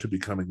designer to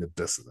becoming a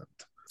dissident.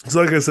 So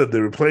like I said,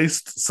 they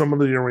replaced some of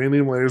the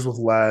uranium layers with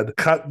lead,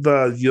 cut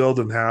the yield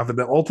in half, and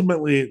then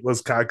ultimately it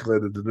was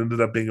calculated it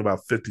ended up being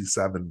about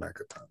 57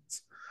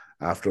 megatons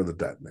after the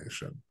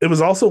detonation. It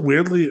was also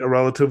weirdly a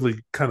relatively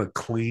kind of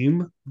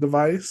clean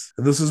device.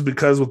 And this is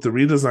because with the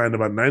redesign,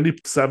 about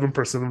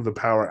 97% of the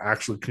power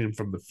actually came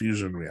from the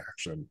fusion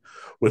reaction,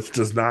 which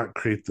does not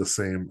create the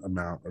same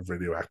amount of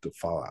radioactive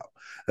fallout.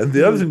 And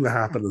the other thing that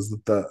happened is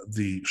that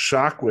the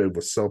shock wave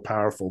was so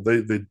powerful.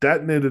 They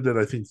detonated it,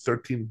 I think,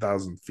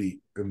 13,000 feet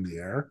in the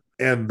air.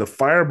 And the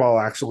fireball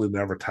actually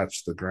never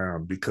touched the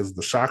ground because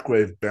the shock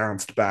wave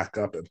bounced back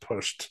up and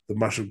pushed the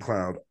mushroom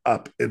cloud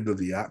up into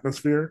the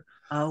atmosphere.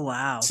 Oh,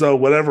 wow. So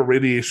whatever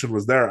radiation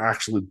was there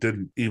actually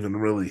didn't even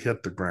really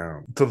hit the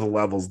ground to the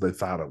levels they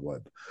thought it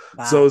would.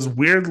 Wow. So it was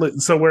weirdly,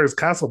 so whereas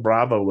Castle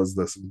Bravo was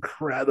this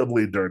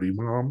incredibly dirty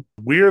bomb,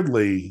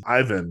 weirdly,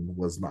 Ivan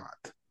was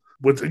not,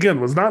 which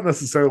again was not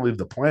necessarily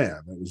the plan.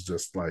 It was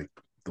just like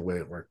the way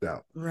it worked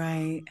out.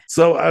 Right.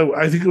 So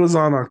I think it was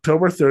on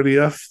October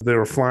 30th.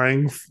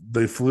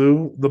 They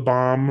flew the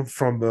bomb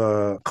from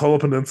the Kola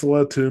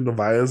Peninsula to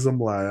Novaya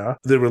Zemlya.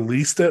 They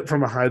released it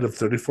from a height of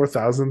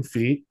 34,000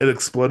 feet. It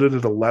exploded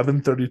at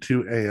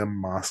 11:32 a.m.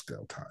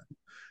 Moscow time.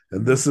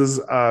 And this is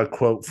a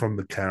quote from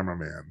the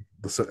cameraman,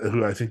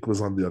 who I think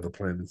was on the other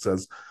plane. It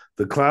says,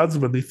 the clouds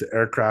beneath the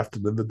aircraft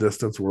and in the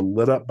distance were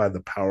lit up by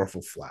the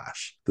powerful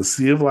flash. The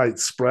sea of light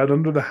spread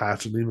under the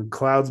hatch, and even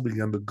clouds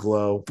began to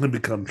glow and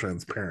become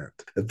transparent.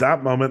 At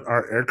that moment,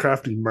 our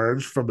aircraft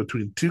emerged from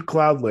between two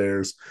cloud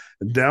layers,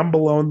 and down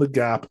below in the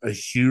gap, a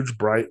huge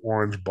bright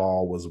orange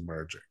ball was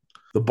emerging.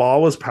 The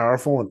ball was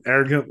powerful and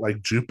arrogant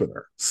like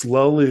Jupiter.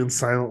 Slowly and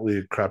silently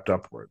it crept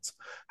upwards.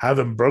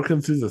 Having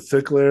broken through the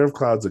thick layer of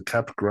clouds, it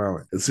kept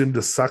growing. It seemed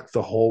to suck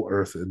the whole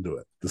earth into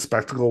it. The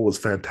spectacle was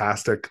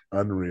fantastic,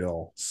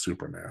 unreal,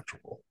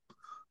 supernatural.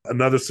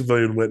 Another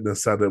civilian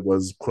witness said it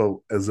was,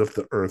 quote, as if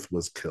the earth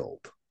was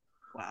killed.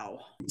 Wow.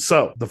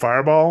 So the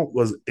fireball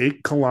was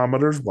 8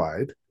 kilometers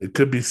wide. It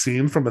could be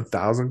seen from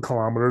 1,000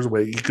 kilometers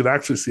away. You could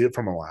actually see it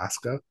from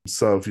Alaska.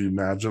 So if you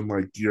imagine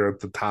like you're at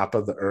the top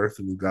of the earth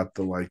and you've got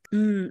the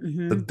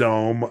the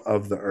dome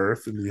of the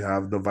earth and you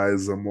have Novaya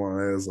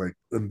Zemlya is like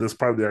in this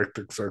part of the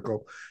Arctic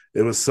Circle,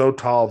 it was so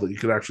tall that you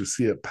could actually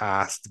see it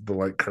past the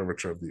like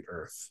curvature of the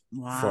earth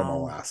from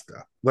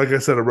Alaska. Like I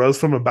said, it rose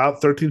from about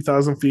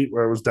 13,000 feet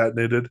where it was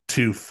detonated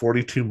to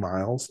 42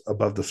 miles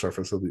above the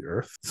surface of the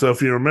earth. So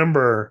if you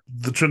remember,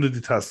 the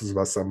Trinity test is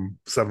about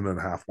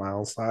 7.5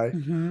 miles high.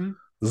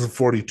 This is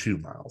 42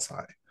 miles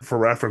high. For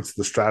reference,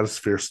 the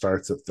stratosphere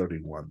starts at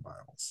 31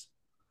 miles.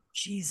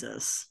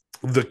 Jesus.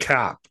 The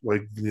cap,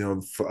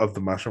 of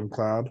the mushroom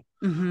cloud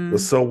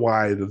was so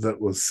wide that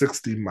it was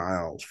 60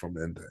 miles from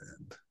end to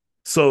end.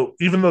 So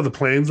even though the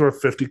planes were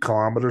 50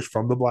 kilometers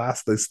from the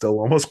blast, they still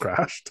almost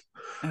crashed.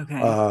 Okay.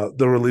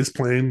 The release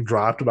plane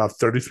dropped about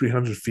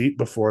 3,300 feet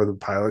before the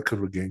pilot could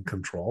regain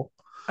control.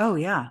 Oh,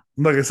 yeah.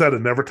 Like I said,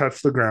 it never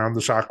touched the ground.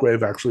 The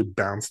shockwave actually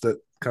bounced it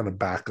kind of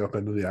back up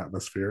into the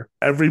atmosphere.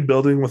 Every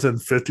building within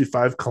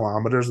 55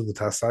 kilometers of the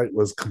test site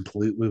was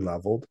completely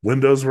leveled.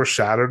 Windows were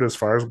shattered as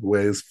far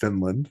away as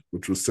Finland,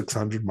 which was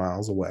 600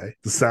 miles away.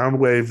 The sound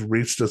wave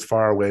reached as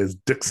far away as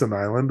Dixon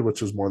Island,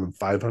 which is more than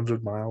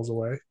 500 miles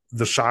away.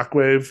 The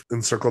shockwave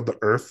encircled the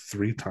Earth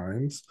 3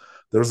 times.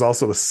 There was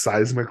also a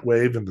seismic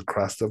wave in the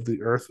crust of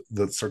the Earth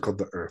that circled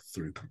the Earth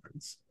 3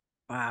 times.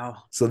 Wow.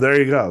 So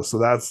there you go. So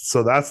that's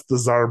the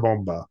Tsar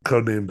Bomba,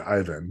 codenamed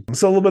Ivan.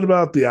 So a little bit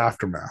about the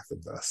aftermath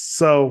of this.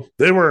 So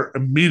they were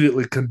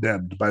immediately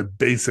condemned by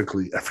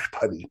basically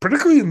everybody,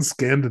 particularly in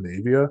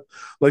Scandinavia.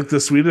 Like the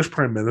Swedish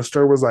prime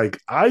minister was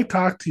like, I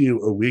talked to you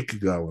a week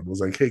ago and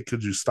was like, hey,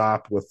 could you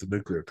stop with the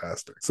nuclear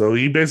testing? So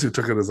he basically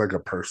took it as like a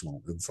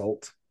personal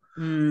insult.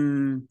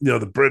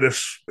 The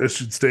British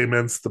issued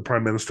statements, the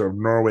prime minister of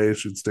Norway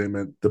issued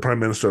statement, the prime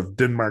minister of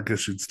Denmark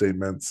issued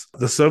statements.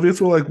 The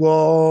Soviets were like,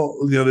 well,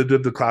 they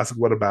did the classic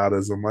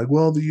whataboutism, like,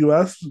 well, the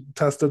US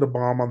tested a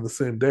bomb on the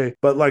same day,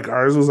 but like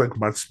ours was like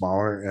much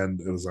smaller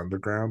and it was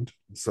underground,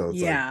 so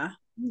it's like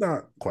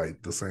not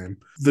quite the same.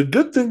 The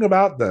good thing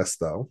about this,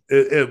 though,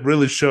 it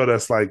really showed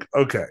us like,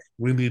 okay,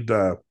 we need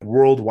to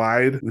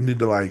worldwide, we need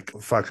to like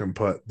fucking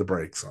put the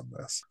brakes on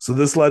this. So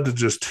this led to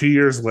just 2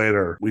 years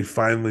later, we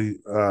finally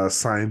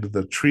signed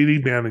the treaty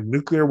banning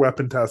nuclear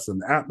weapon tests in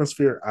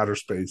atmosphere, outer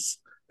space,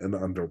 and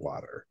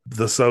underwater.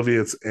 The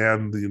Soviets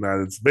and the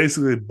United States,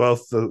 basically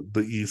both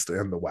the East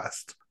and the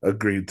West,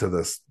 agreed to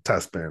this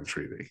test ban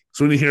treaty.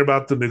 So when you hear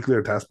about the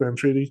nuclear test ban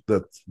treaty,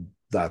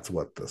 that's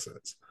what this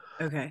is.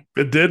 Okay.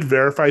 It did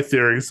verify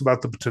theories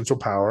about the potential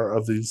power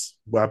of these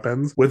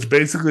weapons, which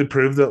basically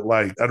proved that,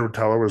 like, Edward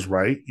Teller was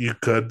right. You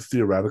could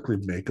theoretically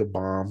make a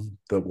bomb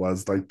that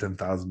was like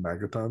 10,000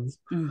 megatons.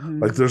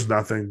 Mm-hmm. Like, there's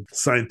nothing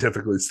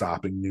scientifically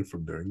stopping you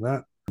from doing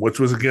that, which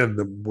was, again,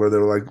 where they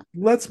were like,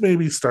 let's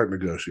maybe start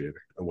negotiating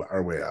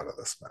our way out of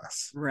this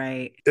mess.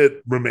 Right.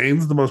 It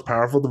remains the most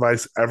powerful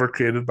device ever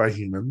created by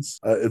humans.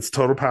 Its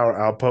total power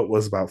output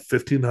was about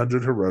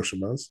 1,500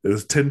 Hiroshimas. It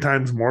was 10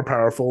 times more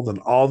powerful than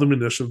all the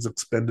munitions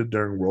expended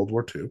during World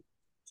War II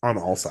on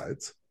all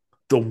sides.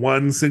 The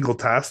one single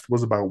test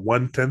was about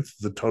 1/10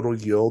 the total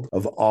yield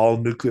of all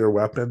nuclear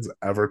weapons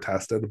ever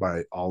tested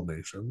by all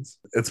nations.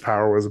 Its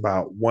power was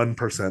about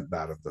 1%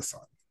 that of the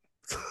sun.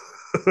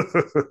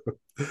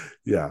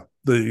 Yeah,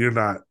 you're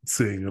not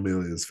seeing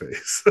Amelia's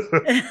face.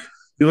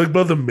 You look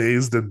both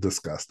amazed and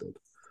disgusted.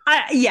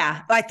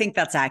 Yeah, I think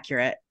that's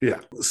accurate.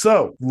 Yeah.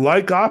 So,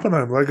 like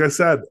Oppenheimer, like I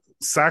said,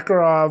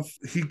 Sakharov,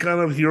 he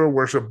kind of hero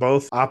worshiped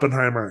both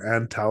Oppenheimer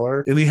and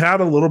Teller, and he had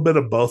a little bit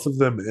of both of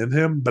them in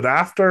him. But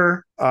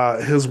after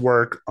his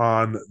work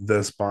on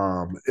this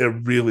bomb, it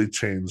really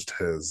changed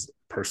his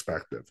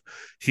perspective.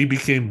 He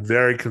became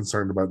very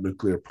concerned about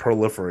nuclear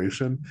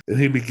proliferation, and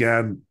he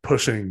began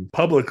pushing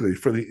publicly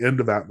for the end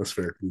of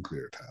atmospheric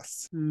nuclear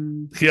tests.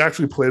 He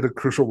actually played a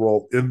crucial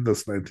role in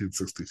this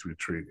 1963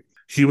 treaty.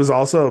 He was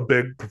also a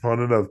big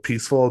proponent of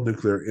peaceful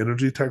nuclear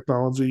energy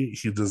technology.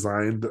 He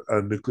designed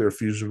a nuclear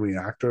fusion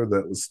reactor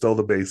that was still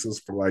the basis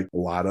for, like, a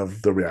lot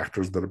of the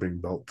reactors that are being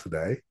built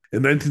today.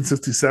 In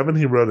 1967,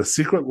 he wrote a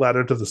secret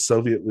letter to the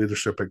Soviet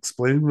leadership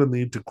explaining the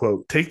need to,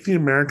 quote, take the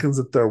Americans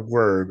at their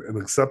word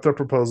and accept their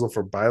proposal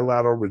for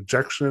bilateral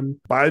rejection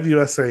by the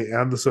USA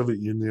and the Soviet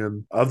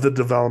Union of the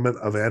development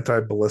of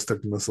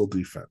anti-ballistic missile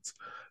defense.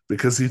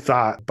 Because he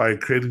thought by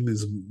creating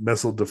these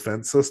missile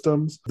defense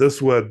systems,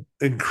 this would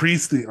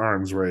increase the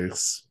arms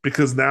race.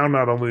 Because now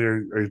not only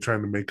are you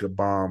trying to make a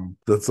bomb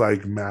that's,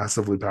 like,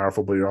 massively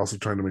powerful, but you're also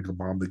trying to make a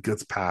bomb that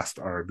gets past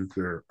our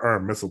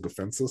missile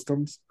defense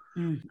systems.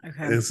 Okay.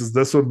 And he says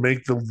this would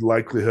make the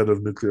likelihood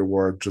of nuclear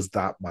war just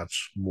that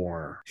much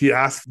more. He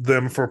asked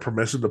them for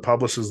permission to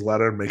publish his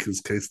letter and make his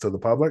case to the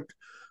public.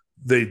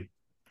 They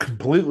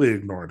completely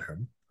ignored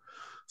him.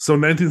 So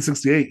in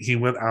 1968, he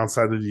went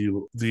outside of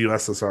the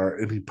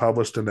USSR and he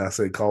published an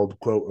essay called,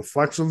 quote,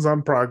 Reflections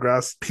on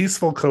Progress,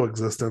 Peaceful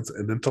Coexistence,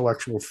 and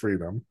Intellectual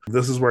Freedom.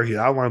 This is where he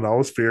outlined all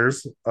his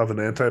fears of an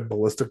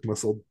anti-ballistic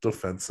missile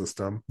defense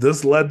system.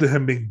 This led to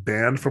him being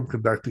banned from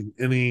conducting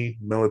any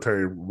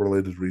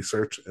military-related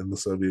research in the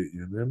Soviet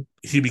Union.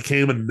 He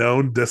became a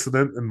known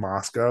dissident in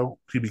Moscow.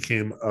 He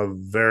became a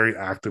very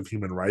active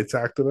human rights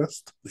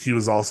activist. He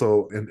was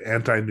also an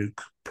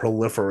anti-nuke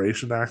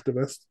proliferation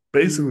activist,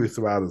 basically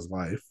throughout his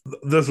life.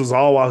 This was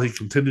all while he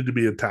continued to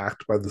be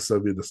attacked by the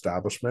Soviet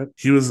establishment.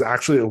 He was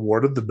actually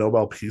awarded the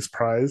Nobel Peace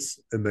Prize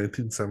in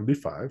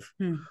 1975.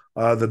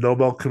 The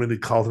Nobel Committee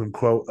called him,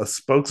 quote, a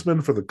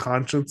spokesman for the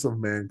conscience of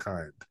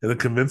mankind. In a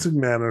convincing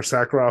manner,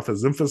 Sakharov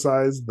has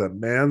emphasized that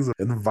man's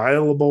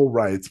inviolable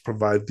rights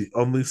provide the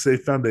only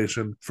safe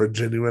foundation for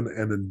genuine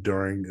and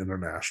enduring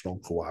international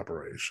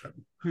cooperation.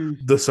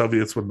 The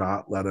Soviets would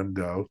not let him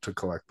go to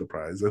collect the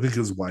prize. I think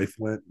his wife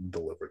went and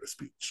delivered a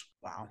speech.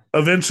 Wow.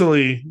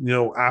 Eventually,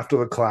 after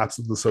the collapse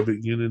of the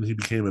Soviet Union, he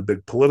became a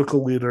big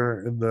political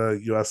leader in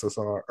the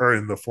USSR, or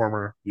in the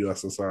former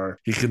USSR.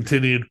 He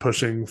continued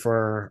pushing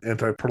for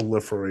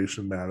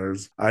anti-proliferation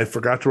matters. I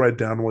forgot to write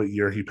down what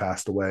year he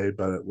passed away,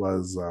 but it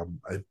was,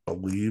 I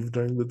believe,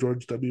 during the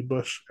George W.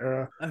 Bush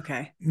era.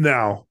 Okay.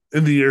 Now,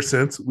 in the years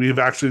since, we've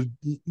actually,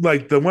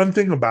 like, the one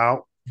thing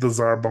about the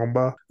Tsar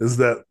Bomba is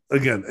that,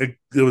 again,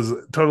 it was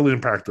totally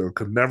impractical. It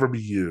could never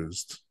be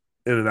used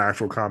in an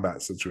actual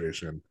combat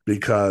situation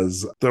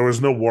because there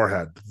was no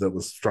warhead that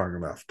was strong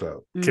enough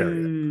to carry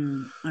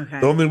it. Okay.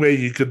 The only way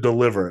you could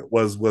deliver it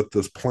was with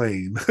this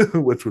plane,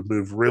 which would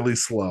move really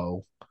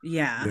slow.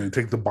 Yeah. You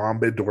take the bomb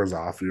bay doors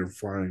off, you're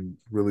flying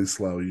really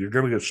slow. You're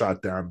going to get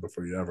shot down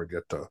before you ever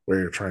get to where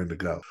you're trying to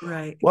go.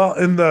 Right. Well,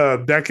 in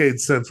the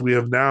decades since, we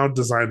have now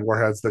designed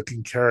warheads that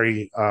can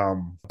carry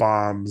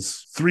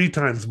bombs 3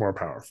 times more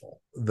powerful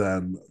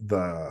than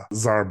the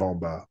Tsar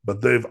Bomba,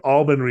 but they've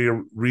all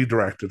been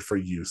redirected for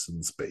use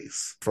in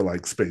space, for,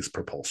 like, space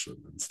propulsion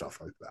and stuff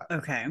like that.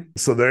 Okay.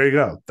 So there you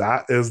go.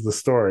 That is the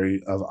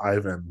story of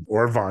Ivan,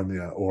 or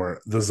Vanya,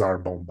 or the Tsar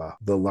Bomba,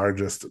 the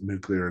largest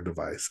nuclear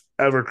device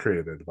ever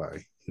created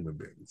by human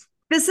beings.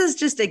 This is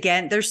just,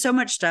 again, there's so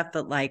much stuff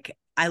that, like,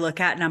 I look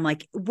at and I'm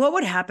like, what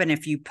would happen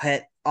if you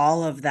put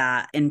all of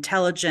that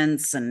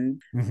intelligence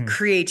and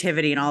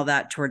creativity and all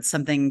that towards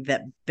something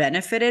that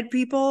benefited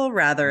people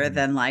rather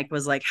than, like,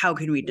 was like, how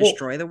can we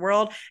destroy the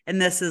world?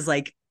 And this is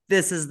like,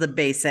 this is the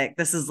basic,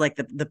 this is like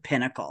the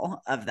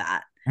pinnacle of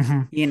that,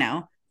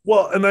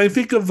 Well, and I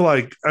think of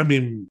like, I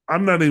mean,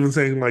 I'm not even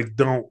saying like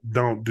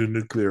don't do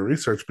nuclear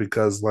research,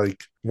 because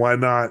like why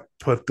not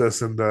put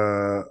this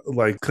into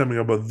like coming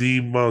up with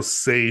the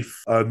most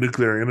safe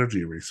nuclear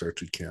energy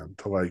research you can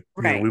to like,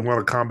 Right. we want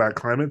to combat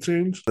climate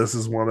change. This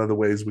is one of the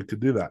ways we could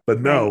do that.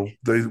 But no,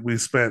 we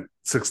spent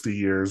 60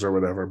 years or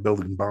whatever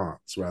building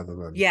bombs rather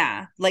than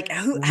like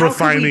how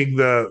refining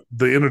the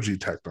energy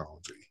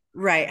technology.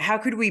 Right. How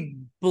could we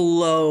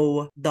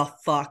blow the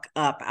fuck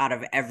up out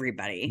of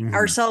everybody,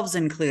 ourselves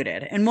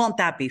included? And won't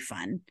that be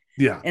fun?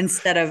 Yeah.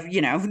 Instead of,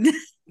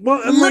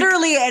 well,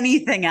 literally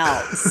anything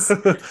else.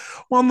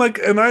 Well, like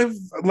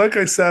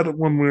I said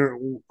when we were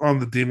on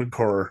the Demon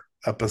Core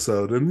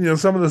episode, and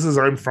some of this is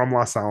I'm from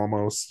Los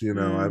Alamos.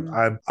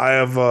 I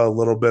have a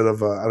little bit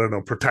of I don't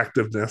know,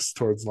 protectiveness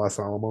towards Los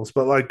Alamos,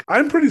 but like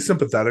I'm pretty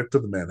sympathetic to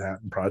the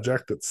Manhattan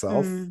Project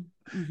itself.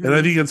 And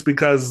I think it's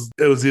because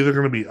it was either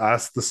going to be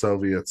us, the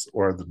Soviets,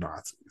 or the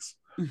Nazis.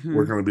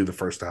 We're going to be the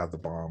first to have the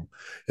bomb.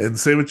 And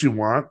say what you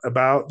want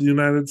about the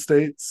United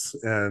States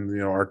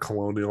and our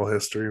colonial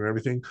history and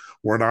everything.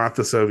 We're not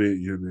the Soviet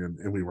Union,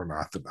 and we were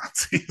not the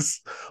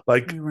Nazis.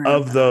 Like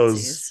of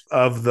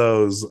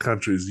those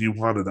countries, you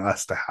wanted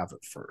us to have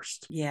it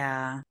first.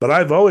 Yeah. But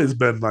I've always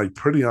been like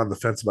pretty on the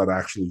fence about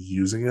actually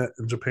using it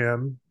in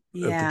Japan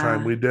at the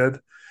time we did.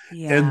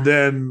 Yeah. And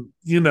then,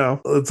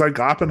 it's like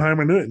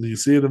Oppenheimer knew it, and you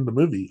see it in the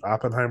movie.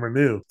 Oppenheimer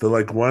knew that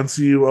like once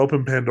you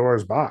open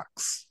Pandora's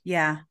box.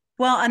 Yeah.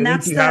 Well, and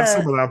that's if you have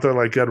someone out there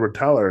like Edward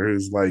Teller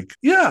who's like,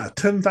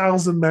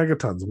 10,000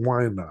 megatons,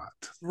 why not?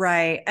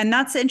 Right. And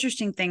that's the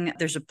interesting thing.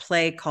 There's a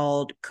play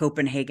called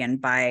Copenhagen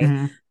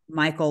by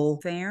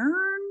Michael Farn,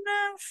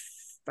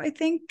 I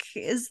think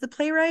is the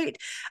playwright.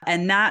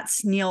 And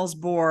that's Niels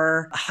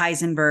Bohr,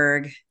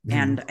 Heisenberg,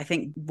 and I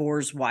think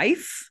Bohr's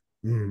wife.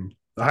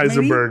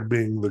 Heisenberg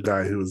being the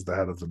guy who was the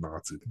head of the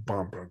Nazi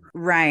bomb program.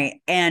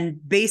 Right. And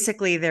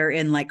basically they're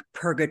in like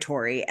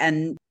purgatory,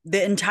 and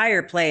the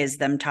entire play is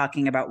them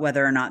talking about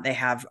whether or not they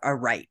have a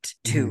right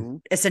to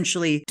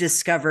essentially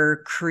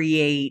discover,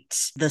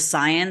 create the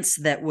science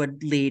that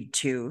would lead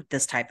to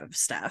this type of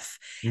stuff.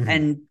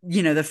 And,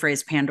 the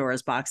phrase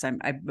Pandora's box,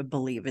 I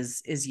believe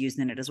is used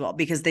in it as well,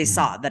 because they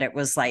saw that it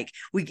was like,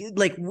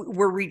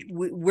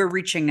 we're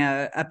reaching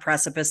a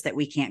precipice that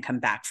we can't come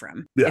back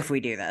from if we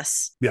do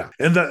this. Yeah.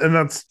 And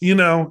that's,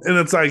 and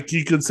it's like,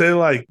 you could say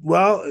like,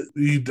 well,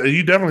 you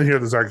definitely hear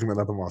this argument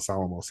up in Los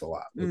Alamos a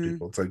lot with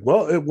people. It's like,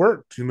 well, it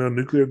worked.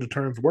 Nuclear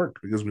deterrence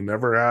worked because we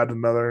never had a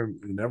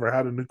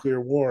nuclear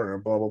war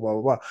and blah, blah, blah,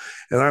 blah, blah.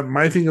 And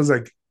my thing is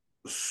like,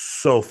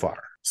 so far.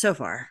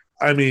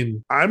 I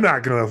mean, I'm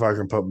not going to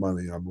fucking put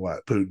money on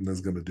what Putin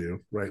is going to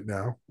do right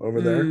now over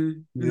there.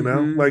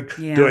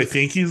 Do I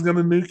think he's going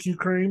to nuke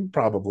Ukraine?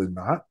 Probably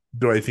not.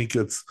 Do I think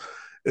is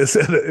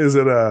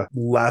it a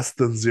less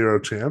than zero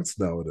chance?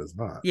 No, it is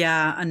not.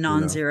 Yeah, a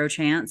non-zero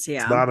chance.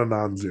 Yeah. It's not a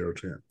non-zero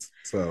chance.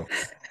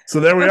 So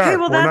there we are.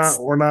 Well,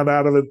 we're not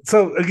out of it.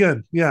 So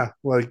again,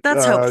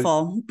 that's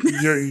hopeful.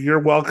 You're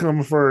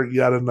welcome for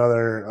yet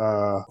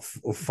another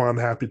fun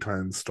Happy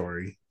Times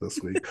story this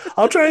week.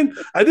 I'll try and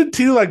I did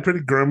 2 like pretty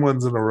grim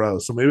ones in a row,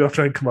 so maybe I'll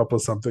try and come up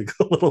with something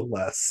a little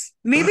less.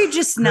 Maybe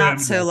just not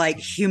so like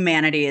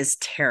humanity is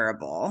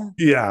terrible.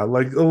 Yeah,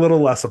 like a little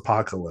less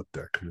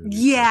apocalyptic.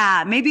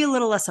 Yeah, maybe a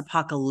little less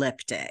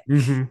apocalyptic.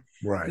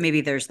 Right. Maybe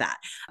there's that.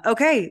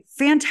 Okay,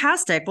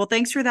 fantastic. Well,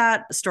 thanks for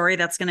that story.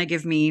 That's going to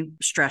give me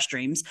stress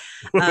dreams.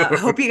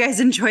 Hope you guys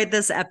enjoyed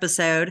this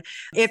episode.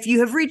 If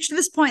you have reached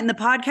this point in the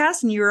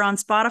podcast and you're on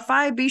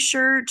Spotify, be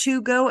sure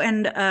to go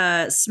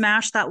and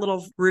smash that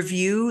little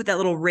review, that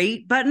little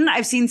rate button.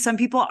 I've seen some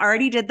people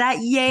already did that.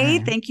 Yay.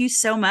 Thank you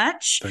so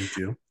much. Thank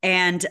you.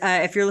 And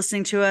if you're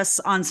listening to us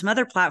on some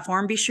other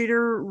platform, be sure to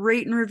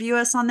rate and review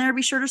us on there.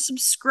 Be sure to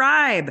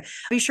subscribe.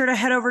 Be sure to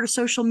head over to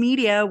social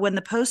media when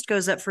the post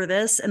goes up for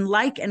this and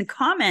like and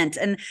comment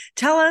and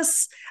tell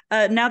us,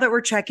 now that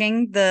we're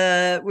checking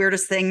the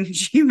Weirdest Thing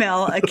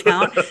Gmail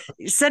account,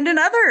 send in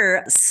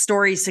other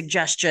story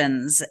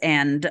suggestions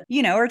and,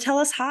 or tell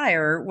us hi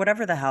or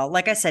whatever the hell.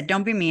 Like I said,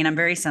 don't be mean. I'm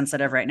very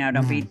sensitive right now.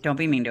 Don't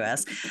be mean to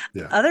us.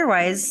 Yeah.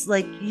 Otherwise,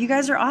 like, you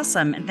guys are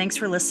awesome. And thanks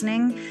for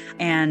listening,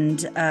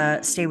 and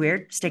stay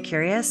weird, stay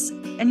curious.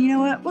 And you know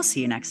what? We'll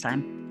see you next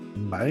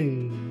time.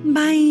 Bye.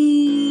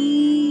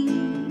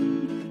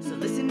 So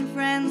listen,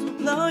 friends, we'll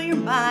blow your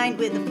mind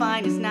with the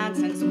finest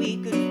nonsense we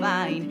could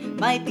find.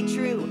 Might be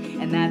true,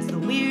 and that's the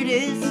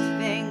weirdest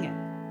thing.